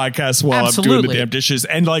a podcast while I'm doing the damn dishes.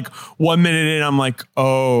 And like 1 minute in, I'm like,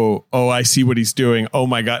 oh, I see what he's doing. Oh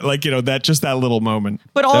my God. Like, that little moment.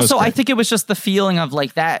 But also I think it was just the feeling of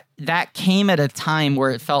like that came at a time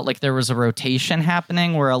where it felt like there was a rotation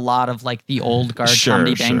happening where a lot of like the old guard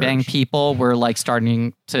comedy Bang Bang people were like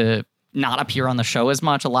starting to not appear on the show as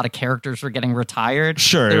much. A lot of characters were getting retired.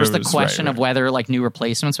 Sure. There was the question of whether like new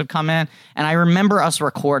replacements would come in. And I remember us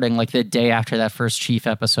recording like the day after that first Chief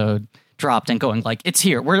episode dropped and going like, it's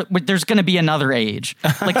here. There's going to be another age.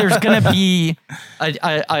 Like there's going to be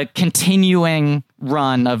a continuing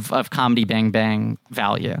run of comedy Bang Bang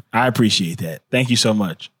value. I appreciate that. Thank you so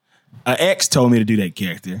much. X told me to do that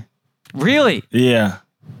character. Really? Yeah.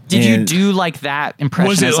 Did you do like that impression?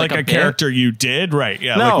 Was it as like a character you did? Right.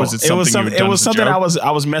 Yeah. No, like, was it something it was something I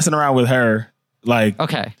was messing around with her. Like,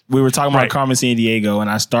 okay, we were talking about Carmen Sandiego, and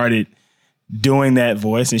I started doing that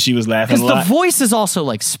voice, and she was laughing. Because the voice is also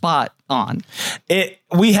like spot on.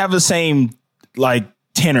 We have the same like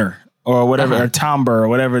tenor or whatever, or timbre or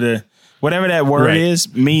whatever that word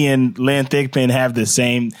is. Me and Lynn Thigpen have the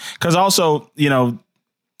same. Because also,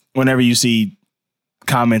 whenever you see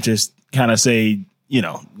commenters kind of say,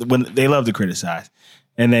 when they love to criticize,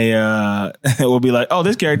 and they will be like, "Oh,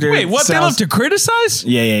 this character." Wait, what? They love to criticize?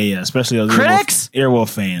 Yeah. Especially those critics, Earwolf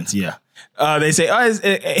fans. Yeah, they say, "Oh,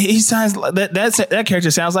 he sounds that character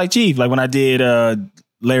sounds like Chief." Like when I did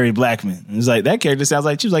Larry Blackman, it's like that character sounds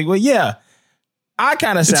like Chief. Like, well, yeah, I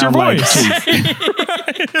kind of sound like Chief.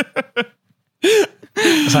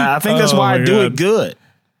 So I think that's why I do it good.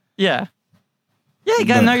 Yeah, you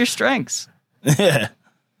gotta know your strengths. Yeah.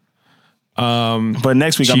 But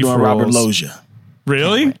next week Chief I'm doing roles. Robert Loggia.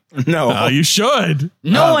 Really? No. You should.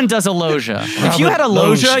 No one does a Loggia. If you had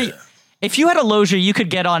a Loggia, you could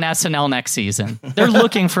get on SNL next season. They're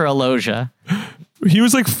looking for a Loggia. He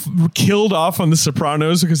was like killed off on The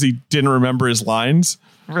Sopranos because he didn't remember his lines.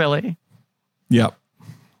 Really? Yep.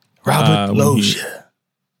 Robert Loggia.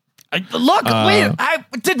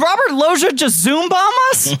 Did Robert Loggia just Zoom bomb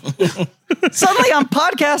us? Suddenly I'm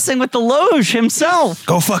podcasting with the Loge himself.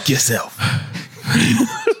 Go fuck yourself.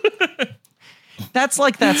 That's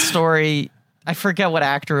like that story. I forget what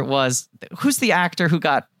actor it was. Who's the actor who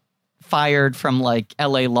got fired from like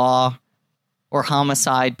LA Law or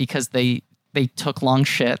Homicide because they took long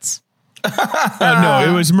shits? No,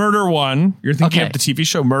 it was Murder One. You're thinking Okay. of the TV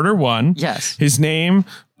show Murder One. Yes. His name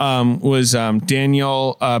was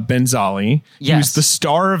Daniel Benzali. He Yes. was the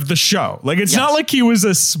star of the show. Like, it's Yes. not like he was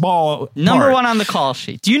a small Number part. one on the call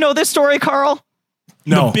sheet. Do you know this story, Carl?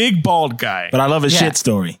 No, The big bald guy. but I love his Yeah. shit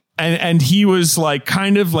story. And he was like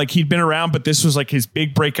kind of like he'd been around, but this was like his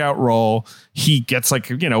big breakout role. He gets like,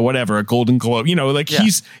 you know, whatever, a Golden Globe, you know, like Yeah.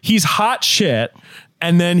 he's hot shit.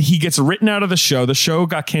 And then he gets written out of the show. The show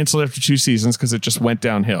got canceled after 2 seasons because it just went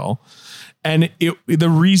downhill. And the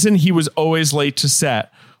reason he was always late to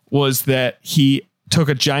set was that he took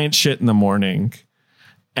a giant shit in the morning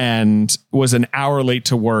and was an hour late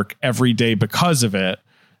to work every day because of it.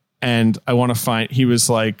 And I want to find, he was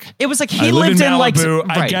like, It was like I he live lived in in like Malibu.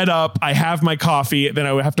 I right. get up, I have my coffee, then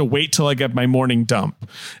I would have to wait till I get my morning dump.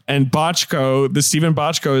 And Bochco, the Stephen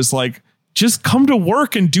Bochco is like, just come to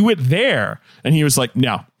work and do it there. And he was like,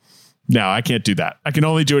 no, I can't do that. I can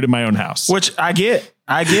only do it in my own house. Which I get.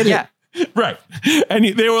 I get Yeah. it. Right. And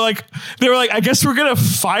they were like, I guess we're going to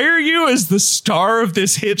fire you as the star of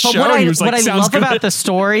this hit But show. what And I, he was like, what I sounds love good. about the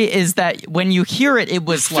story is that when you hear it, it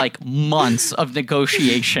was like months of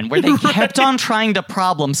negotiation where they kept on trying to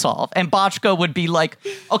problem solve. And Bochco would be like,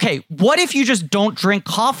 okay, what if you just don't drink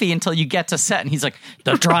coffee until you get to set? And he's like,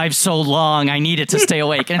 the drive's so long, I need it to stay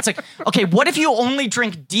awake. And it's like, okay, what if you only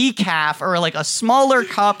drink decaf or like a smaller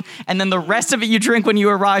cup and then the rest of it you drink when you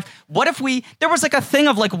arrive? What if there was like a thing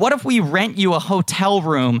of like, what if we rent you a hotel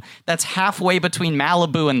room that's halfway between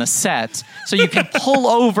Malibu and the set so you can pull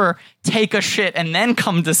over, take a shit, and then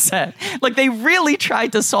come to set? Like, they really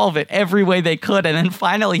tried to solve it every way they could. And then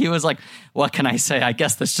finally he was like, what can I say? I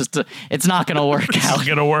guess this it's not going to work out. It's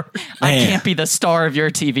going to work. I Man. can't be the star of your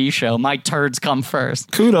TV show. My turds come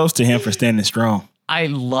first. Kudos to him for standing strong. I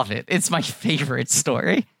love it. It's my favorite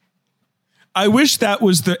story. I wish that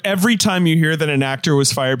was every time you hear that an actor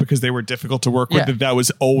was fired because they were difficult to work with, Yeah. that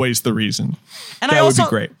was always the reason. And That I also, would be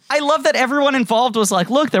great. I love that everyone involved was like,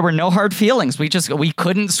 look, there were no hard feelings. We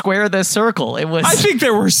couldn't square this circle. It was I think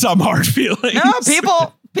there were some hard feelings. no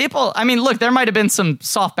people. I mean, look, there might have been some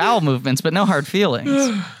soft bowel movements, but no hard feelings.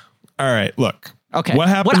 All right, look. Okay. What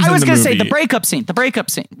happens I in was the going to say, movie? the breakup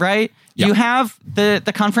scene, right? Yeah. You have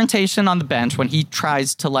the confrontation on the bench when he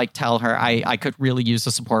tries to like tell her, I could really use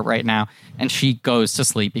the support right now. And she goes to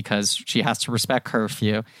sleep because she has to respect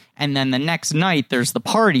curfew. And then the next night there's the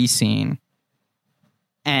party scene.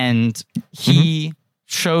 And he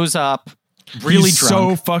shows up really He's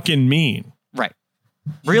drunk. so fucking mean. Right.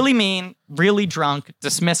 Really mean, really drunk,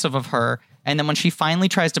 dismissive of her. And then when she finally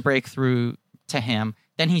tries to break through to him,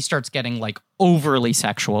 then he starts getting like overly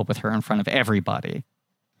sexual with her in front of everybody.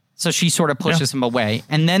 So she sort of pushes him away.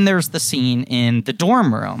 And then there's the scene in the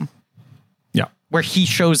dorm room Yeah. where he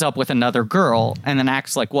shows up with another girl and then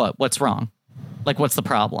acts like, what? What's wrong? Like, what's the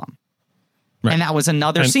problem? Right. And that was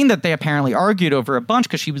another scene that they apparently argued over a bunch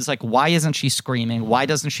because she was like, why isn't she screaming? Why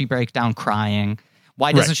doesn't she break down crying?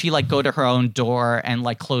 Why doesn't Right. she like go to her own door and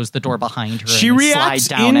like close the door behind her? She and reacts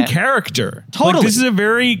slide down in it? character. Totally. Like, this is a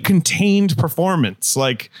very contained performance.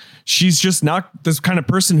 Like, she's just not this kind of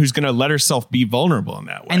person who's going to let herself be vulnerable in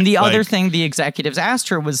that way. And the other Like, thing the executives asked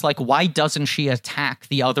her was like, why doesn't she attack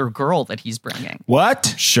the other girl that he's bringing?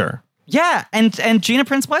 What? Sure. Yeah, and Gina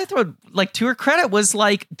Prince Bythewood, like, to her credit, was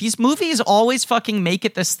like, these movies always fucking make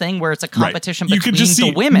it this thing where it's a competition You between could just the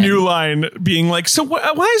see women. New Line being like, so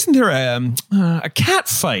why isn't there a cat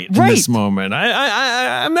fight in Right. this moment?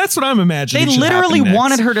 I that's what I'm imagining. They should literally happen next.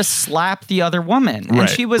 wanted her to slap the other woman. And Right,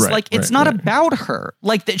 she was right, like, it's right, not right. about her.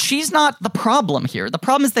 Like, that she's not the problem here. The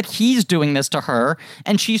problem is that he's doing this to her.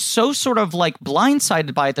 And she's so sort of like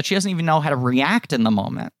blindsided by it that she doesn't even know how to react in the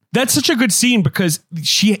moment. That's such a good scene because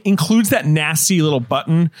she includes that nasty little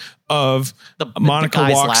button of Monica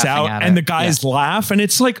guys walks laughing out at and it. the guys laugh. And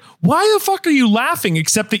it's like, why the fuck are you laughing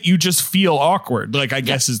except that you just feel awkward? Like, I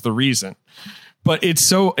guess is the reason. But it's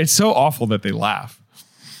so awful that they laugh.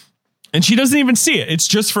 And she doesn't even see it. It's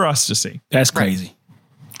just for us to see. That's crazy.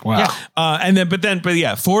 Wow. Yeah. But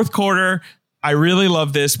yeah, fourth quarter, I really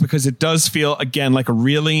love this because it does feel, again, like a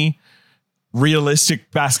really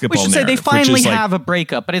realistic basketball We should say they narrative, which finally is like- have a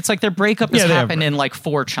breakup, but it's like their breakup has Yeah, they have happened in like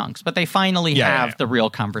 4 chunks, but they finally have yeah. the real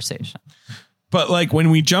conversation. But like when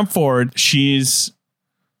we jump forward, she's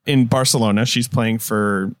in Barcelona. She's playing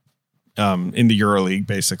for in the EuroLeague,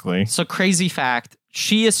 basically. So crazy fact,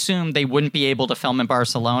 she assumed they wouldn't be able to film in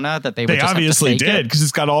Barcelona, that they would just obviously have to fake did, because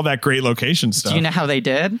it's got all that great location stuff. Do you know how they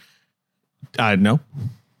did? No.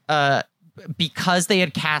 Because they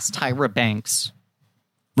had cast Tyra Banks.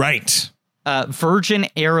 Right. Virgin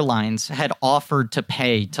Airlines had offered to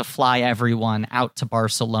pay to fly everyone out to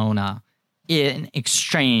Barcelona in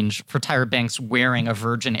exchange for Tyra Banks wearing a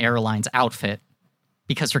Virgin Airlines outfit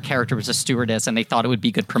because her character was a stewardess and they thought it would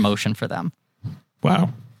be good promotion for them.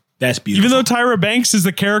 Wow. That's beautiful. Even though Tyra Banks is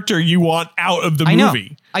the character you want out of the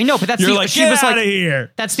movie. I know, but that's You're like, she get was out like, of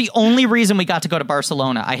here. That's the only reason we got to go to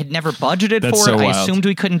Barcelona. I had never budgeted That's for so it. I wild. assumed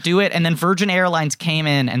we couldn't do it. And then Virgin Airlines came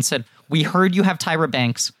in and said, we heard you have Tyra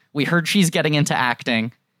Banks. We heard she's getting into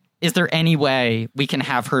acting. Is there any way we can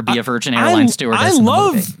have her be a Virgin Airlines stewardess? I in the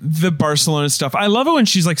love movie? the Barcelona stuff. I love it when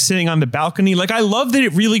she's like sitting on the balcony. Like, I love that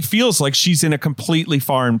it really feels like she's in a completely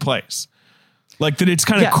foreign place. Like that it's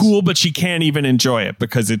kind of Yes. cool, but she can't even enjoy it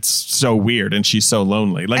because it's so weird and she's so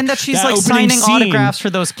lonely. Like, And that she's that like opening signing scene- autographs for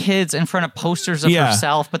those kids in front of posters of Yeah.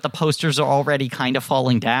 herself, but the posters are already kind of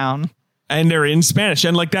falling down. And they're in Spanish.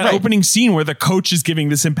 And like that Right. opening scene where the coach is giving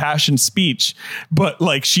this impassioned speech, but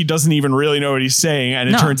like she doesn't even really know what he's saying. And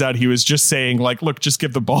it No. turns out he was just saying like, look, just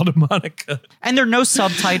give the ball to Monica. And there are no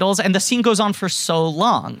subtitles, and the scene goes on for so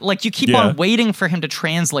long. Like, you keep Yeah. on waiting for him to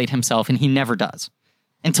translate himself, and he never does.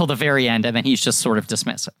 Until the very end, and then he's just sort of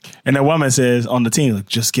dismissive. And the woman says on the team, like,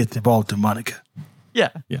 just get the ball to Monica. Yeah.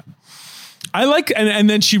 Yeah. I like, and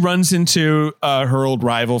then she runs into her old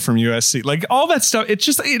rival from USC. Like all that stuff.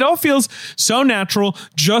 It all feels so natural,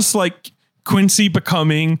 just like Quincy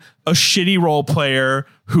becoming a shitty role player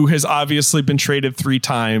who has obviously been traded 3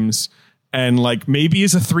 times and like maybe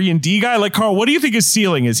is a 3-and-D guy. Like, Carl, what do you think his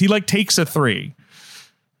ceiling is? He like takes a 3.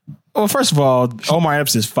 Well, first of all, Omar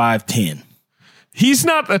Epps is 5'10". He's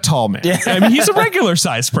not a tall man. Yeah. I mean, he's a regular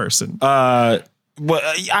sized person. Well,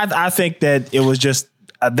 I think that it was just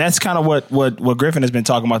that's kind of what Griffin has been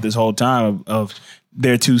talking about this whole time of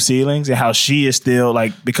their 2 ceilings and how she is still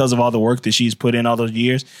like, because of all the work that she's put in all those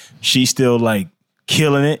years, she's still like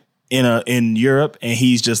killing it in Europe, and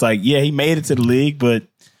he's just like, yeah, he made it to the league, but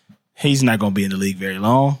he's not going to be in the league very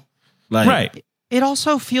long. Like, Right. It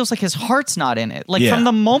also feels like his heart's not in it. Like, Yeah. from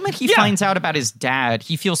the moment he Yeah. finds out about his dad,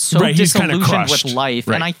 he feels so Right, he's kinda disillusioned with crushed. life.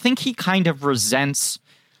 Right. And I think he kind of resents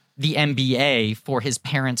the NBA for his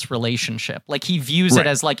parents' relationship. Like, he views Right. it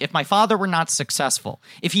as like, if my father were not successful,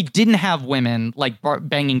 if he didn't have women like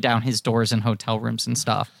banging down his doors in hotel rooms and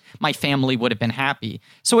stuff, my family would have been happy.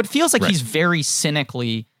 So it feels like Right. he's very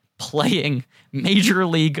cynically playing Major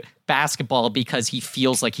League Basketball because he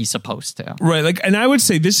feels like he's supposed to. Right. Like, and I would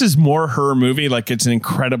say this is more her movie. Like, it's an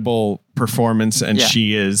incredible performance, and Yeah.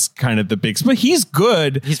 she is kind of the big, but he's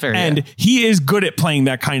good. He's very and good. he is good at playing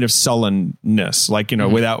that kind of sullenness, like, you know,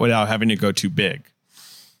 Mm-hmm. without having to go too big.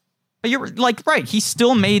 But you're like, right, he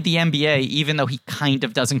still made the NBA, even though he kind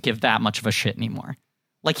of doesn't give that much of a shit anymore.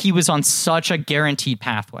 Like, he was on such a guaranteed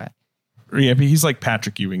pathway. Yeah, but he's like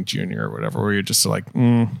Patrick Ewing Jr. or whatever, where you're just like,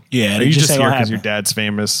 Yeah, are it you just just ain't here gonna because your happen. dad's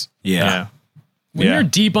famous? Yeah. When Yeah. you're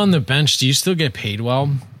deep on the bench, do you still get paid well?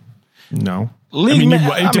 No. League I mean, min- it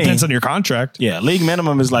I depends mean- on your contract. Yeah, league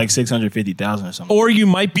minimum is like 650,000 or something. Or you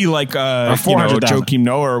might be like Or 400,000 400,000. Joakim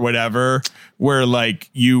Noah or whatever, where like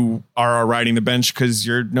you are riding the bench because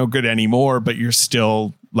you're no good anymore, but you're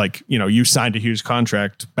still like, you know, you signed a huge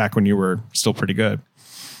contract back when you were still pretty good.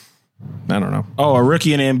 I don't know. Oh, a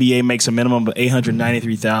rookie in the NBA makes a minimum of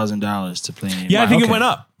 $893,000 to play in the NBA. Yeah, I think it Okay. went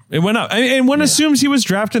up. It went up. And one assumes he was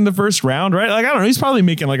drafted in the first round, right? Like, I don't know. He's probably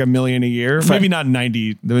making like $1 million a year. Maybe not the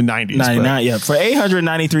 90s. 99, yeah. For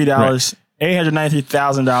 $893,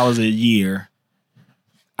 $893,000 a year,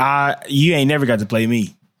 you ain't never got to play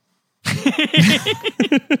me.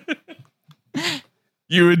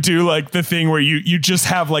 You would do like the thing where you just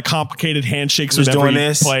have like complicated handshakes Just with every doing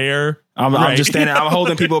this. player. I'm Right. just standing. I'm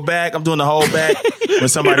holding people back. I'm doing the whole back when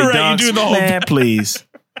somebody Right, you dunks. do the whole Man, please.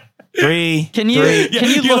 3. Can you- 3. Can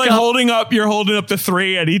you you're look like up- you're holding up the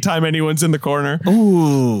 3 anytime anyone's in the corner.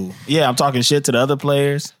 Ooh. Yeah, I'm talking shit to the other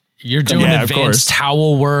players. You're doing Yeah, of course. advanced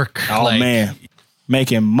towel work. Oh, like, man.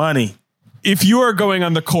 Making money. If you are going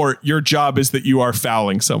on the court, your job is that you are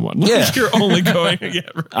fouling someone. Like, Yeah. you're only going. Yeah,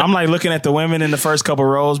 right. I'm like looking at the women in the first couple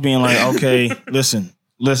rows being like, okay, listen,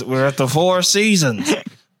 we're at the 4 seasons.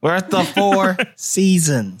 We're at the 4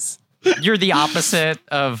 seasons. You're the opposite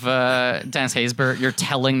of Dennis Haysbert. You're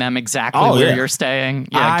telling them exactly Oh, where yeah. you're staying.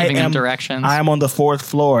 Yeah, giving them directions. I am on the 4th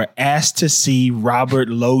floor, asked to see Robert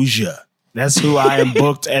Loggia. That's who I am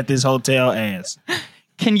booked at this hotel as.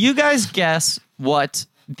 Can you guys guess what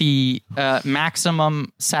the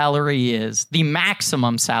maximum salary is? The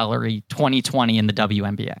maximum salary 2020 in the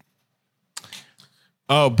WNBA.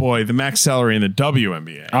 Oh boy, the max salary in the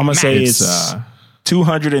WNBA. I'm gonna say it's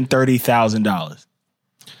 $230,000.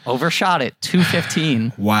 Overshot it,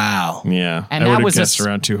 $215. Wow. Yeah, And I that would've was guessed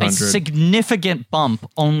around 200. a significant bump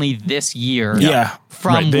only this year. Yeah.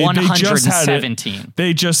 From Right, they just had it. 117.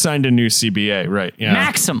 They just signed a new CBA, right? Yeah.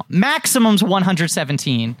 Maximum's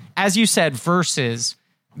 117, as you said, versus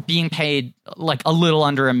being paid like a little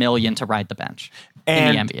under $1 million to ride the bench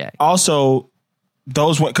And in the NBA. also,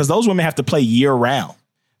 those women have to play year round.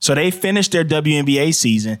 So they finish their WNBA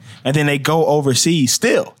season and then they go overseas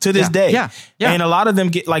still to this day. Yeah. And a lot of them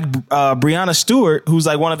get like Breanna Stewart, who's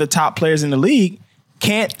like one of the top players in the league,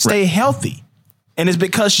 can't stay healthy. And it's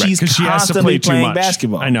because she's she has to constantly play too playing much.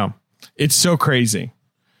 basketball. I know. It's so crazy.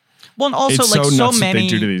 Well, and also It's like so so nuts what many they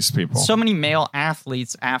do to these people. So many male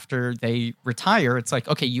athletes after they retire, it's like,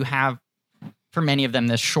 okay, you have for many of them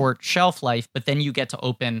this short shelf life, but then you get to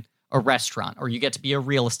open a restaurant, or you get to be a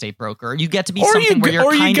real estate broker, or you get to be something where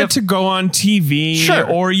you're you get to go on TV, Sure.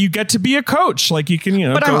 or you get to be a coach. Like you can,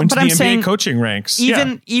 go into the NBA coaching ranks.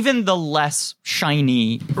 Even the less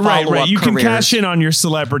shiny right. follow-up You can careers, cash in on your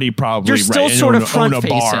celebrity, probably. you're still right, sort and of front own a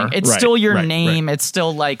facing. bar. It's Right, still your right, name. right. It's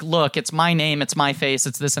still like, look, it's my name, it's my face,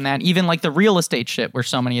 it's this and that. Even like the real estate shit, where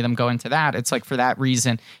so many of them go into that. It's like for that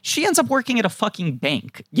reason, she ends up working at a fucking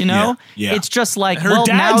bank. You know, Yeah. it's just like Her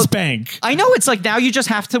dad's now, bank. I know, it's like now you just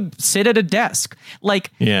have to sit at a desk.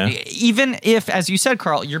 Like, even if, as you said,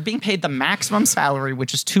 Carl, you're being paid the maximum salary,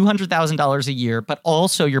 which is $200,000 a year, but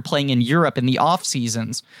also you're playing in Europe in the off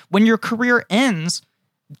seasons. When your career ends,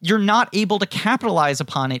 you're not able to capitalize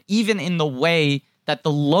upon it, even in the way that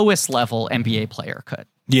the lowest level NBA player could.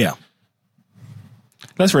 Yeah.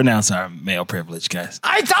 Let's renounce our male privilege, guys.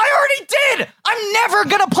 I already did. I'm never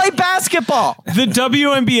going to play basketball. The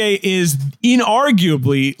WNBA is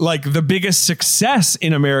inarguably like the biggest success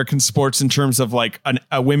in American sports in terms of like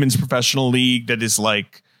a women's professional league that is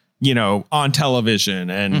like, on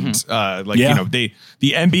television and the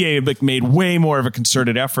NBA like made way more of a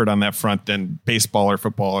concerted effort on that front than baseball or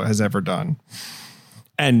football has ever done.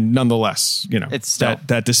 And nonetheless, It's still-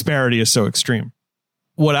 that disparity is so extreme.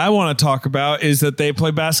 What I want to talk about is that they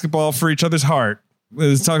play basketball for each other's heart.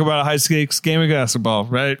 Let's talk about a high stakes game of basketball,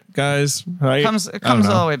 right, guys? Right? It comes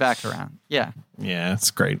all the way back around. Yeah. Yeah,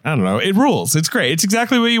 it's great. I don't know. It rules. It's great. It's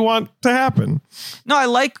exactly what you want to happen. No, I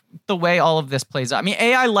like the way all of this plays out. I mean,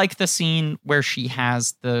 I like the scene where she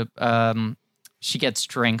has she gets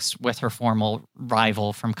drinks with her former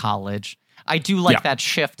rival from college. I do like that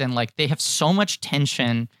shift, and like they have so much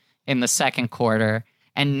tension in the second quarter,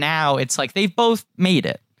 and now it's like they've both made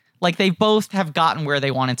it. Like they both have gotten where they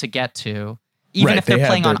wanted to get to. Even if they're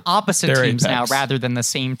playing on opposite teams now rather than the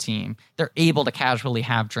same team, they're able to casually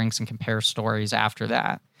have drinks and compare stories after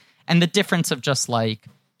that. And the difference of just like,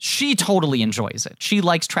 she totally enjoys it. She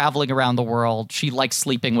likes traveling around the world. She likes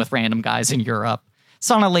sleeping with random guys in Europe.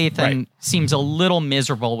 Sana Lathan seems a little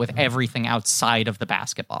miserable with everything outside of the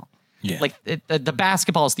basketball. Yeah. Like the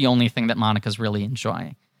basketball is the only thing that Monica's really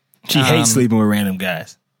enjoying. She hates sleeping with random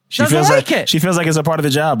guys. She Doesn't feels like it. She feels like it's a part of the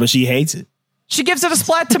job, but she hates it. She gives it a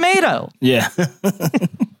splat tomato. Yeah.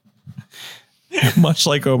 Much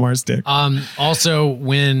like Omar's dick. Also,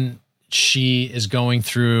 when she is going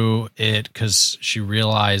through it because she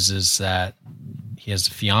realizes that he has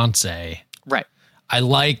a fiance. Right. I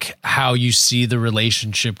like how you see the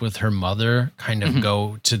relationship with her mother kind of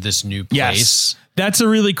go to this new place. Yes. That's a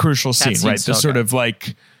really crucial scene, right? so The sort good. of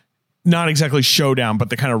like, not exactly showdown, but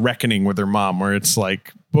the kind of reckoning with her mom, where it's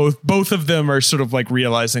like both of them are sort of like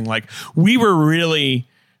realizing like we were really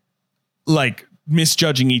like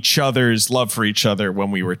misjudging each other's love for each other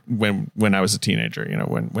when I was a teenager,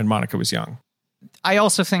 when Monica was young. I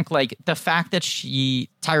also think like the fact that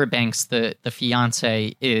Tyra Banks, the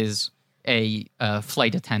fiance, is a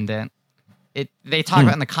flight attendant. They talk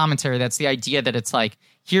about in the commentary, that's the idea that it's like,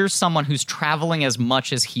 here's someone who's traveling as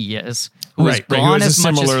much as he is, who is gone as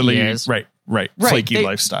much as he is. Right. Flaky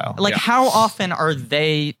lifestyle. Like, Yeah. how often are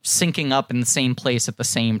they syncing up in the same place at the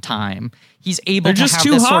same time? He's able They're to just have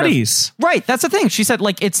two this sort of- hotties. Right, that's the thing. She said,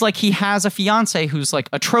 like, it's like he has a fiance who's like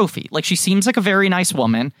a trophy. Like, she seems like a very nice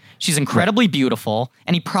woman. She's incredibly beautiful,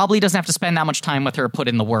 and he probably doesn't have to spend that much time with her, put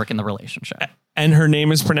in the work in the relationship. And her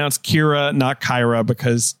name is pronounced Kira, not Kyra,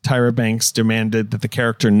 because Tyra Banks demanded that the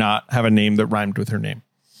character not have a name that rhymed with her name.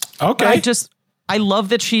 Okay. But I love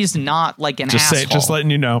that she's not like an asshole. Just letting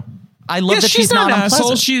you know. I love that she's not an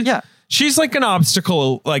asshole. unpleasant. She's like an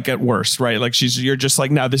obstacle, like at worst, right? Like you're just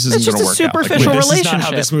like, no, this isn't It's going just to a work out. Like, superficial this is not how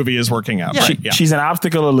relationship. this movie is working out. Yeah. Right? Yeah. She's an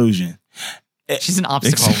obstacle illusion. She's an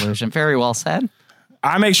obstacle illusion. Very well said.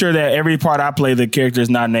 I make sure that every part I play, the character's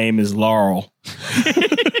not name is Laurel.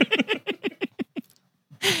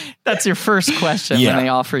 That's your first question Yeah. when they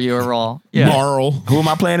offer you a role. Yeah. Laurel. Who am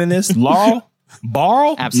I playing in this? Laurel?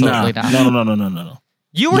 Barl? Absolutely not. No.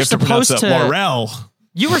 You were have to pronounce supposed that to. Laurel.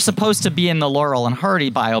 You were supposed to be in the Laurel and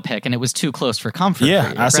Hardy biopic, and it was too close for comfort. Yeah,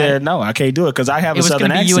 for you, I right? said no, I can't do it because I have It a was going Southern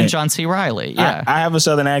to be accent. you and John C. Riley. Yeah. I have a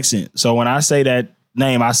Southern accent, so when I say that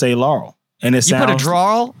name, I say Laurel, and it You sounds put a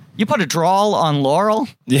drawl. You put a drawl on Laurel.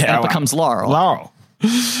 Yeah, and it becomes Laurel. Laurel.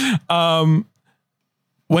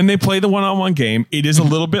 When they play the one-on-one game, it is a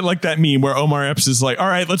little bit like that meme where Omar Epps is like, all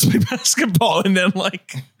right, let's play basketball. And then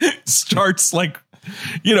like starts like,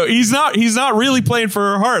 he's not really playing for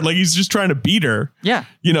her heart. Like he's just trying to beat her. Yeah.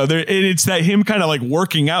 It's that him kind of like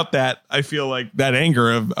working out that, I feel like, that anger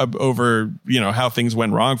of over, how things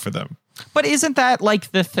went wrong for them. But isn't that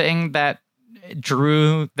like the thing that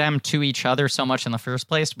drew them to each other so much in the first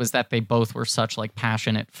place, was that they both were such like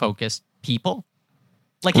passionate, focused people?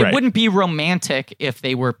 Like it Right. wouldn't be romantic if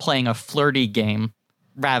they were playing a flirty game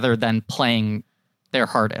rather than playing their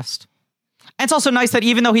hardest. And it's also nice that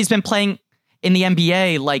even though he's been playing in the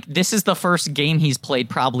NBA, like this is the first game he's played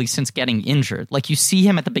probably since getting injured. Like you see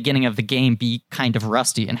him at the beginning of the game be kind of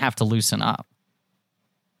rusty and have to loosen up.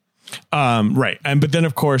 Right. But then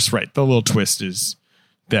of course, right, the little twist is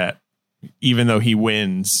that even though he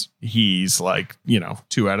wins, he's like,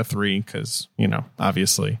 2 out of 3 because,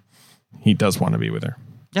 obviously he does want to be with her.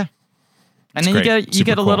 Yeah. And then great. you Super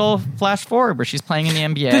get a cool. little flash forward where she's playing in the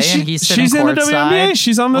NBA and he's sitting she's in the courtside, WNBA.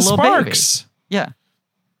 She's on the a little baby. Sparks. Yeah.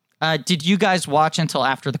 Did you guys watch until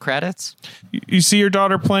after the credits? You see your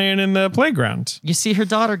daughter playing in the playground. You see her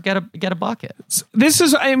daughter get a bucket.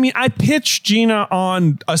 I pitched Gina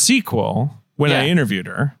on a sequel when I Yeah. interviewed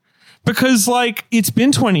her because like it's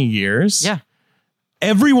been 20 years. Yeah.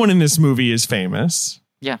 Everyone in this movie is famous.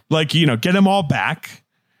 Yeah. Like, get them all back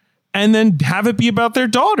and then have it be about their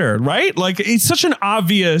daughter, right? Like it's such an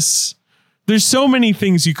obvious, there's so many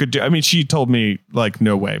things you could do. I mean, she told me like,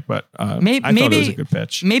 no way, but Maybe, I thought it was a good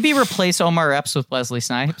pitch. Maybe replace Omar Epps with Wesley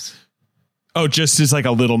Snipes Oh, just as like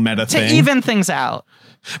a little meta to thing. even things out.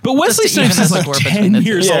 But Wesley just to even Snipes is the like score 10 between the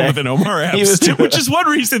years two. older than Omar He Epps, was too, doing- which is one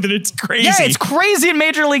reason that it's crazy. Yeah, it's crazy in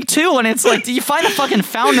Major League 2 and it's like, do you find a fucking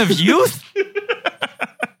fountain of youth?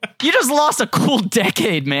 You just lost a cool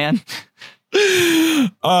decade, man. She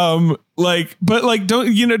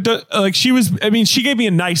gave me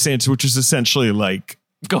a nice answer, which is essentially like,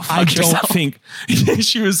 Go fuck I yourself. don't think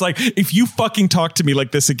she was like, if you fucking talk to me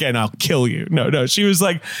like this again, I'll kill you. No. She was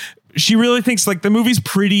like, she really thinks like the movie's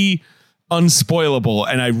pretty unspoilable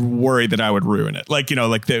and I worry that I would ruin it. Like, the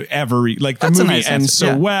That's a movie nice ends answer, so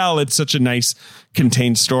yeah. well. It's such a nice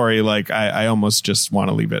contained story. Like I almost just want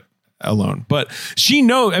to leave it alone, but she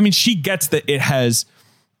gets that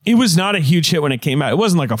it was not a huge hit when it came out. It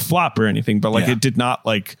wasn't like a flop or anything, but like Yeah. it did not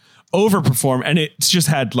like overperform and it's just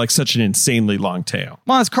had like such an insanely long tail.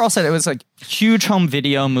 Well, as Carl said, it was like huge home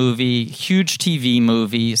video movie, huge TV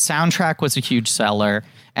movie. Soundtrack was a huge seller.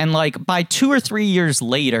 And like by 2 or 3 years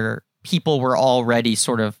later, people were already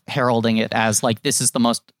sort of heralding it as like, this is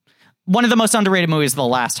one of the most underrated movies of the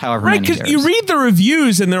last however Right, many because years. you read the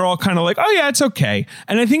reviews and they're all kind of like, oh yeah, it's okay.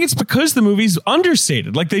 And I think it's because the movie's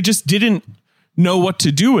understated. Like they just didn't know what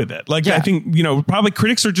to do with it. Like Yeah. I think, probably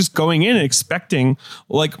critics are just going in and expecting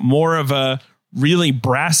like more of a really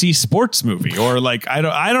brassy sports movie or like, I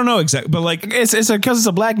don't know exactly, but like It's because it's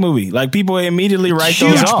a black movie. Like people immediately write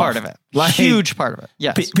huge those off. part of it. Like Huge part of it.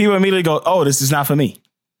 Yes. people immediately go, "Oh, this is not for me.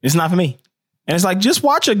 It's not for me." And it's like, just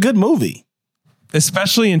watch a good movie.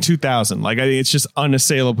 especially in 2000, like I think it's just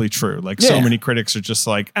unassailably true. Like so Yeah. many critics are just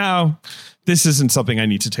like, oh, this isn't something I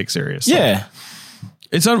need to take seriously. Yeah.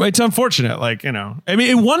 It's unfortunate. Like,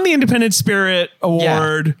 it won the Independent Spirit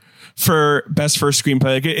Award for best first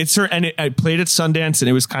screenplay. Like I played at Sundance and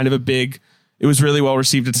it was kind of it was really well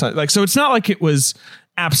received at Sundance. Like, so it's not like it was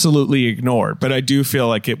absolutely ignored, but I do feel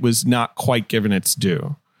like it was not quite given its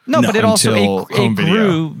due. No, but it also until it home video.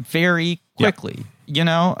 grew very quickly.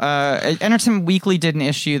 Entertainment Weekly did an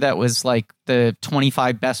issue that was like the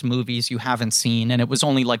 25 best movies you haven't seen, and it was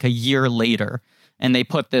only like a year later, and they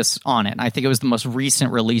put this on it. I think it was the most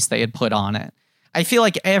recent release they had put on it. I feel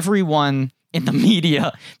like everyone in the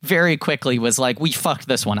media very quickly was like, we fucked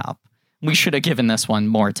this one up. We should have given this one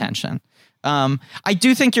more attention. I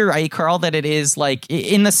do think you're right, Carl, that it is like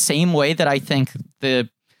in the same way that I think the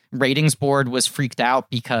ratings board was freaked out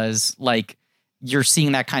because like you're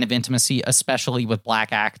seeing that kind of intimacy, especially with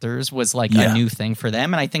black actors, was like a new thing for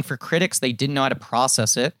them. And I think for critics, they didn't know how to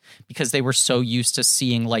process it because they were so used to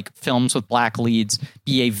seeing like films with black leads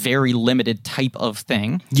be a very limited type of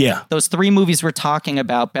thing. Yeah. Those 3 movies we're talking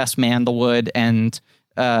about, Best Man, The Wood, and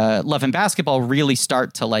Love and Basketball, really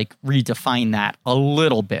start to like redefine that a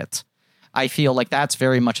little bit. I feel like that's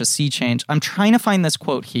very much a sea change. I'm trying to find this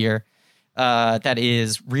quote here that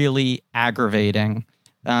is really aggravating.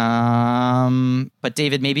 But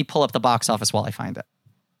David, maybe pull up the box office while I find it.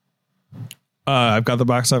 I've got the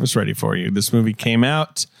box office ready for you. This movie came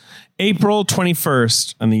out April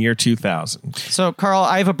 21st in the year 2000. So, Carl,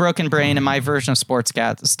 I have a broken brain, and my version of sports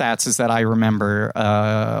stats is that I remember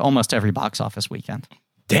almost every box office weekend.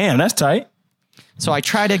 Damn, that's tight. So I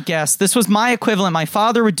try to guess. This was my equivalent. My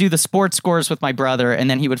father would do the sports scores with my brother, and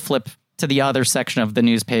then he would flip to the other section of the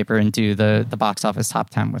newspaper and do the box office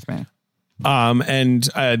top 10 with me. And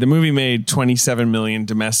the movie made 27 million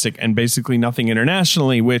domestic and basically nothing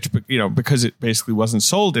internationally, which, because it basically wasn't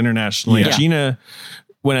sold internationally. Yeah. Gina,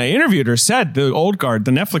 when I interviewed her, said the Old Guard,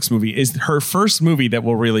 the Netflix movie, is her first movie that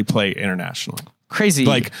will really play internationally. Crazy.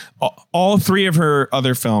 Like all three of her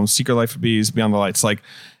other films, Secret Life of Bees, Beyond the Lights, like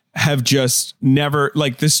have just never,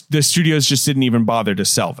 like the studios just didn't even bother to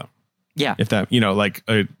sell them. Yeah. If that,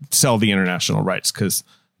 sell the international rights, because,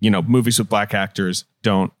 movies with black actors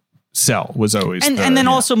don't sell was always. And then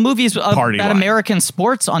also movies about American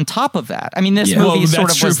sports on top of that. I mean, this movie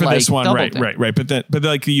sort of was for like this one. Right. But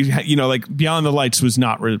like Beyond the Lights was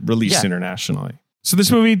not released internationally. So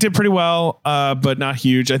this movie did pretty well, but not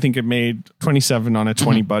huge. I think it made 27 on a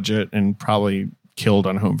 20 budget and probably killed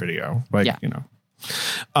on home video. But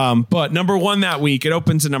number one that week, it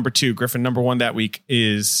opens at number 2. Griffin, number one that week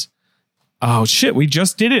is, oh shit, we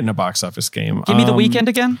just did it in a box office game. Give me the weekend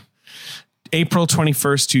again. April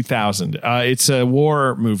 21st, 2000. It's a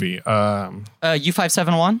war movie.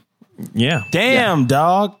 U-571? Yeah. Damn,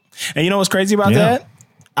 dog. And you know what's crazy about that?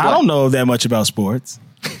 I don't know that much about sports.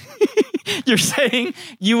 You're saying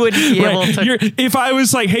you would be able to... If I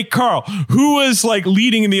was like, hey, Carl, who was like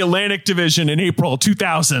leading in the Atlantic Division in April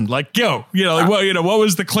 2000? Like, what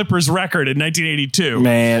was the Clippers record in 1982?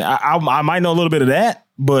 Man, I might know a little bit of that,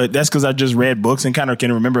 but that's because I just read books and kind of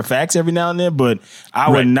can remember facts every now and then. But I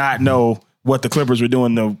would not know what the Clippers were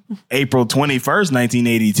doing the April 21st,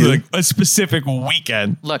 1982. Like a specific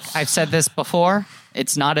weekend. Look, I've said this before.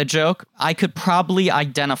 It's not a joke. I could probably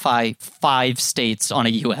identify 5 states on a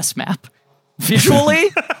U.S. map. Visually,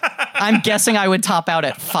 I'm guessing I would top out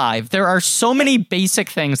at 5. There are so many basic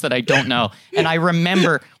things that I don't know. And I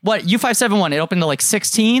remember, U-571, it opened to like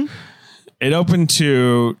 16? It opened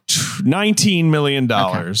to $19 million.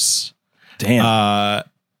 Okay. Damn.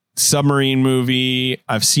 Submarine movie.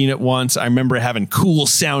 I've seen it once. I remember having cool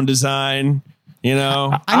sound design.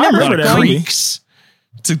 I remember that creaks.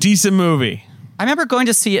 It's a decent movie. I remember going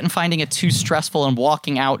to see it and finding it too stressful and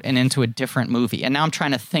walking out and into a different movie. And now I'm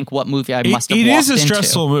trying to think what movie I must have walked into. It is a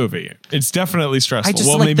stressful movie. It's definitely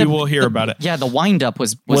stressful. Maybe we'll hear about it. Yeah, the wind-up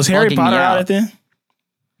was Harry Potter out at then?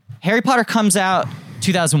 Harry Potter comes out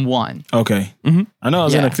 2001. Okay. Mm-hmm. I know I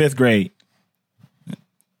was in the 5th grade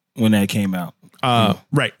when that came out.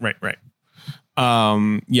 Right.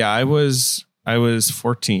 I was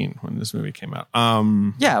 14 when this movie came out.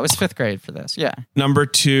 Yeah, it was 5th grade for this. Yeah. Number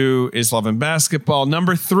 2 is Love and Basketball.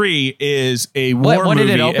 Number 3 is a war movie. What did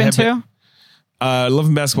it open to? Love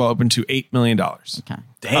and Basketball opened to $8 million. Okay.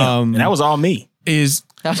 Damn. And that was all me. You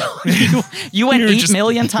went 8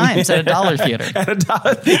 million times at a dollar theater. At a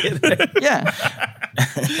dollar theater. Yeah.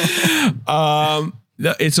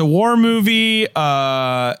 It's a war movie.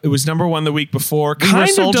 It was number 1 the week before.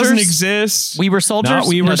 Doesn't exist. We Were Soldiers? Not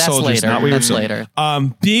We Were that's Soldiers. Later. Not We Were That's Soldiers.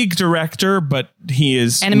 later. Big director, but he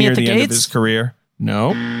is Enemy near at the the end of Gates? his career.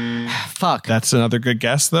 No. Fuck. That's another good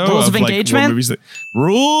guess, though. Rules of Engagement?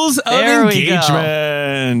 Rules of There we go.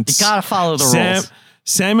 Engagement. You gotta follow the rules.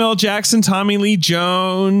 Samuel Jackson, Tommy Lee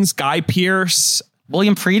Jones, Guy Pearce.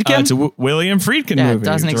 William Friedkin? It's a William Friedkin movie.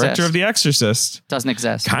 Doesn't director exist. of The Exorcist. Doesn't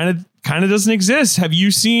exist. Kind of doesn't exist. Have you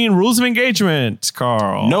seen Rules of Engagement,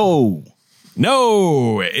 Carl?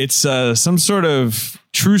 No. It's some sort of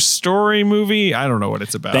true story movie. I don't know what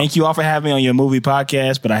it's about. Thank you all for having me on your movie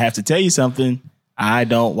podcast, but I have to tell you something. I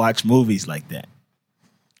don't watch movies like that.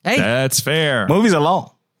 Hey, that's fair. Movies are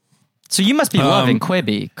long. So you must be loving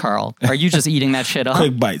Quibi, Carl. Are you just eating that shit up?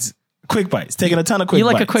 Quick bites. Taking a ton of quick bites. You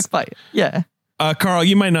like a quick bite. Yeah. Carl,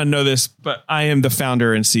 you might not know this, but I am the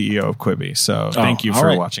founder and CEO of Quibi. So thank you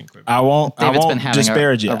for watching Quibi. I won't been having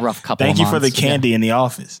disparage a it. rough couple Thank of you for the months. candy in the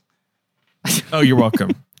office. Oh, you're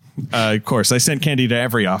welcome. Of course, I sent candy to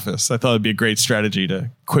every office. I thought it'd be a great strategy to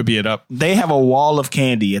Quibi it up. They have a wall of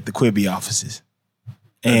candy at the Quibi offices.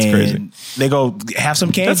 That's crazy. They go, have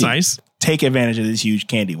some candy. That's nice. Take advantage of this huge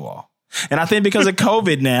candy wall. And I think because of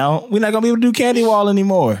COVID now, we're not going to be able to do candy wall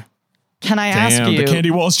anymore. Can I ask you? The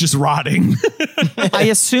candy wall's just rotting. I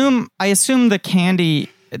assume the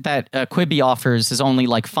candy that Quibi offers is only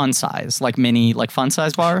like fun size, like mini, like fun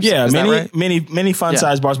size bars. Yeah, Is that right? many fun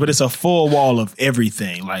size bars, but it's a full wall of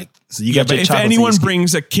everything. Like, so you got but your if chocolate anyone things.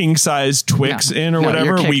 brings a king size Twix in or No, whatever,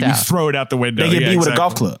 you're we kicked out. throw it out the window. they get beat with a exactly.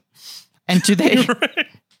 golf club. And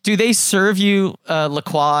do they serve you La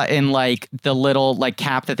Croix in like the little like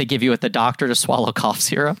cap that they give you at the doctor to swallow cough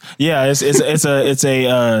syrup? Yeah, it's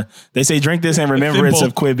a they say drink this in remembrance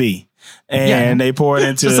of Quibi, and they pour it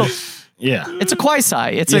into It's a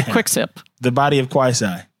Kwai-Sai. It's a quick sip. the body of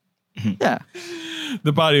Kwai-Sai. Yeah.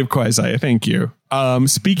 The body of Kwai-Sai. Thank you.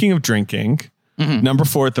 Speaking of drinking, number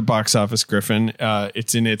 4 at the box office, Griffin.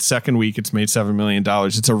 It's in its second week. It's made $7 million.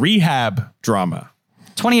 It's a rehab drama.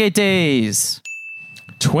 28 days.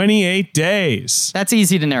 28 days. That's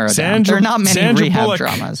easy to narrow down. Sandra- There are not many Sandra rehab Bullock.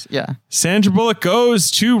 dramas. Yeah. Sandra Bullock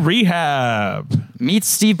goes to rehab. Meet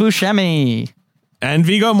Steve Buscemi. And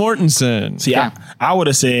Viggo Mortensen. See, I would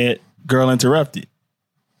have said Girl Interrupted.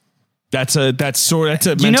 That's a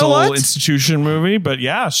know mental what? institution movie, but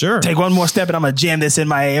yeah, sure. Take one more step and I'm gonna jam this in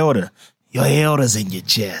my aorta. Your aorta's in your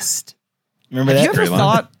chest. Remember Have that? you ever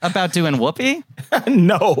thought about doing Whoopi?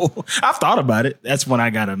 No, I've thought about it. That's when I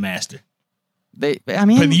got a master. But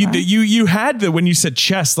you had the when you said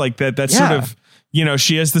chest like that. That's sort Yeah. of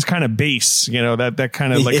she has this kind of bass. That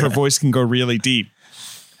kind of like her voice can go really deep.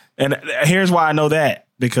 And here's why I know that,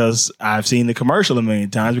 because I've seen the commercial a million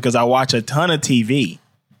times, because I watch a ton of TV.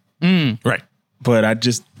 Right. But I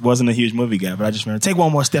just wasn't a huge movie guy. But I just remember, take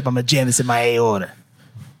one more step, I'm gonna jam this in my aorta.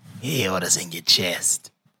 Aorta's in your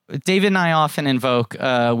chest. David and I often invoke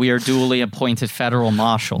we are duly appointed federal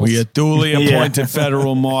marshals. We are duly appointed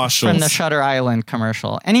federal marshals. From the Shutter Island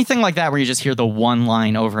commercial. Anything like that where you just hear the one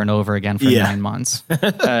line over and over again for 9 months.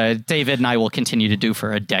 David and I will continue to do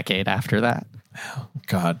for a decade after that.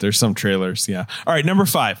 God, there's some trailers. Yeah. All right. Number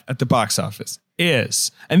 5 at the box office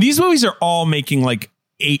is, and these movies are all making like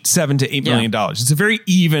 $7 to $8 million. It's a very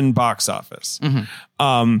even box office.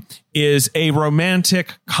 Is a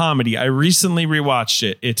romantic comedy. I recently rewatched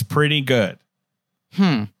it. It's pretty good.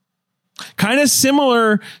 Kind of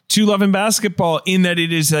similar to Love and Basketball in that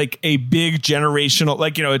it is like a big generational,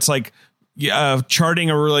 like, it's like charting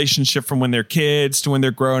a relationship from when they're kids to when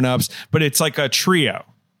they're grown-ups, but it's like a trio.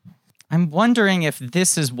 I'm wondering if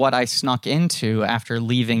this is what I snuck into after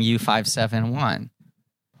leaving U571.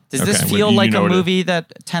 Does this feel like a movie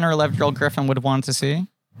that 10 or 11-year-old Griffin would want to see?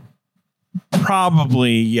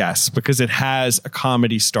 Probably yes, because it has a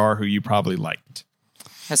comedy star who you probably liked.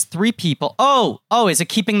 Has 3 people. Oh, is it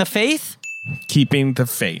Keeping the Faith? Keeping the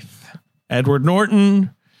Faith. Edward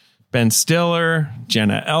Norton, Ben Stiller,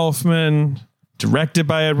 Jenna Elfman, directed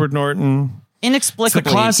by Edward Norton. Inexplicably. It's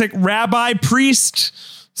the classic rabbi priest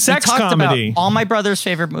sex comedy. About all my brother's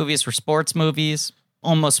favorite movies were sports movies,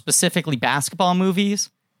 almost specifically basketball movies.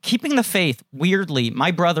 Keeping the Faith, weirdly, my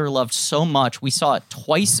brother loved so much. We saw it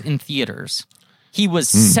twice in theaters. He was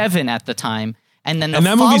 7 at the time. And then the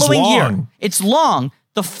following year, it's long.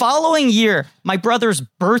 The following year, my brother's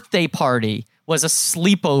birthday party was a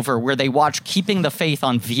sleepover where they watched Keeping the Faith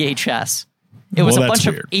on VHS. It was a bunch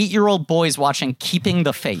of 8-year-old boys watching Keeping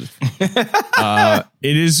the Faith.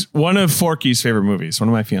 It is one of Forky's favorite movies. One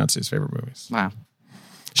of my fiance's favorite movies. Wow.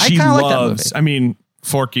 She I loves, like that movie. I mean,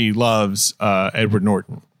 Forky loves Edward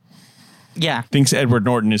Norton. Yeah. Thinks Edward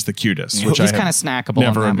Norton is the cutest, which He's I kind of snackable in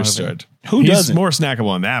never that understood. movie. He's more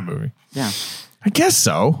snackable in that movie. Yeah. I guess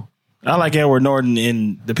so. I like Edward Norton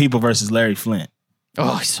in The People versus Larry Flint.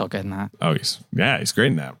 Oh, he's so good in that. Oh, he's great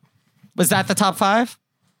in that. Was that the top 5?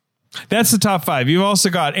 That's the top 5. You've also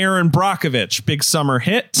got Aaron Brockovich, big summer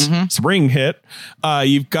hit, spring hit.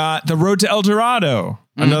 You've got The Road to El Dorado,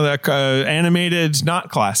 another animated not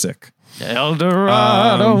classic. El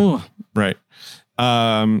Dorado. Right.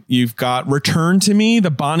 You've got Return to Me,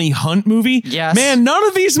 the Bonnie Hunt movie. Yes. Man, none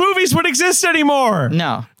of these movies would exist anymore.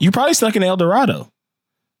 No. You probably stuck in El Dorado.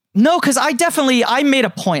 No, because I made a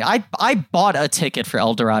point. I bought a ticket for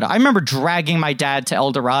El Dorado. I remember dragging my dad to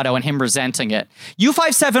El Dorado and him resenting it.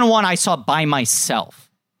 U571 I saw by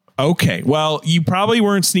myself. Okay, well, you probably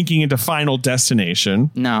weren't sneaking into Final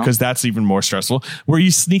Destination. No. Because that's even more stressful. Were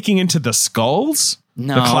you sneaking into The Skulls?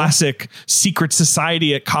 No. The classic secret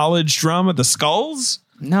society at college drama, The Skulls?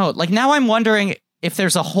 No, like now I'm wondering if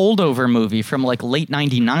there's a holdover movie from like late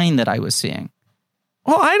 99 that I was seeing.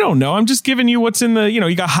 Well, I don't know. I'm just giving you what's in the,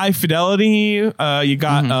 you got High Fidelity. You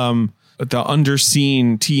got the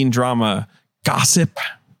underseen teen drama Gossip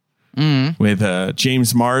with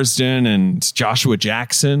James Marsden and Joshua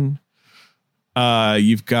Jackson.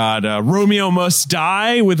 You've got Romeo Must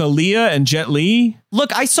Die with Aaliyah and Jet Li.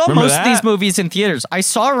 Look, I saw most of these movies in theaters. I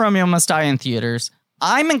saw Romeo Must Die in theaters.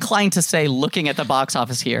 I'm inclined to say, looking at the box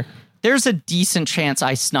office here, there's a decent chance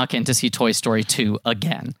I snuck in to see Toy Story 2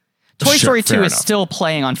 again. Toy Story 2 is still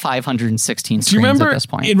playing on 516 Do you screens remember at this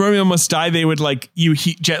point. in Romeo Must Die, they would like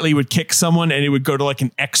Jet Li would kick someone and it would go to like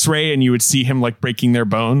an X-ray and you would see him like breaking their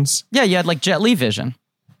bones. Yeah, you had like Jet Li vision.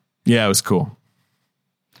 Yeah, it was cool.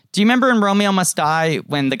 Do you remember in Romeo Must Die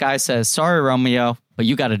when the guy says, "Sorry, Romeo, but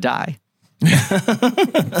you got to die"?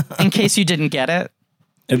 In case you didn't get it.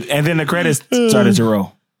 And then the credits started to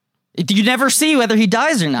roll. You never see whether he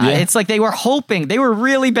dies or not. Yeah. It's like they were hoping, they were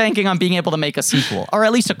really banking on being able to make a sequel, or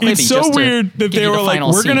at least a Quibi. It's so just weird that they were like,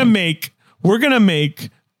 we're gonna make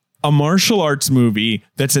a martial arts movie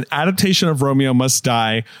that's an adaptation of Romeo Must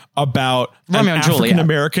Die about Romeo and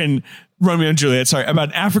Juliet. Romeo and Juliet, sorry,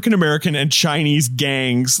 about African American and Chinese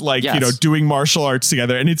gangs, like, Yes. you know, doing martial arts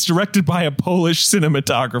together. And it's directed by a Polish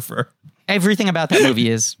cinematographer. Everything about that movie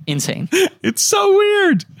is insane. It's so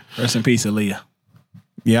weird. Rest in peace, Aaliyah.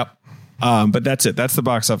 Yep. But that's it. That's the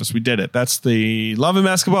box office. We did it. That's the Love and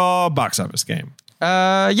Basketball box office game.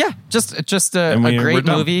 Yeah, just a we're great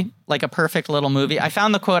done. movie, like a perfect little movie. I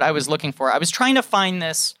found the quote I was looking for. I was trying to find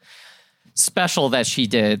this special that she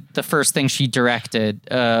did, the first thing she directed.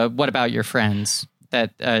 What About Your Friends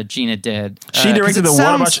that Gina did. She directed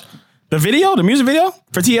the video, the music video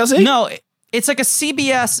for TLC? No, it's like a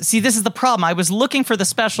CBS. See, this is the problem. I was looking for the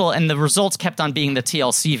special and the results kept on being the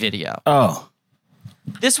TLC video. Oh.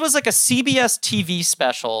 This was like a CBS TV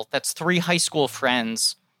special that's 3 high school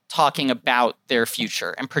friends talking about their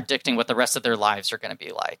future and predicting what the rest of their lives are going to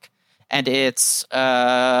be like. And it's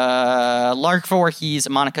Lark Voorhees,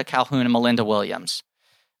 Monica Calhoun, and Melinda Williams.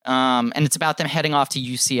 And it's about them heading off to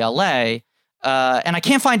UCLA. And I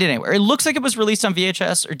can't find it anywhere. It looks like it was released on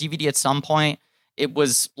VHS or DVD at some point. It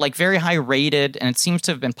was like very high rated, and it seems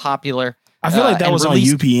to have been popular. I feel like that was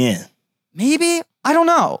released on UPN. Maybe? I don't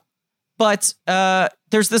know. But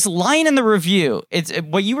there's this line in the review. It's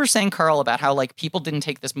what you were saying, Carl, about how like people didn't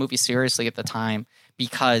take this movie seriously at the time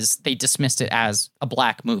because they dismissed it as a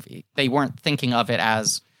black movie. They weren't thinking of it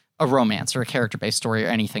as a romance or a character-based story or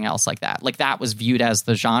anything else like that. Like that was viewed as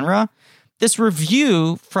the genre. This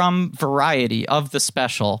review from Variety of the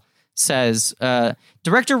special says,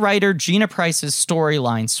 director-writer Gina Price's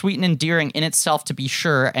storyline, sweet and endearing in itself to be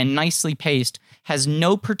sure and nicely paced, has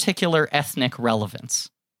no particular ethnic relevance.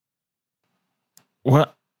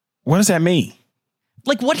 What does that mean?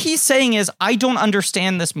 Like what he's saying is, I don't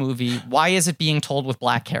understand this movie. Why is it being told with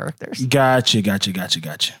black characters? Gotcha.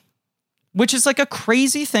 Which is like a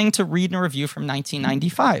crazy thing to read in a review from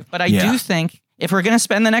 1995. But I do think if we're going to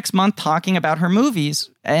spend the next month talking about her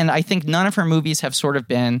movies, and I think none of her movies have sort of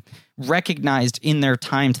been recognized in their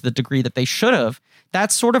time to the degree that they should have,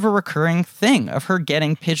 that's sort of a recurring thing of her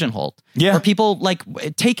getting pigeonholed. Yeah. Or people like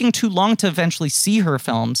taking too long to eventually see her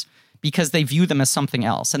films because they view them as something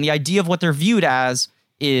else. And the idea of what they're viewed as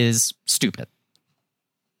is stupid.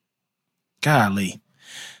 Golly.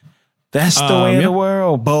 That's the way of the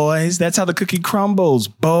world, boys. That's how the cookie crumbles,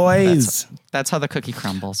 boys. That's how the cookie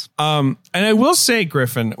crumbles. And I will say,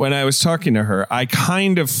 Griffin, when I was talking to her, I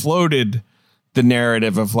kind of floated the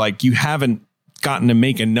narrative of like, you haven't gotten to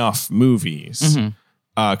make enough movies.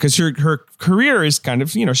 Because her career is kind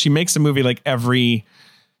of, you know, she makes a movie like every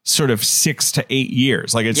sort of 6 to 8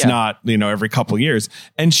 years. Like it's not, you know, every couple years.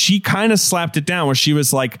 And she kind of slapped it down where she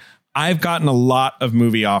was like, I've gotten a lot of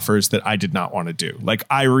movie offers that I did not want to do. Like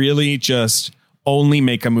I really just only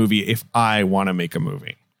make a movie if I want to make a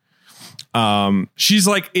movie. She's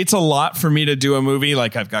like, it's a lot for me to do a movie.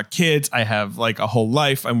 Like I've got kids. I have like a whole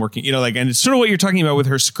life. I'm working, you know, like, and it's sort of what you're talking about with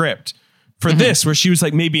her script for this, where she was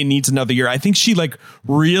like, maybe it needs another year. I think she like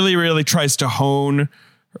really, really tries to hone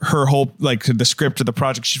her whole, like the script of the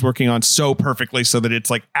project she's working on so perfectly so that it's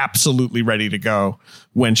like absolutely ready to go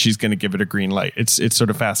when she's going to give it a green light. It's sort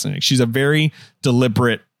of fascinating. She's a very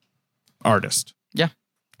deliberate artist. Yeah.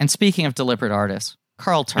 And speaking of deliberate artists,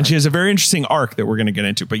 Carl Tart. And she has a very interesting arc that we're going to get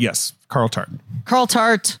into. But yes, Carl Tart. Carl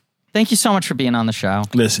Tart, thank you so much for being on the show.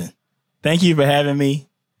 Listen, thank you for having me.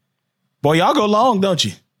 Boy, y'all go long, don't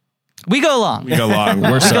you? We go long. We go long.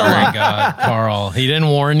 We're sorry, God, Carl. He didn't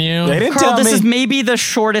warn you. They didn't Carl, tell this me. is maybe the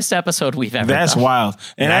shortest episode we've ever That's done. wild.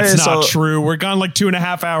 And that's that is not true. We're gone like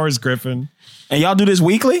 2.5 hours, Griffin. And y'all do this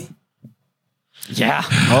weekly? Yeah.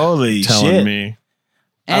 Holy Telling shit. me.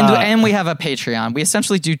 And we have a Patreon. We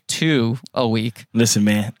essentially do 2 a week. Listen,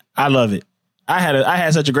 man, I love it. I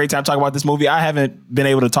had such a great time talking about this movie. I haven't been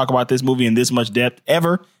able to talk about this movie in this much depth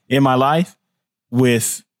ever in my life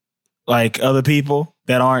with like other people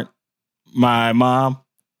that aren't my mom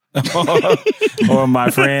or my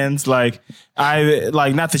friends. Like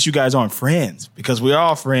not that you guys aren't friends, because we're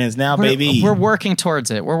all friends now, baby. We're working towards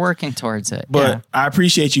it. But I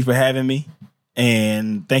appreciate you for having me.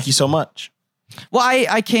 And thank you so much. Well,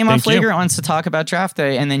 I came on Thank you. Flagrant once to talk about Draft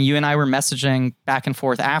Day, and then you and I were messaging back and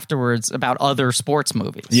forth afterwards about other sports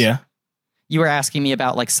movies. Yeah. You were asking me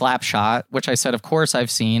about like Slapshot, which I said, of course I've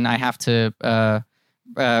seen. I have to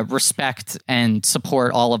respect and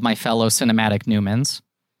support all of my fellow cinematic Newmans.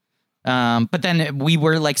 But then we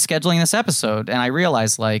were like scheduling this episode, and I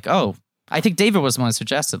realized like, oh, I think David was the one who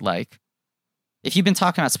suggested like, if you've been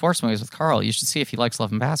talking about sports movies with Carl, you should see if he likes Love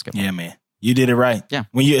and Basketball. Yeah, man. You did it right. Yeah.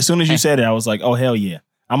 As soon as you said it, I was like, oh, hell yeah.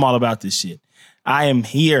 I'm all about this shit. I am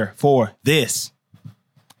here for this.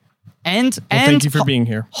 And thank you for being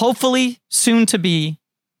here. Hopefully soon to be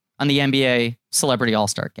on the NBA Celebrity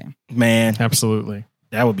All-Star Game. Man. Absolutely.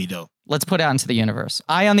 That would be dope. Let's put it out into the universe.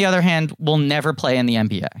 I, on the other hand, will never play in the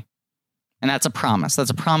NBA. And that's a promise. That's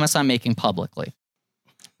a promise I'm making publicly.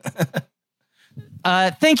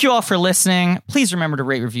 Thank you all for listening. Please remember to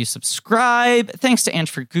rate, review, subscribe. Thanks to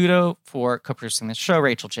Ange Fergudo for co-producing the show,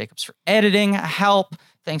 Rachel Jacobs for editing help.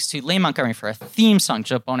 Thanks to Lane Montgomery for our theme song,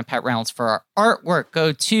 Joe Bone and Pat Reynolds for our artwork.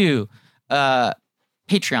 Go to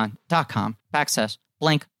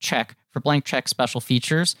patreon.com/blank check for blank check special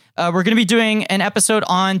features. We're going to be doing an episode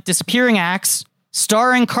on disappearing acts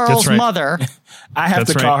starring Carl's mother. I have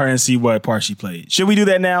to call her and see what part she played. Should we do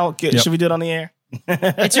that now? Should we do it on the air?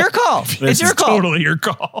 It's your call. It's your call. Totally your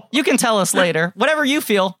call. You can tell us later. Whatever you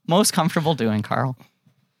feel most comfortable doing, Carl.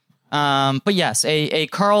 But yes, a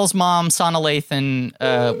Carl's mom, Sana Lathan,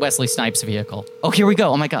 Wesley Snipes vehicle. Oh, here we go.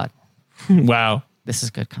 Oh my God. Wow. This is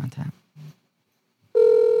good content.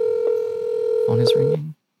 Phone is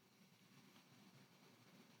ringing.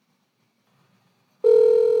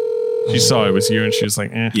 She saw it was you and she was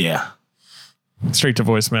like, eh. Yeah. Straight to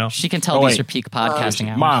voicemail. She can tell these are peak podcasting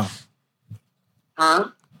hours. Mom. Huh?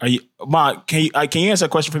 Mom, can you answer a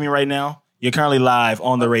question for me right now? You're currently live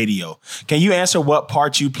on the radio. Can you answer what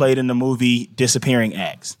part you played in the movie Disappearing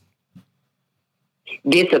Acts?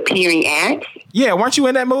 Disappearing Acts? Yeah, weren't you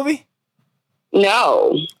in that movie?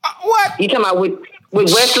 No. What? You talking about with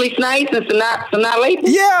Wesley Snipes and Sana Lathan?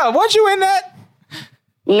 Yeah, weren't you in that?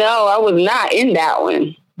 No, I was not in that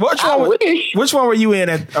one. Which one were you in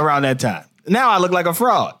around that time? Now I look like a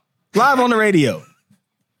fraud. Live on the radio.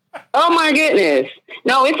 Oh my goodness!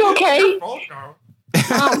 No, it's okay.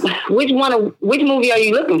 Which movie are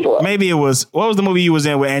you looking for? Maybe it was. What was the movie you was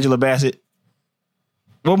in with Angela Bassett?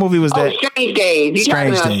 What movie was that? Strange Days. You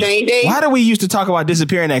talking about Strange Days? Why do we used to talk about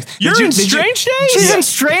Disappearing Acts? You're in Strange Days? She's in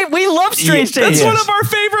Strange. We love Strange Days. That's one of our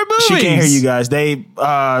favorite movies. She can't hear you guys.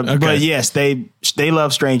 But yes, they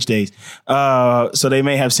love Strange Days. So they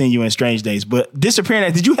may have seen you in Strange Days. But Disappearing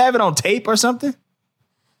Acts, did you have it on tape or something?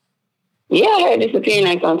 Yeah, I had Disappearing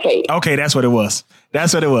Acts on tape. Okay, that's what it was.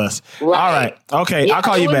 Right. All right. Okay, yeah, I'll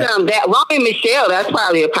call you back. That Romy and Michelle, that's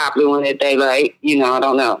probably a popular one that they like. I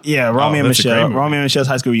don't know. Yeah, Romy and Michelle. Romy and Michelle's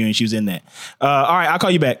high school reunion. She was in that. All right, I'll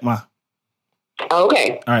call you back, Ma.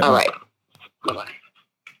 Okay. All right. Bye-bye.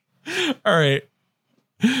 All right.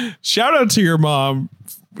 Shout out to your mom,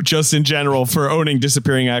 just in general, for owning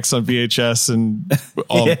Disappearing Acts on VHS and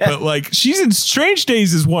all. Yeah. But like, she's in Strange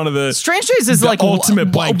Days is one of the Strange Days is like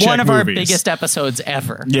ultimate blank check one of movies. Our biggest episodes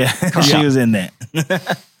ever. Yeah, she was in that.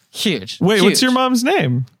 Huge. Wait, Huge. what's your mom's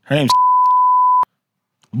name? Her name's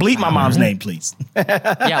bleep my mom's name, please.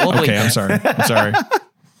 Yeah, we'll bleep okay, I'm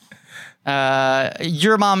sorry.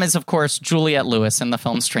 Your mom is, of course, Juliette Lewis in the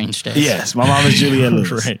film Strange Days. Yes, my mom is Juliette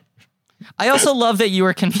Lewis. Right. I also love that you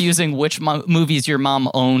were confusing which movies your mom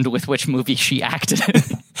owned with which movie she acted in.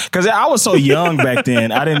 Because I was so young back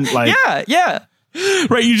then. I didn't like... Yeah.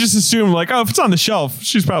 Right, you just assume like, oh, if it's on the shelf,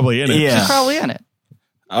 she's probably in it. Yeah. She's probably in it.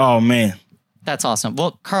 Oh, man. That's awesome.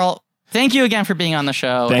 Well, Carl, thank you again for being on the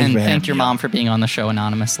show. And thank your mom for being on the show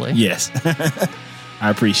anonymously. Yes.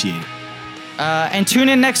 I appreciate it. And tune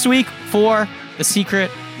in next week for The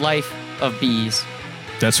Secret Life of Bees.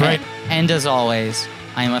 That's right. And as always,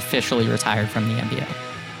 I am officially retired from the NBA.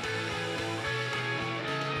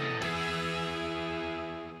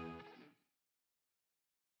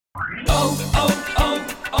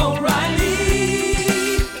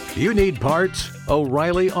 O'Reilly. You need parts?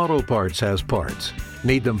 O'Reilly Auto Parts has parts.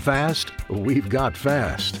 Need them fast? We've got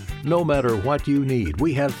fast. No matter what you need,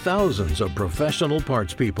 we have thousands of professional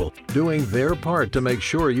parts people doing their part to make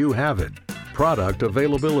sure you have it. Product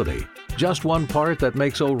availability. Just one part that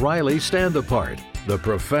makes O'Reilly stand apart. The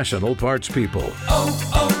professional parts people.